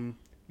overwhelm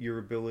your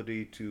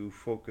ability to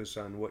focus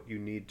on what you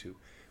need to.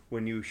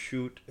 When you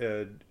shoot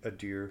a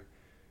deer,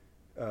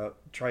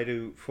 try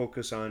to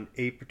focus on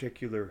a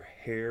particular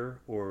hair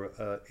or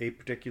a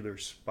particular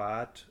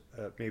spot,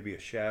 maybe a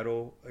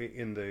shadow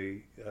in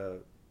the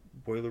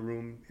boiler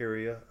room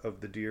area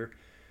of the deer.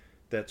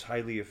 That's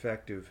highly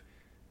effective.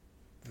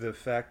 The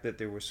fact that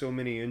there were so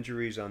many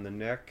injuries on the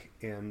neck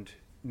and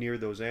near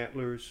those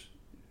antlers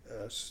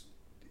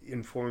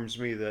informs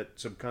me that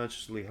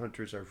subconsciously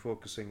hunters are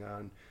focusing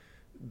on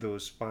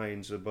those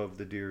spines above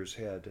the deer's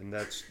head, and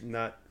that's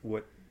not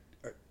what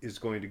is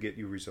going to get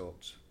you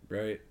results.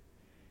 Right.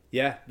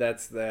 Yeah,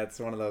 that's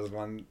one of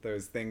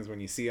those things when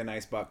you see a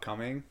nice buck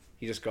coming,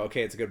 you just go,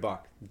 okay, it's a good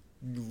buck.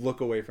 Look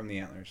away from the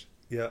antlers.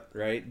 Yeah.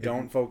 Right?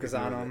 Don't focus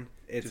on them.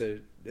 It's a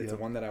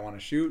one that I want to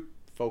shoot.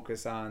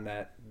 Focus on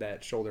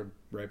that shoulder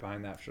right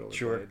behind that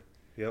shoulder blade.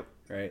 Yep.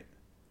 Right.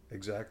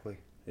 Exactly.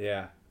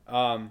 Yeah.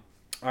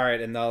 All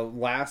right, and the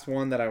last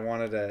one that I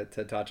wanted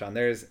to touch on,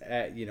 there's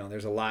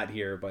a lot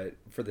here, but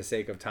for the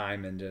sake of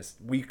time and just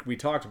we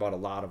talked about a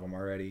lot of them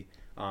already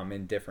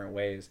in different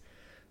ways,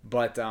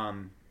 but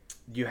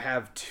you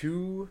have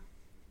two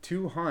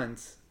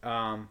hunts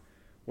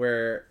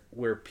where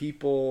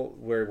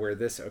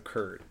this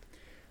occurred.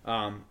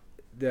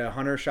 The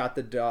hunter shot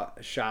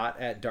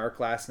at dark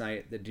last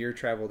night. The deer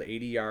traveled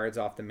 80 yards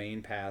off the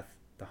main path.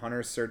 The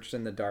hunter searched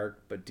in the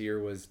dark, but deer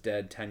was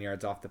dead 10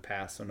 yards off the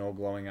path, so no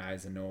glowing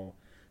eyes and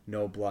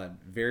no blood.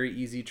 Very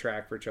easy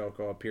track for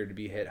Choco. Appeared to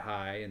be hit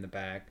high in the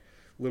back.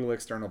 Little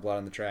external blood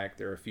on the track.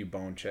 There were a few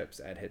bone chips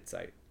at hit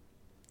site.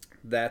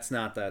 That's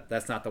not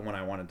the one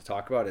I wanted to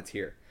talk about. It's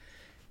here.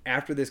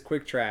 After this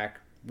quick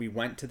track, we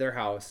went to their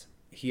house.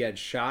 He had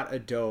shot a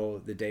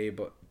doe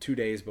 2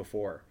 days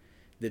before.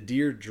 The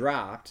deer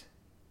dropped.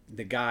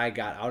 The guy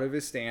got out of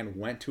his stand,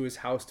 went to his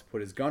house to put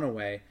his gun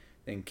away,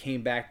 then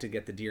came back to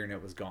get the deer, and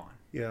it was gone.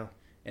 Yeah.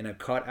 In a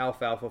cut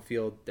alfalfa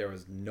field, there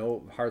was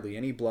hardly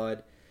any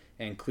blood,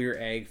 and clear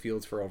ag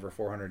fields for over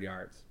 400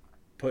 yards.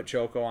 Put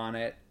Choco on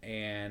it,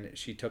 and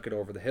she took it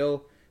over the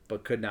hill,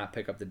 but could not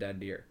pick up the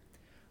dead deer.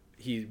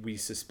 We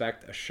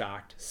suspect a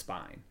shocked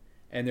spine.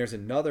 And there's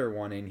another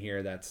one in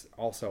here that's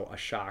also a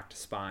shocked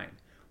spine.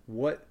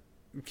 What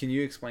can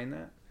you explain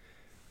that?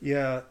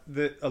 Yeah,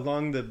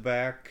 along the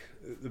back,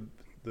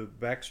 the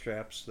back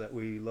straps that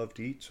we love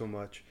to eat so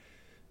much,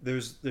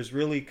 there's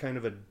really kind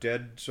of a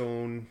dead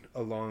zone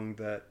along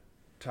that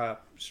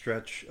top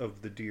stretch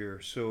of the deer.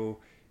 So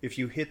if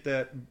you hit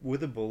that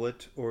with a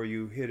bullet or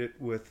you hit it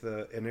with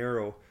an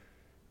arrow,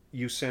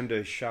 you send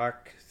a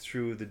shock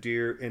through the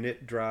deer and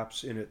it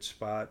drops in its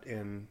spot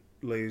and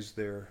lays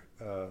there,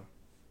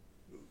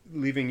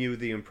 leaving you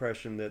the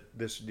impression that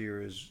this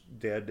deer is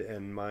dead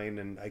and mine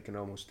and I can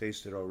almost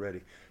taste it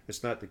already.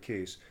 It's not the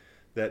case.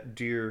 That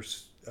deer,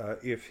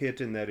 if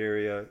hit in that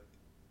area,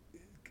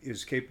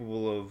 is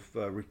capable of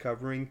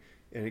recovering,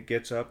 and it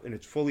gets up and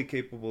it's fully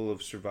capable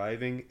of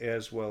surviving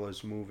as well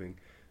as moving.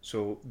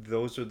 So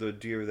those are the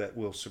deer that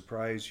will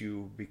surprise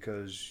you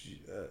because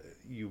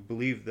you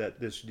believe that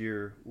this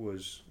deer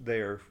was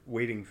there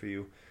waiting for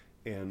you,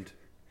 and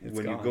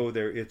when you go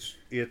there, it's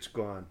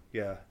gone.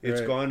 Yeah,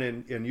 it's gone,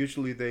 and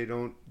usually they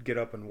don't get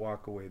up and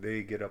walk away.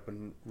 They get up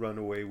and run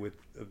away with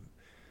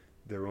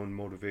their own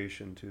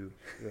motivation to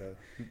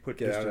put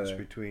distance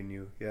between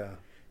you. Yeah.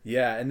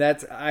 Yeah, and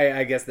that's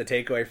I guess the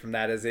takeaway from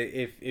that is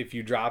if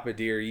you drop a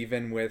deer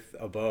even with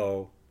a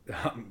bow,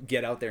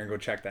 get out there and go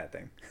check that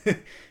thing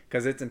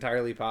because it's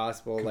entirely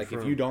possible. Like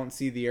if you don't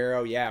see the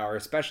arrow, yeah, or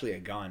especially a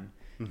gun,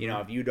 you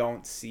know, if you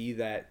don't see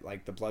that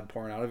like the blood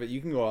pouring out of it,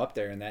 you can go up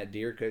there and that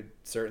deer could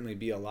certainly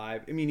be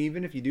alive. I mean,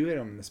 even if you do hit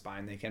them in the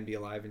spine, they can be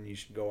alive, and you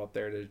should go up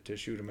there to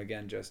shoot them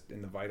again just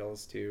in the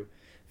vitals to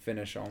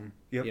finish them,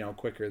 you know,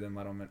 quicker than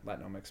letting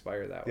them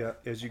expire that way. Yeah,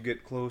 as you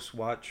get close,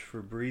 watch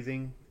for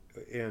breathing,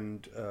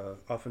 and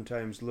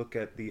oftentimes look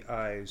at the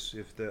eyes.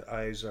 If the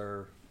eyes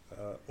are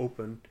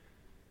open,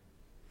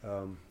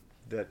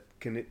 that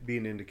can be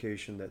an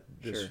indication that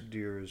this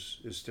deer is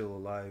still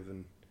alive.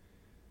 And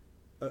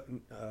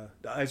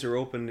the eyes are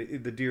open,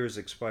 the deer is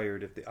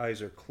expired. If the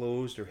eyes are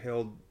closed or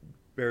held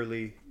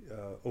barely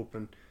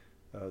open,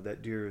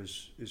 that deer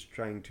is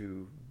trying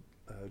to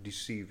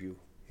deceive you.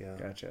 Yeah.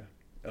 Gotcha.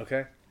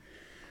 Okay.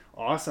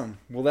 Awesome.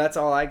 Well, that's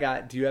all I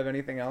got. Do you have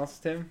anything else,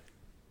 Tim?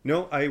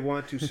 No, I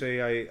want to say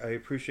I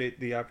appreciate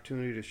the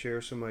opportunity to share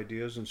some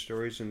ideas and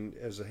stories. And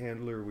as a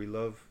handler, we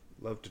love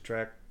to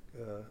track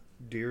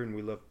deer, and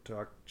we love to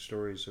talk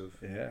stories of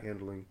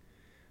handling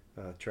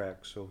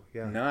tracks. So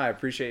yeah. No, I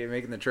appreciate you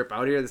making the trip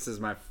out here. This is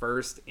my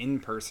first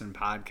in-person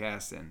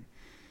podcast in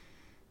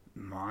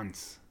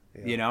months.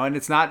 Yeah. You know, and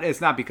it's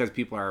not because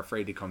people are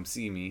afraid to come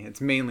see me.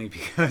 It's mainly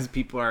because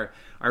people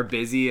are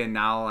busy, and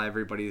now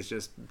everybody's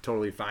just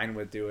totally fine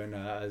with doing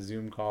a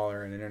Zoom call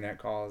or an internet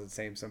call. It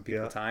saves some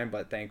people time,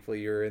 but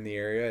thankfully you're in the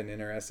area and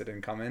interested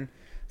in coming.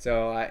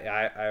 So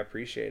I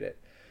appreciate it.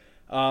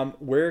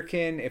 Where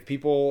can, if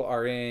people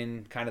are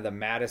in kind of the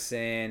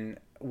Madison,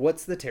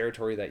 what's the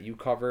territory that you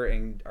cover,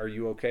 and are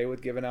you okay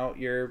with giving out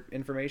your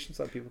information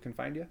so that people can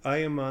find you? I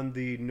am on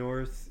the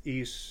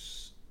northeast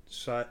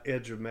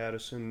edge of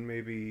Madison,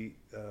 maybe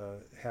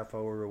half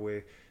hour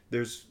away.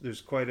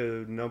 There's quite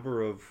a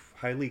number of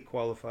highly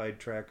qualified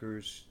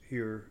trackers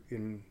here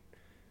in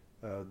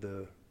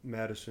the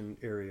Madison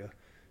area,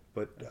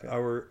 but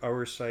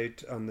our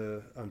site on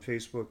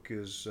Facebook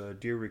is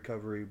Deer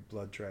Recovery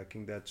Blood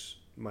Tracking. That's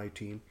my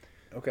team.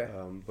 Okay.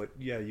 But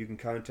yeah, you can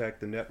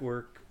contact the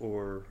network,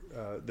 or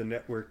the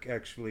network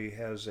actually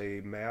has a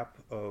map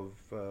of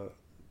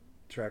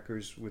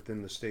trackers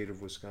within the state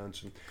of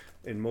Wisconsin,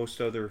 and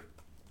most other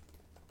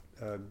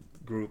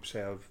groups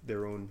have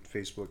their own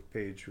Facebook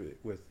page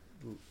with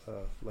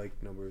like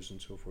numbers and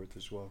so forth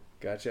as well.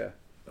 Gotcha.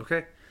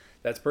 Okay,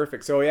 that's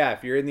perfect. So yeah,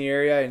 if you're in the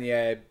area and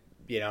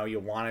you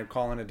want to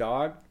call in a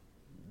dog,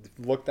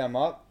 look them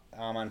up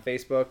on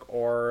Facebook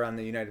or on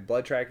the United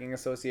Blood Tracking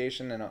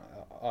Association, and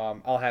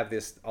I'll have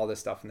all this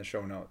stuff in the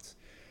show notes.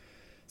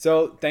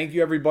 So thank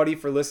you everybody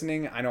for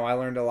listening. I know I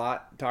learned a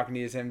lot talking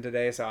to you, Tim,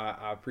 today, so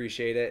I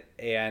appreciate it.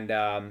 And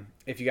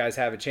if you guys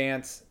have a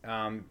chance,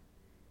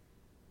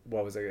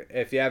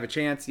 if you have a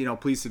chance,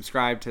 please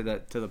subscribe to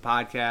the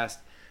podcast.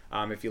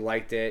 If you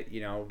liked it,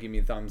 give me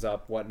a thumbs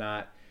up,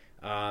 whatnot.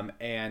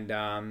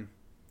 If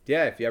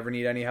you ever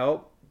need any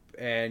help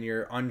and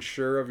you're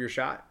unsure of your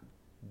shot,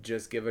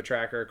 just give a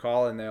tracker a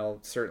call and they'll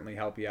certainly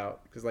help you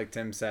out. Because like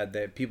Tim said,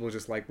 that people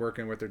just like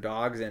working with their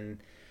dogs, and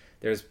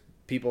there's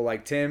people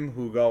like Tim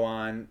who go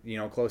on,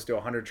 close to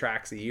 100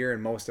 tracks a year,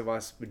 and most of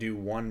us would do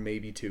one,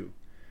 maybe two,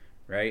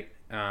 right?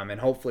 And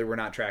hopefully we're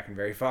not tracking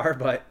very far,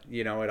 but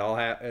it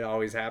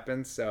always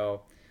happens.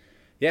 So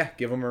yeah,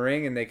 give them a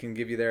ring and they can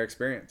give you their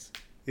experience.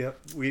 Yep,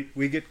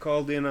 we get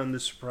called in on the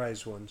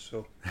surprise one.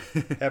 So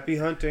happy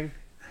hunting.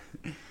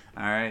 All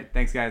right,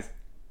 thanks guys.